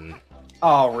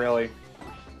 Oh, really?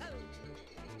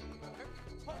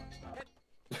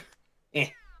 Eh.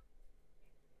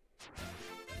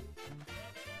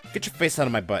 Get your face out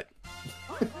of my butt.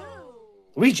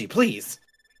 Luigi, please.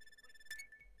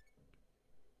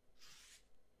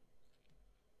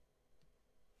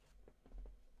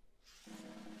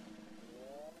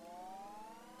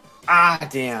 Ah,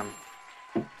 damn.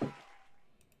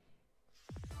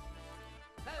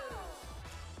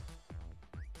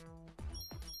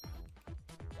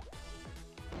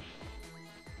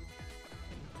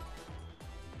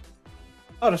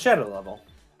 Oh, the shadow level.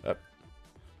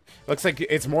 Looks like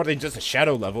it's more than just a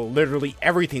shadow level. Literally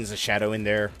everything's a shadow in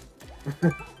there.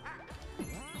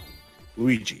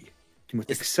 Luigi, you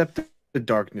must accept the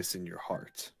darkness in your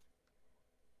heart.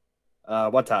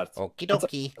 What's hot? Okie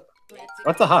dokie.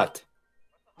 What's a hut?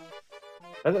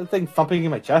 Is that thing thumping in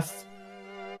my chest?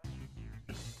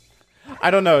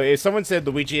 I don't know. If someone said,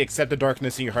 Luigi, accept the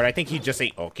darkness in your heart, I think he'd just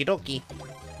say, okie dokie.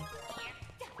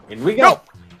 In we go. No!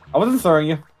 I wasn't throwing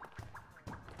you.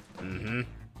 Mm-hmm.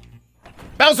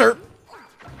 Bowser!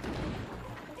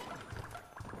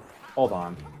 Hold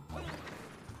on.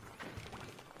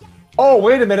 Oh,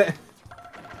 wait a minute.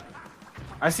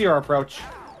 I see our approach.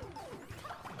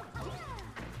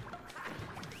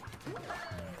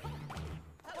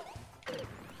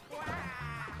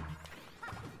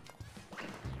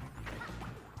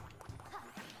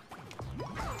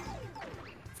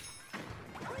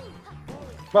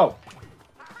 Whoa.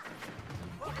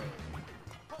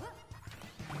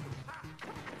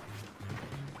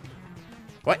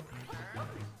 What?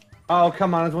 Oh,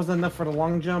 come on. It wasn't enough for the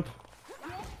long jump.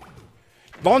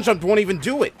 Long jump won't even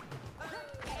do it.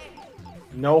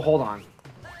 No, hold on.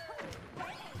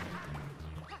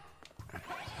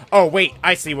 Oh, wait.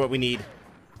 I see what we need.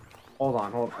 Hold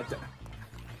on, hold on.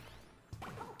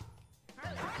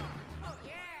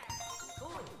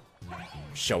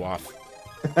 Show off.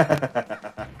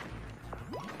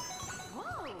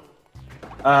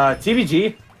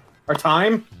 TBG? Our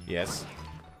time? Yes.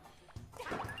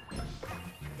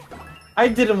 I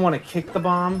didn't want to kick the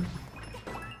bomb.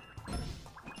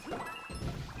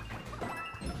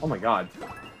 Oh my god.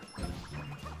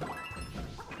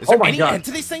 Is there Oh my any God. end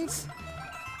to these things?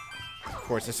 Of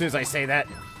course, as soon as I say that.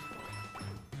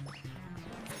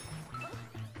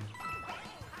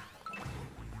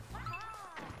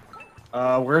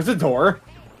 Where's the door?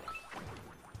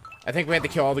 I think we had to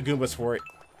kill all the Goombas for it.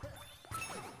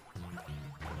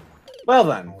 Well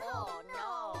then.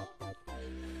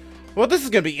 Well, this is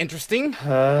gonna be interesting.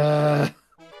 Time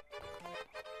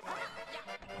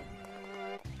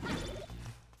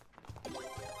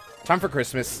Time for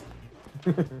Christmas.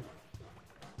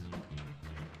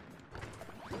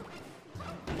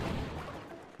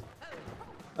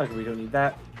 Okay, we don't need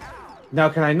that. Now,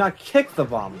 can I not kick the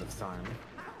bomb this time?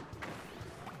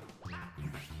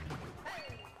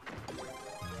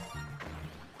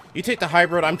 You take the high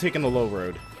road, I'm taking the low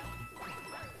road.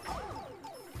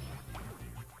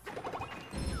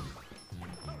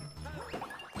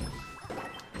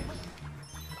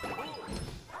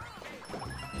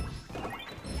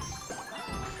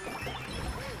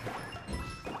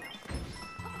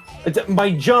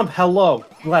 My jump, hello.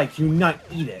 Like, you not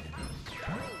eat it.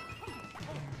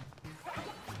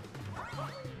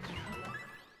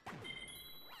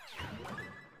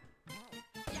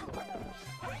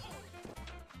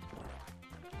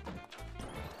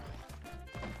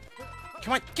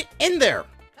 Come on, get in there!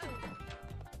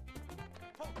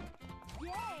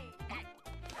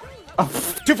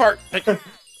 Oh, Too far!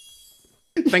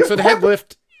 Thanks for the head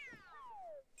lift.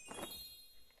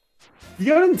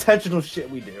 the unintentional shit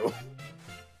we do.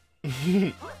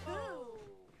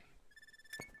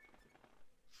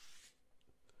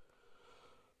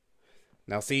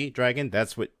 Now see, Dragon,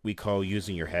 that's what we call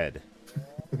using your head.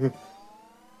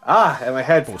 Ah, and my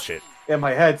head. Bullshit. And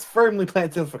my head's firmly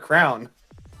planted with a crown.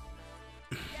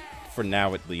 For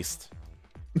now, at least.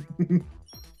 Alright,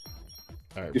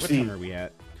 You what see- time are we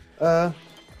at?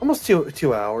 Almost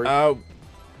 2 hours.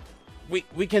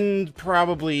 We can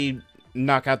probably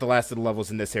knock out the last of the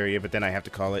levels in this area, but then I have to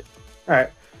call it. All right.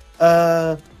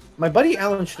 My buddy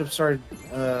Alan should have started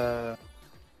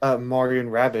Mario and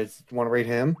Rabbids. Want to rate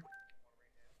him?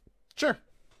 Sure.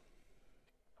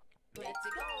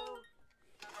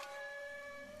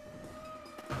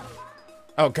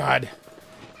 Oh God.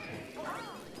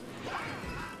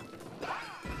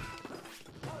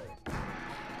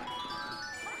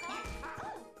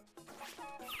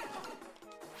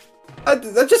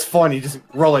 That's just funny, just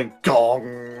rolling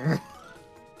gong.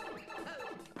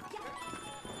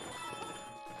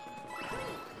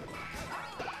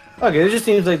 Okay, it just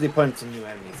seems like they put in some new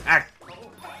enemies.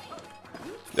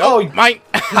 Oh, my! You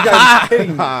guys are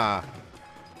kidding me.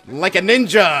 Like a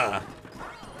ninja.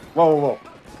 Whoa, whoa, whoa.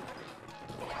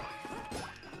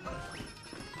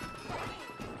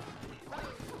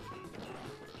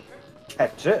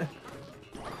 Catch it.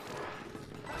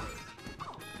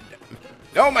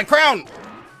 Oh, my crown!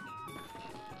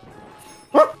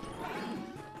 Whoop.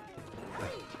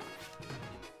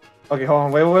 Okay,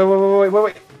 hold on.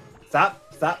 Wait. Stop.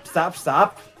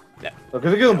 Yeah. Look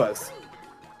at the Goombas.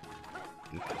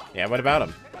 Yeah, what about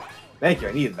him? Thank you,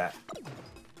 I needed that.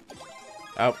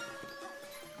 Oh.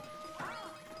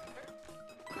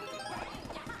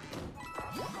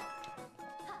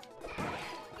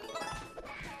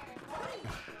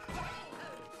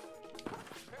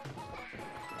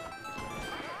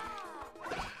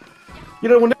 You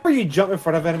know, whenever you jump in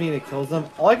front of an enemy and it kills them,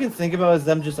 all I can think about is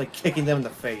them just like kicking them in the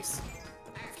face.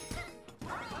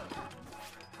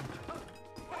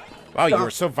 Wow, you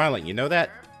were so violent, you know that?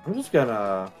 I'm just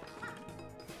gonna...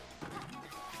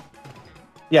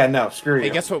 Yeah, no, screw you. Hey,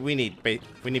 guess what we need?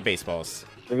 We need baseballs.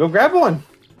 Then go grab one.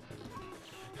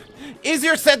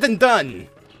 Easier said than done!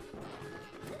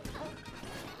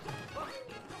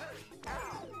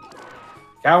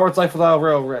 Coward's life without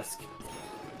real risk.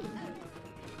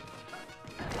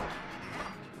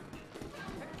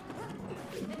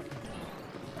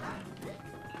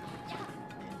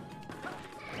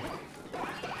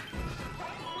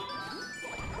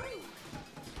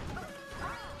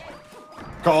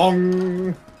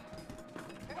 Gong!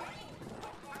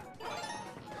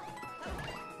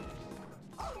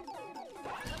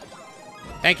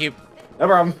 Thank you. No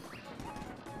problem.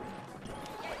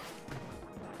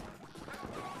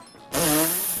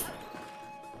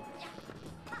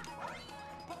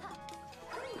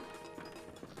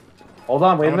 Hold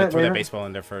on, wait a minute. Throw that baseball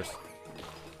in there first.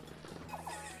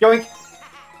 Yoink!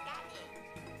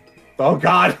 Oh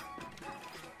God!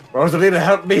 Rosalina,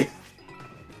 help me!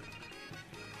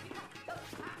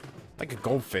 Like a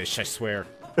goldfish, I swear.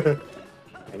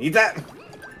 I need that.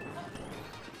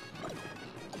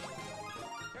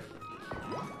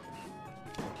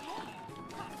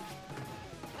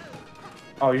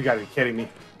 Oh, you gotta be kidding me.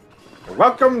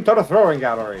 Welcome to the throwing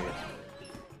gallery.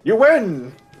 You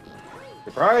win!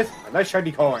 Your prize, a nice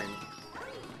shiny coin.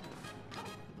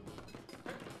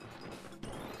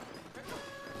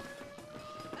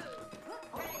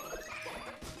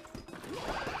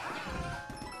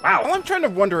 Wow. All I'm trying to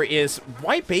wonder is,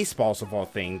 why baseballs of all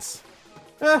things?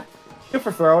 Good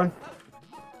for throwing.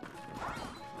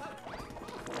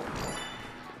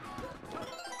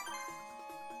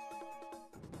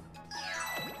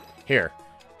 Here,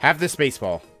 have this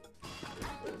baseball.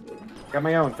 Got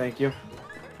my own, thank you.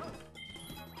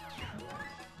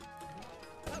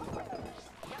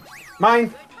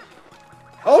 Mine!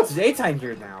 Oh, it's daytime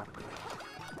here now.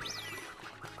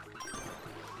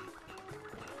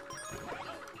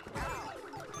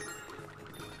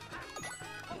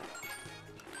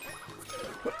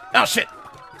 Oh, shit!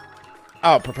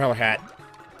 Oh, propeller hat.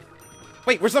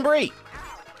 Wait, where's number 8?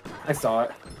 I saw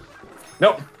it.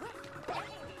 Nope.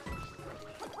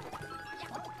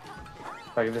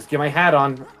 If I can just get my hat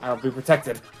on, I'll be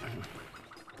protected.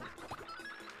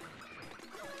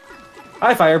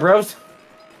 Hi, Fire Bros.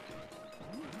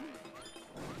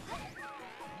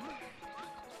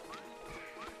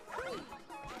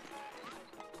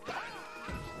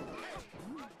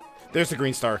 There's the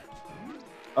green star.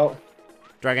 Oh,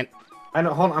 Dragon. I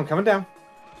know. Hold on, I'm coming down.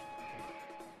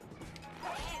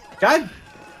 God.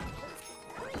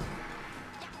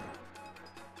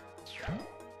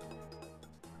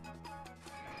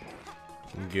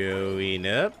 Going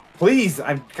up. Please,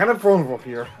 I'm kind of vulnerable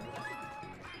here.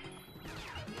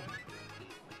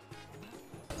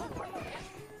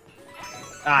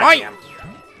 Ah, Mine. damn.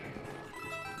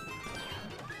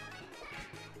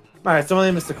 Alright, so I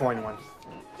only missed the coin one.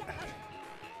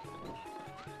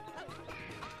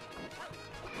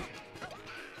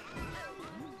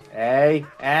 Hey,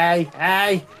 hey,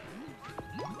 hey!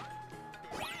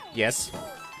 Yes.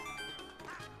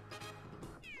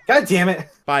 God damn it!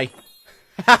 Bye.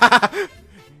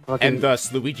 And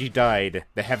thus, Luigi died.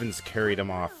 The heavens carried him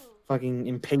off. Fucking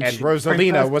impatient. And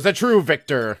Rosalina was a true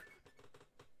victor.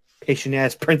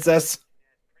 Patient-ass princess.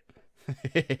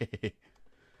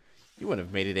 You wouldn't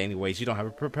have made it anyways. You don't have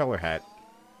a propeller hat.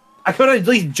 I could have at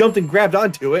least jumped and grabbed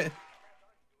onto it.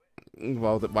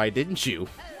 Well, why didn't you?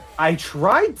 I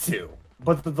tried to,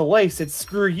 but the delay said,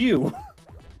 screw you.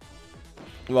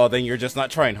 Well, then you're just not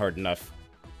trying hard enough.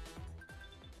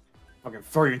 I'm gonna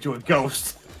throw you into a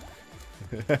ghost.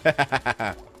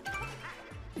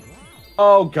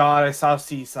 Oh god, I saw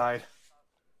Seaside.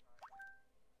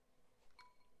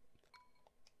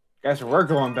 Guess where we're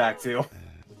going back to.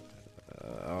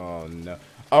 Oh no.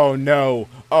 Oh no.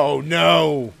 Oh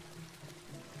no.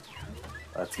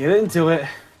 Let's get into it.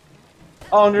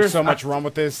 Oh, there's so much wrong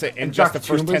with this. In just the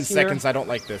first 10 seconds, I don't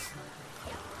like this.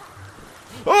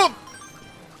 Oh!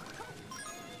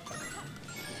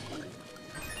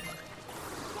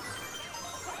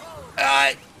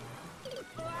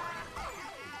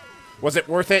 Was it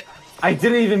worth it? I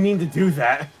didn't even mean to do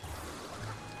that.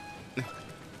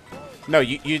 No,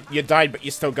 you died, but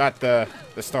you still got the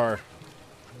star.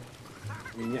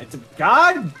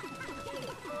 God!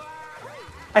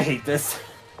 I hate this.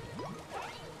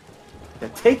 Yeah,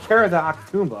 take care of the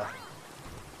Octumba.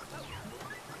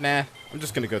 Nah, I'm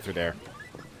just gonna go through there.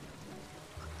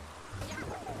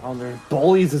 Oh, there's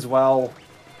bullies as well.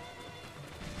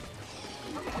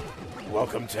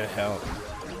 Welcome to hell.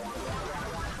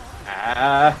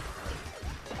 Ah.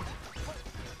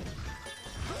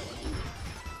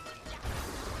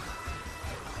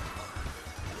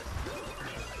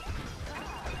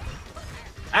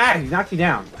 Ah, he knocked you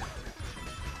down.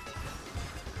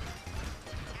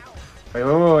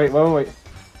 Wait.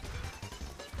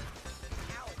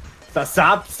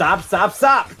 Stop.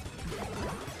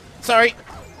 Sorry.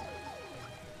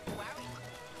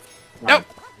 Nope.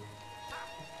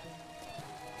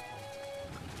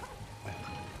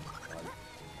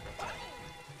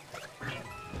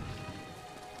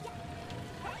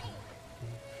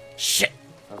 Shit.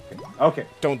 Okay.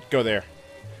 Don't go there.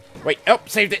 Wait. Oh,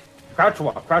 saved it. Crouch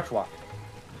walk.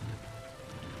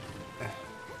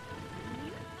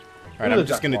 Alright, I'm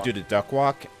just gonna do the duck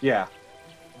walk. Yeah.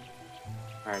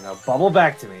 Alright, now bubble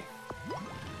back to me.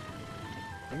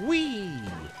 Whee!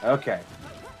 Okay.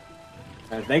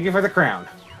 And thank you for the crown.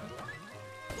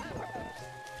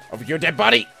 Over your dead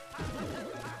body!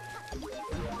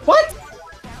 What?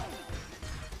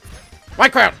 My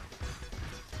crown!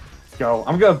 Let's go.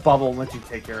 I'm gonna bubble and let you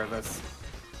take care of this.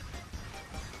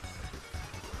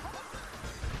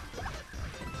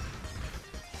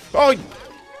 Oh!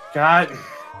 God.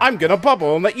 I'm gonna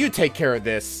bubble and let you take care of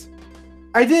this.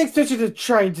 I didn't expect you to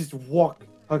try and just walk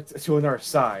to another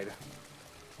side.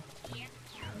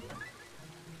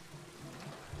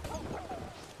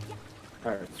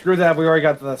 Alright, screw that. We already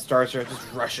got the stars here.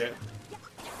 Just rush it.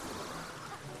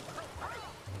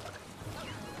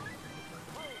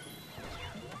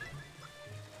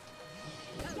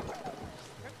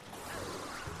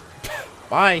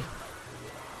 Bye.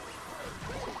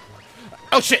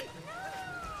 Oh shit!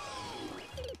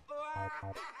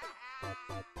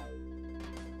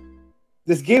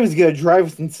 This game is gonna drive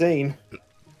us insane.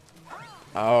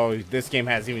 Oh, this game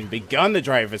hasn't even begun to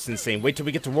drive us insane. Wait till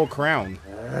we get to World Crown.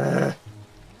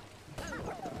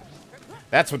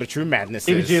 That's what a true madness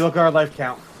is. TBG, look at our life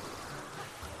count.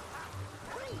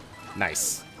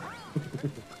 Nice.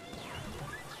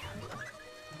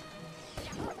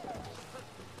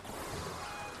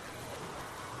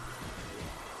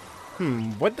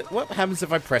 What happens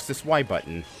if I press this Y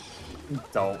button?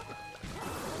 Don't.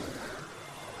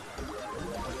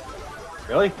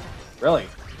 Really? Really?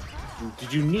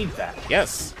 Did you need that?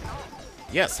 Yes.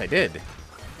 Yes, I did.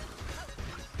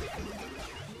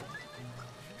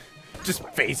 Just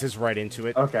phases right into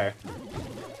it. Okay.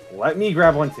 Let me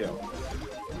grab one too.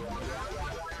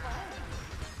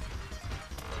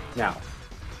 Now.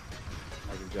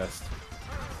 I can just...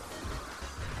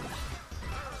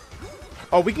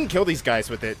 Oh, we can kill these guys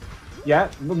with it. Yeah?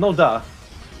 No duh.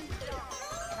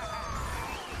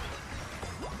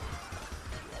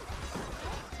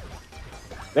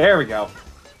 There we go.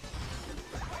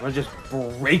 I'm gonna just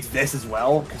break this as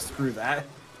well, because screw that.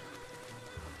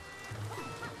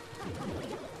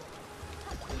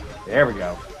 There we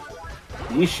go.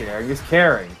 Be sharing is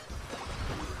caring.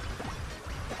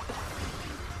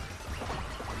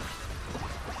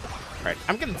 Alright,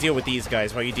 I'm gonna deal with these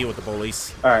guys while you deal with the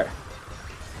bullies. Alright.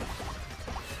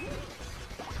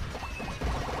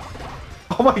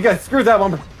 Oh my god, screw that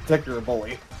one particular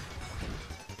bully.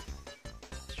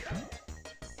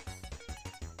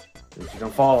 You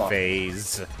don't fall off.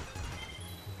 Phase.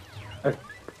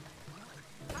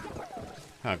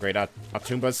 Oh, great.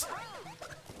 Atumbas.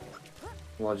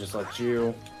 Well, I'll just let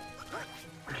you.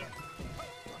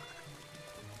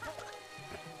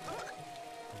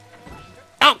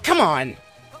 Oh, come on!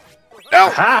 No!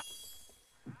 Aha!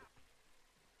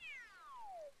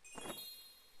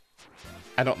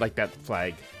 I don't like that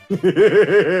flag. It's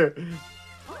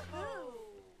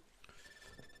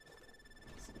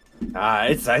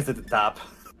nice at the top.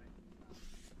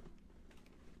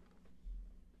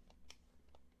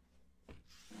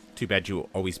 Too bad you will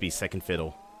always be second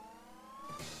fiddle.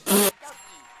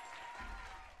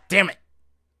 Damn it!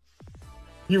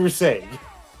 You were saying.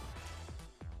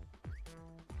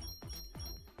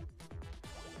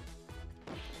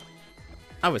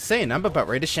 I was saying, I'm about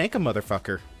ready to shank a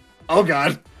motherfucker. Oh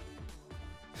god.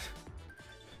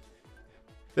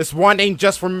 This wand ain't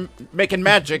just for making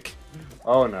magic.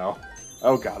 Oh no.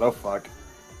 Oh god, oh fuck.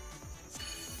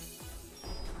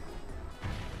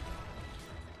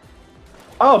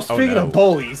 Oh, speaking no. of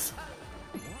bullies.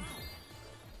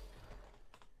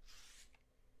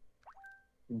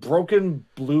 Broken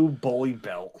blue bully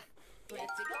belt.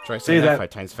 Try See saying that that- 5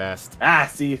 times fast. Ah,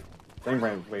 see? Same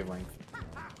wavelength.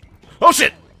 Oh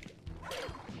shit!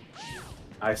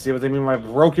 I see what they mean by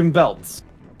broken belts.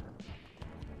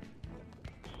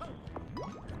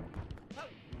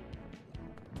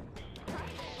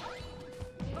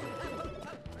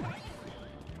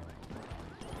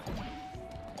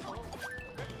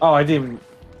 Oh, I didn't even...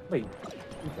 Wait,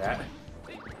 do that.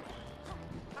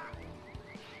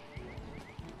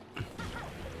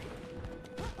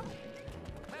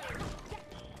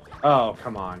 Oh,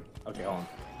 come on. Okay, hold on.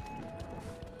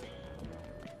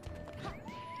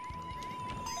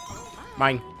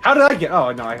 Mine. How did I get...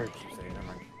 Oh, no, I heard you say it. Never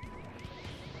mind.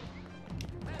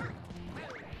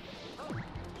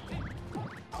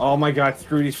 Oh my god,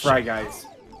 screw these fry guys.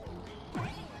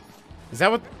 Is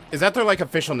that their, like,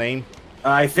 official name?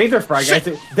 I think they're fry guys.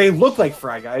 Shit. They look like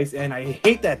fry guys, and I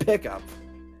hate that pickup.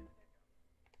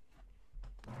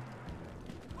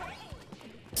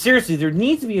 Seriously, there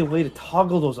needs to be a way to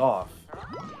toggle those off.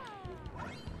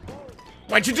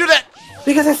 Why'd you do that?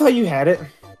 Because I thought you had it.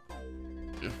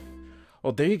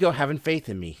 Well, there you go, having faith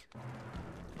in me.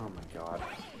 Oh my god.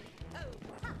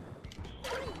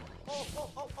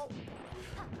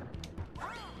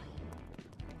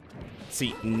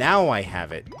 See, now I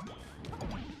have it.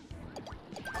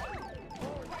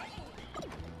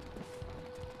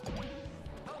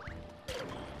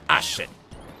 Ah, shit.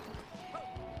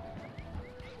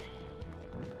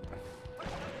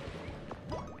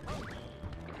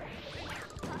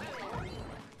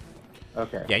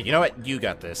 Okay. Yeah, you know what? You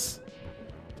got this.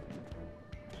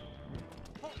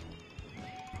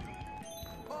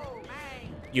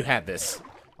 You had this.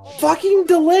 Fucking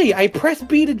delay! I pressed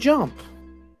B to jump.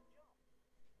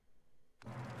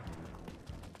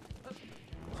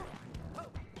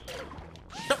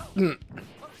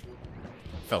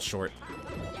 Fell short.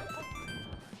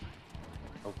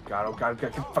 Oh god, oh god, oh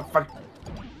god, fuck, fuck.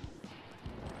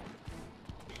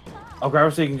 I'll grab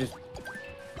her so you can just...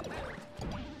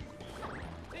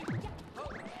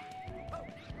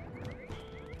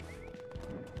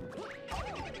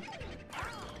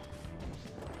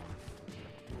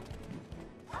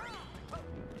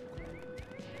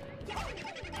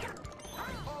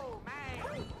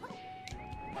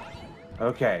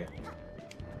 Okay.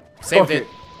 Saved it.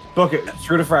 Book it.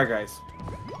 Screw the frag guys.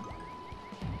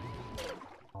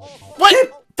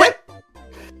 What?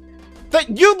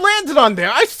 That you landed on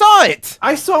there. I saw it.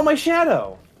 I saw my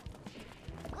shadow.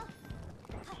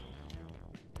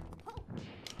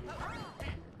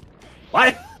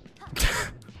 What?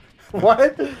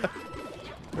 What?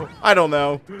 I don't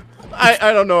know.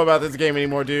 I don't know about this game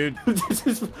anymore, dude.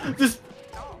 just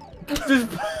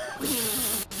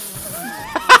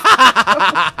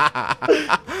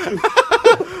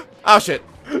Oh shit.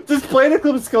 Just playing a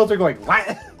clip of Skeletor going,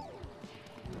 what?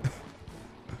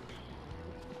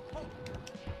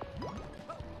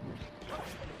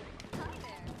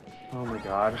 Oh my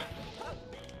god.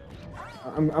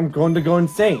 I'm going to go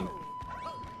insane.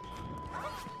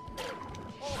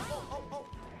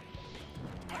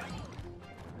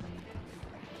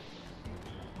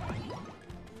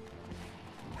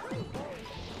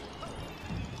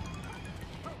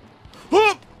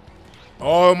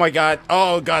 Oh my god.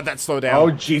 Oh god, that slowed down. Oh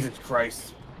Jesus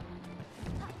Christ.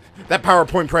 That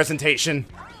PowerPoint presentation.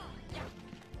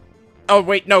 Oh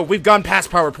wait, no, we've gone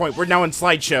past PowerPoint. We're now in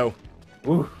slideshow.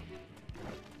 Ooh.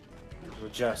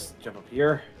 We'll just jump up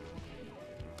here.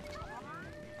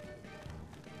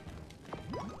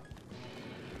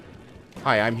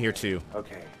 Hi, I'm here too.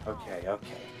 Okay, okay, okay. Okay,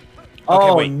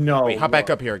 Oh wait, no. wait, hop back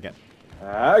up here again.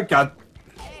 God.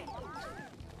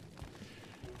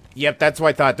 Yep, that's what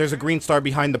I thought. There's a green star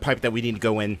behind the pipe that we need to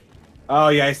go in. Oh,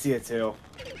 yeah, I see it too.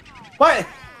 What?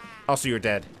 Also, you're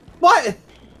dead. What?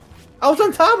 I was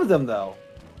on top of them, though.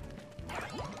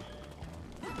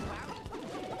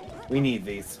 We need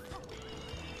these.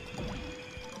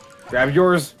 Grab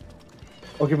yours.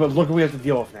 Okay, but look what we have to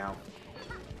deal with now.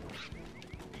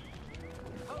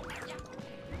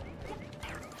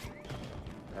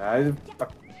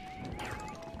 Fuck.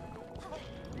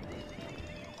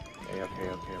 Okay.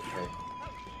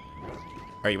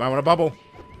 Alright, you might want to bubble.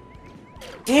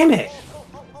 Damn it!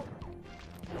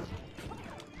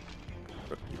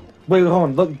 Wait, hold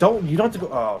on. Look, you don't have to go.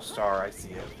 Oh, star, I see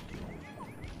it.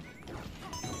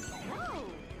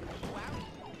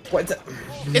 What?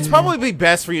 It's probably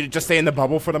best for you to just stay in the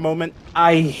bubble for the moment.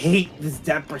 I hate this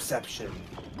depth perception.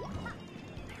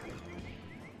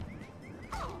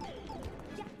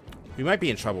 We might be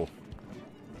in trouble.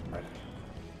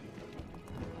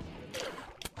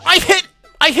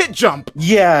 I hit jump!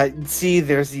 Yeah, see,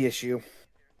 there's the issue.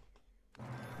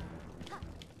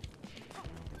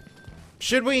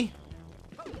 Should we?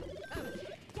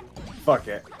 Fuck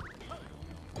it.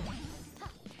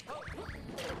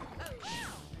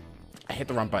 I hit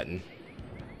the wrong button.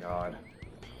 God.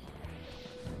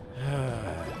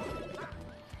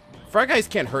 Frog guys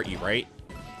can't hurt you, right?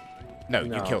 No,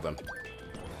 No. you killed them.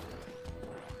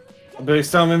 There's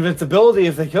some invincibility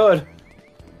if they could.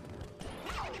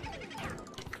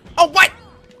 Oh, what?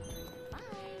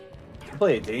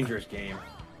 Play a dangerous game.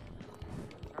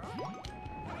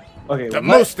 Okay, The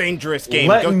most dangerous game.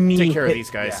 let Go me take care of hit- these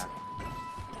guys. Yeah.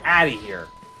 Out of here.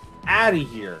 Out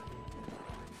of here.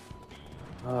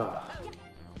 Ah!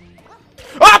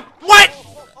 What?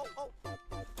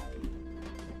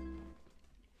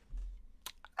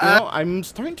 You know, I'm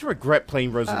starting to regret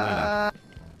playing Rosalina.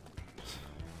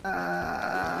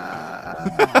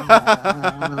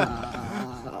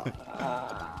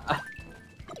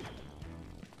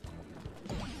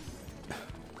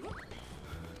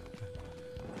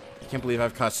 I can't believe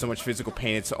I've caused so much physical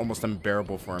pain. It's almost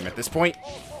unbearable for him at this point.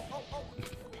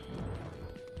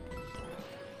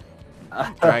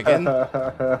 Dragon.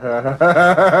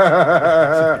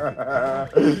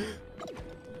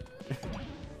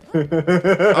 Oh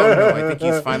no, I think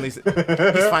he's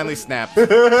finally snapped.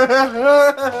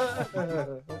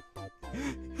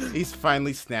 He's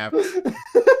finally snapped. This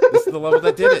is the level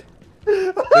that did it.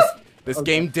 This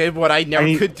game did what I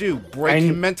never could do, break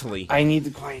him mentally. I need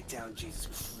to quiet down,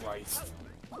 Jesus Christ.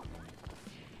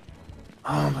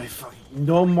 Oh my fucking...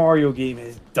 No Mario game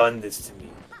has done this to me.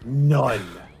 None.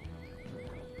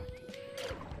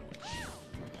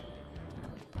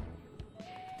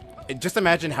 Just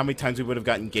imagine how many times we would have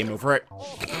gotten game over it.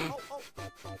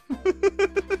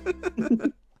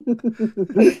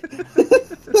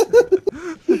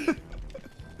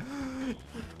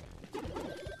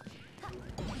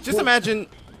 Just imagine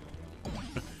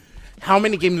how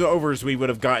many game overs we would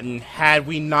have gotten had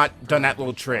we not done that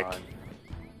little trick.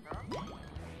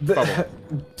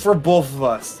 For both of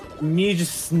us, me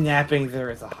just snapping there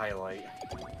is a highlight.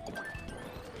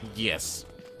 Yes.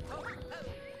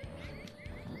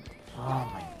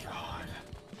 Oh my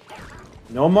god.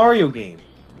 No Mario game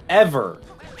ever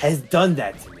has done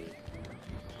that to me.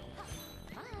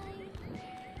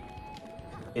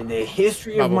 In the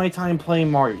history of my time playing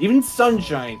Mario, even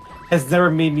Sunshine has never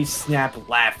made me snap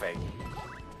laughing.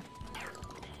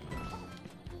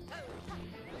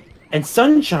 And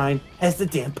Sunshine has the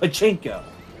damn pachinko.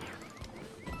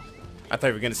 I thought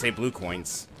you were going to say blue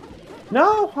coins.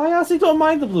 No, I honestly don't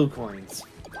mind the blue coins.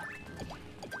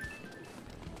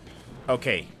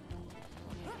 Okay.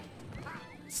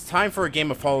 It's time for a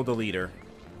game of Follow the Leader.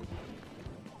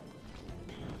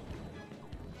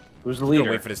 Who's the I'm leader?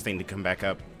 gonna wait for this thing to come back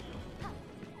up.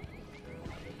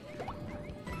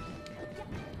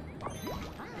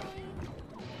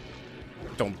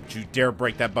 Don't you dare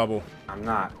break that bubble. I'm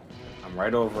not. I'm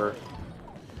right over.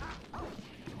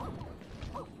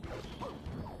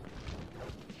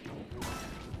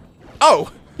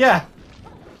 Oh! Yeah.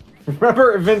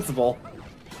 Remember Invincible.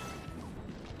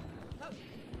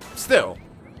 Still.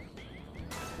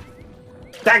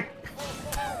 Dang!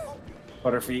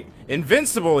 Butterfeet.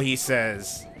 Invincible, he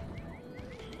says.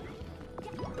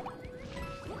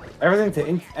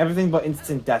 Everything but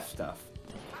instant death stuff.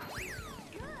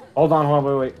 Hold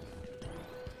on, wait.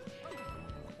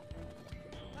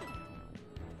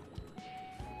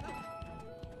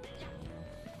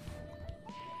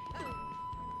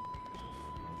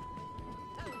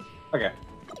 Okay.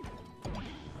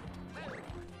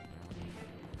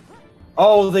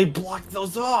 Oh, they blocked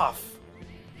those off!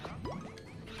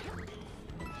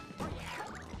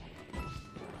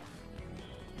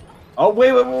 Oh,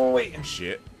 wait.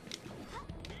 Shit.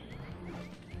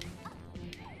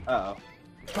 Uh-oh.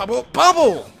 Bubble!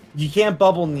 Bubble! You can't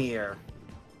bubble in the air.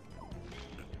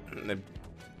 There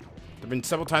have been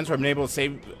several times where I've been able to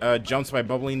save jumps by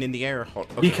bubbling in the air.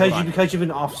 Okay, because you've been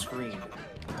off screen.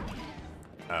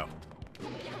 Oh.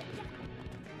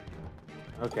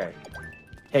 Okay.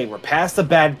 Hey, we're past the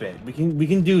bad bit. We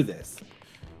can do this.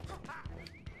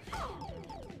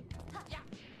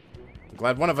 I'm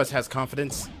glad one of us has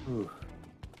confidence. Ooh.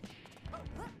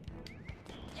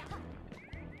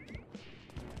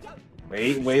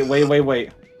 Wait.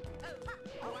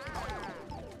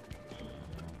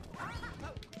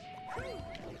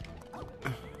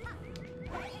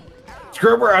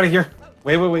 Screw it, we're out of here.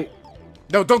 Wait.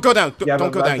 No, don't go down. Yeah,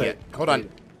 Don't go down it. yet. Hold on.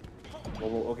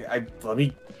 Well, okay, let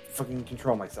me fucking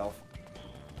control myself.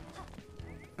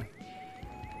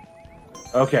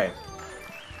 Okay.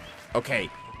 Okay.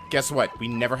 Guess what? We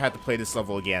never had to play this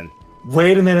level again.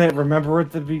 Wait a minute. Remember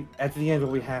at the end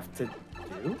what we have to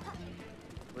do?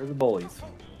 Where are the bullies?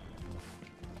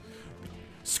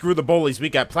 Screw the bullies. We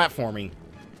got platforming.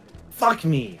 Fuck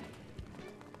me.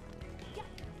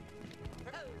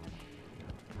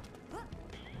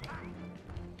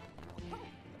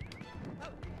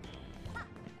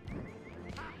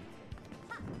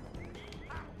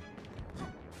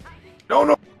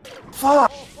 No.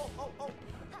 Fuck.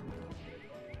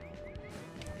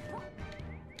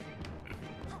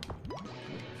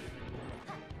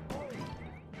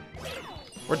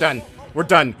 We're done. We're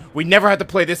done. We never had to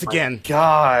play this again.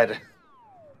 God.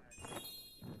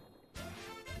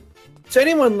 So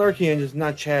anyone lurking and just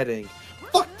not chatting,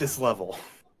 fuck this level.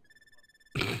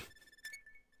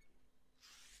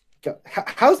 God,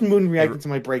 how's Moon reacting to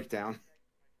my breakdown?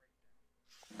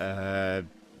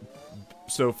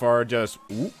 So far just...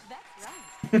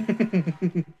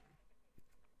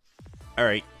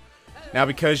 Alright. Now,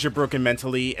 because you're broken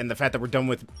mentally, and the fact that we're done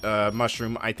with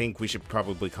Mushroom, I think we should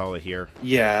probably call it here.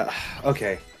 Yeah,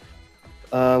 okay.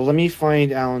 Let me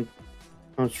find Alan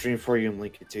on stream for you and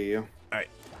link it to you. Alright,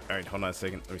 hold on a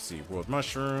second. Let me see. World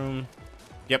Mushroom.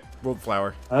 Yep, World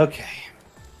Flower. Okay.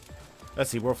 Let's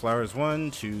see. World Flower is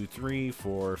 1, 2, 3,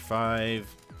 4,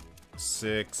 5,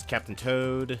 6. Captain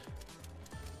Toad.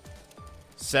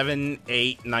 7,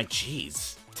 8, 9.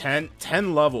 Jeez. 10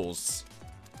 levels.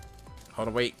 Hold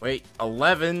on, wait.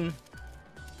 11.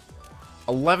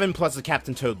 11 plus the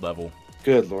Captain Toad level.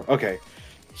 Good lord. Okay.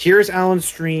 Here's Alan's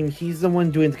stream. He's the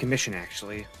one doing the commission,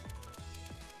 actually.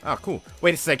 Oh, cool.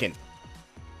 Wait a second.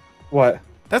 What?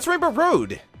 That's Rainbow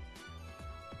Road.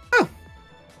 Oh.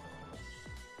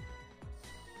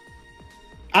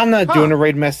 I'm not doing a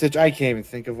raid message. I can't even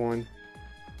think of one.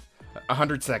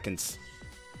 100 seconds.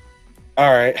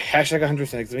 Alright. Hashtag 100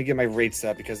 seconds. Let me get my raid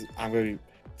set because I'm going to be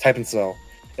typing slow.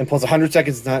 And plus 100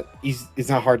 seconds is not easy, it's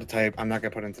not hard to type. I'm not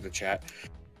going to put it into the chat.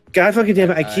 God fucking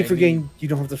damn it. I keep forgetting you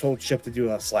don't have to hold shift to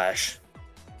do a slash.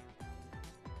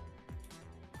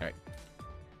 Alright.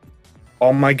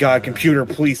 Oh my god, computer,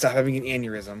 please stop having an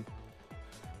aneurysm.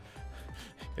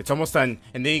 It's almost done,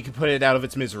 and then you can put it out of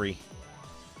its misery.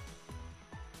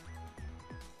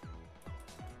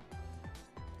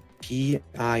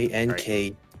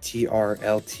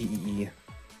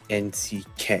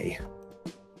 PINKTRLTENCK.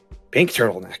 Pink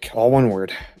turtleneck, all one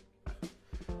word.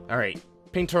 Alright,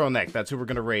 Pink Turtleneck, that's who we're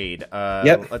gonna raid.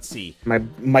 Yep. Let's see.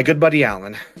 My good buddy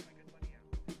Alan.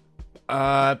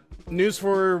 News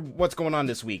for what's going on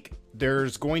this week.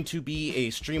 There's going to be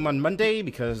a stream on Monday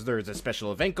because there's a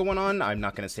special event going on. I'm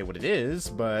not going to say what it is,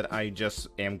 but I just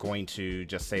am going to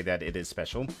just say that it is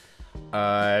special.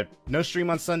 No stream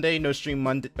on Sunday, no stream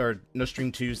Monday, or no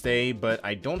stream Tuesday, but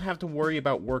I don't have to worry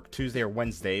about work Tuesday or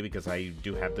Wednesday because I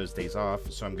do have those days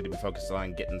off, so I'm going to be focused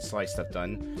on getting Slice stuff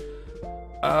done.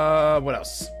 What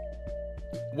else?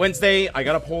 Wednesday, I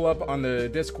got a poll up on the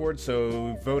Discord,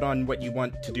 so vote on what you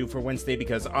want to do for Wednesday,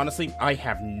 because honestly, I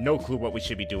have no clue what we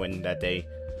should be doing that day.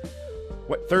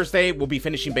 Thursday, we'll be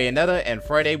finishing Bayonetta, and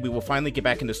Friday, we will finally get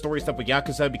back into story stuff with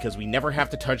Yakuza, because we never have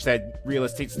to touch that real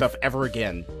estate stuff ever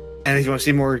again. And if you want to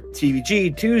see more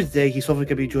TBG, Tuesday, he's hopefully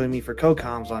going to be joining me for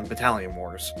co-coms on Battalion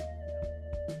Wars.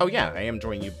 Oh yeah, I am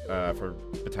joining you for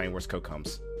Battalion Wars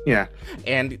co-coms. Yeah.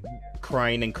 And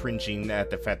crying and cringing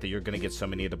at the fact that you're going to get so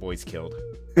many of the boys killed.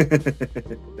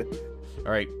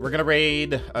 Alright, we're going to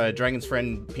raid Dragon's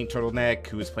friend Pink Turtleneck,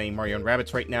 who is playing Mario and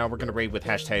Rabbids right now. We're going to raid with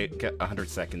hashtag 100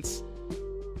 seconds.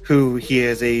 Who, he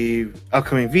is a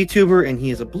upcoming VTuber, and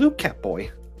he is a blue cat boy.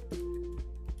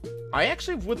 I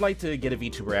actually would like to get a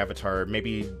VTuber avatar,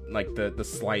 maybe like the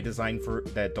slide design for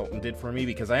that Dalton did for me,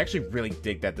 because I actually really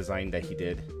dig that design that he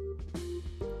did.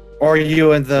 Or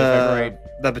you in the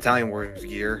Battalion Wars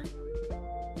gear.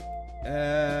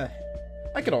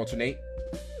 I could alternate.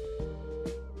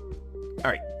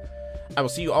 Alright. I will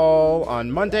see you all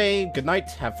on Monday. Good night.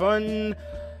 Have fun.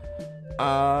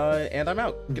 And I'm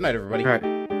out. Good night, everybody. All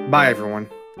right. Bye, everyone.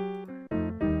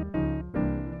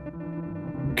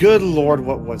 Good Lord,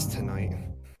 what was tonight?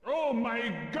 Oh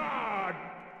my God!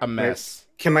 A mess.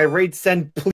 Can my raid send, please?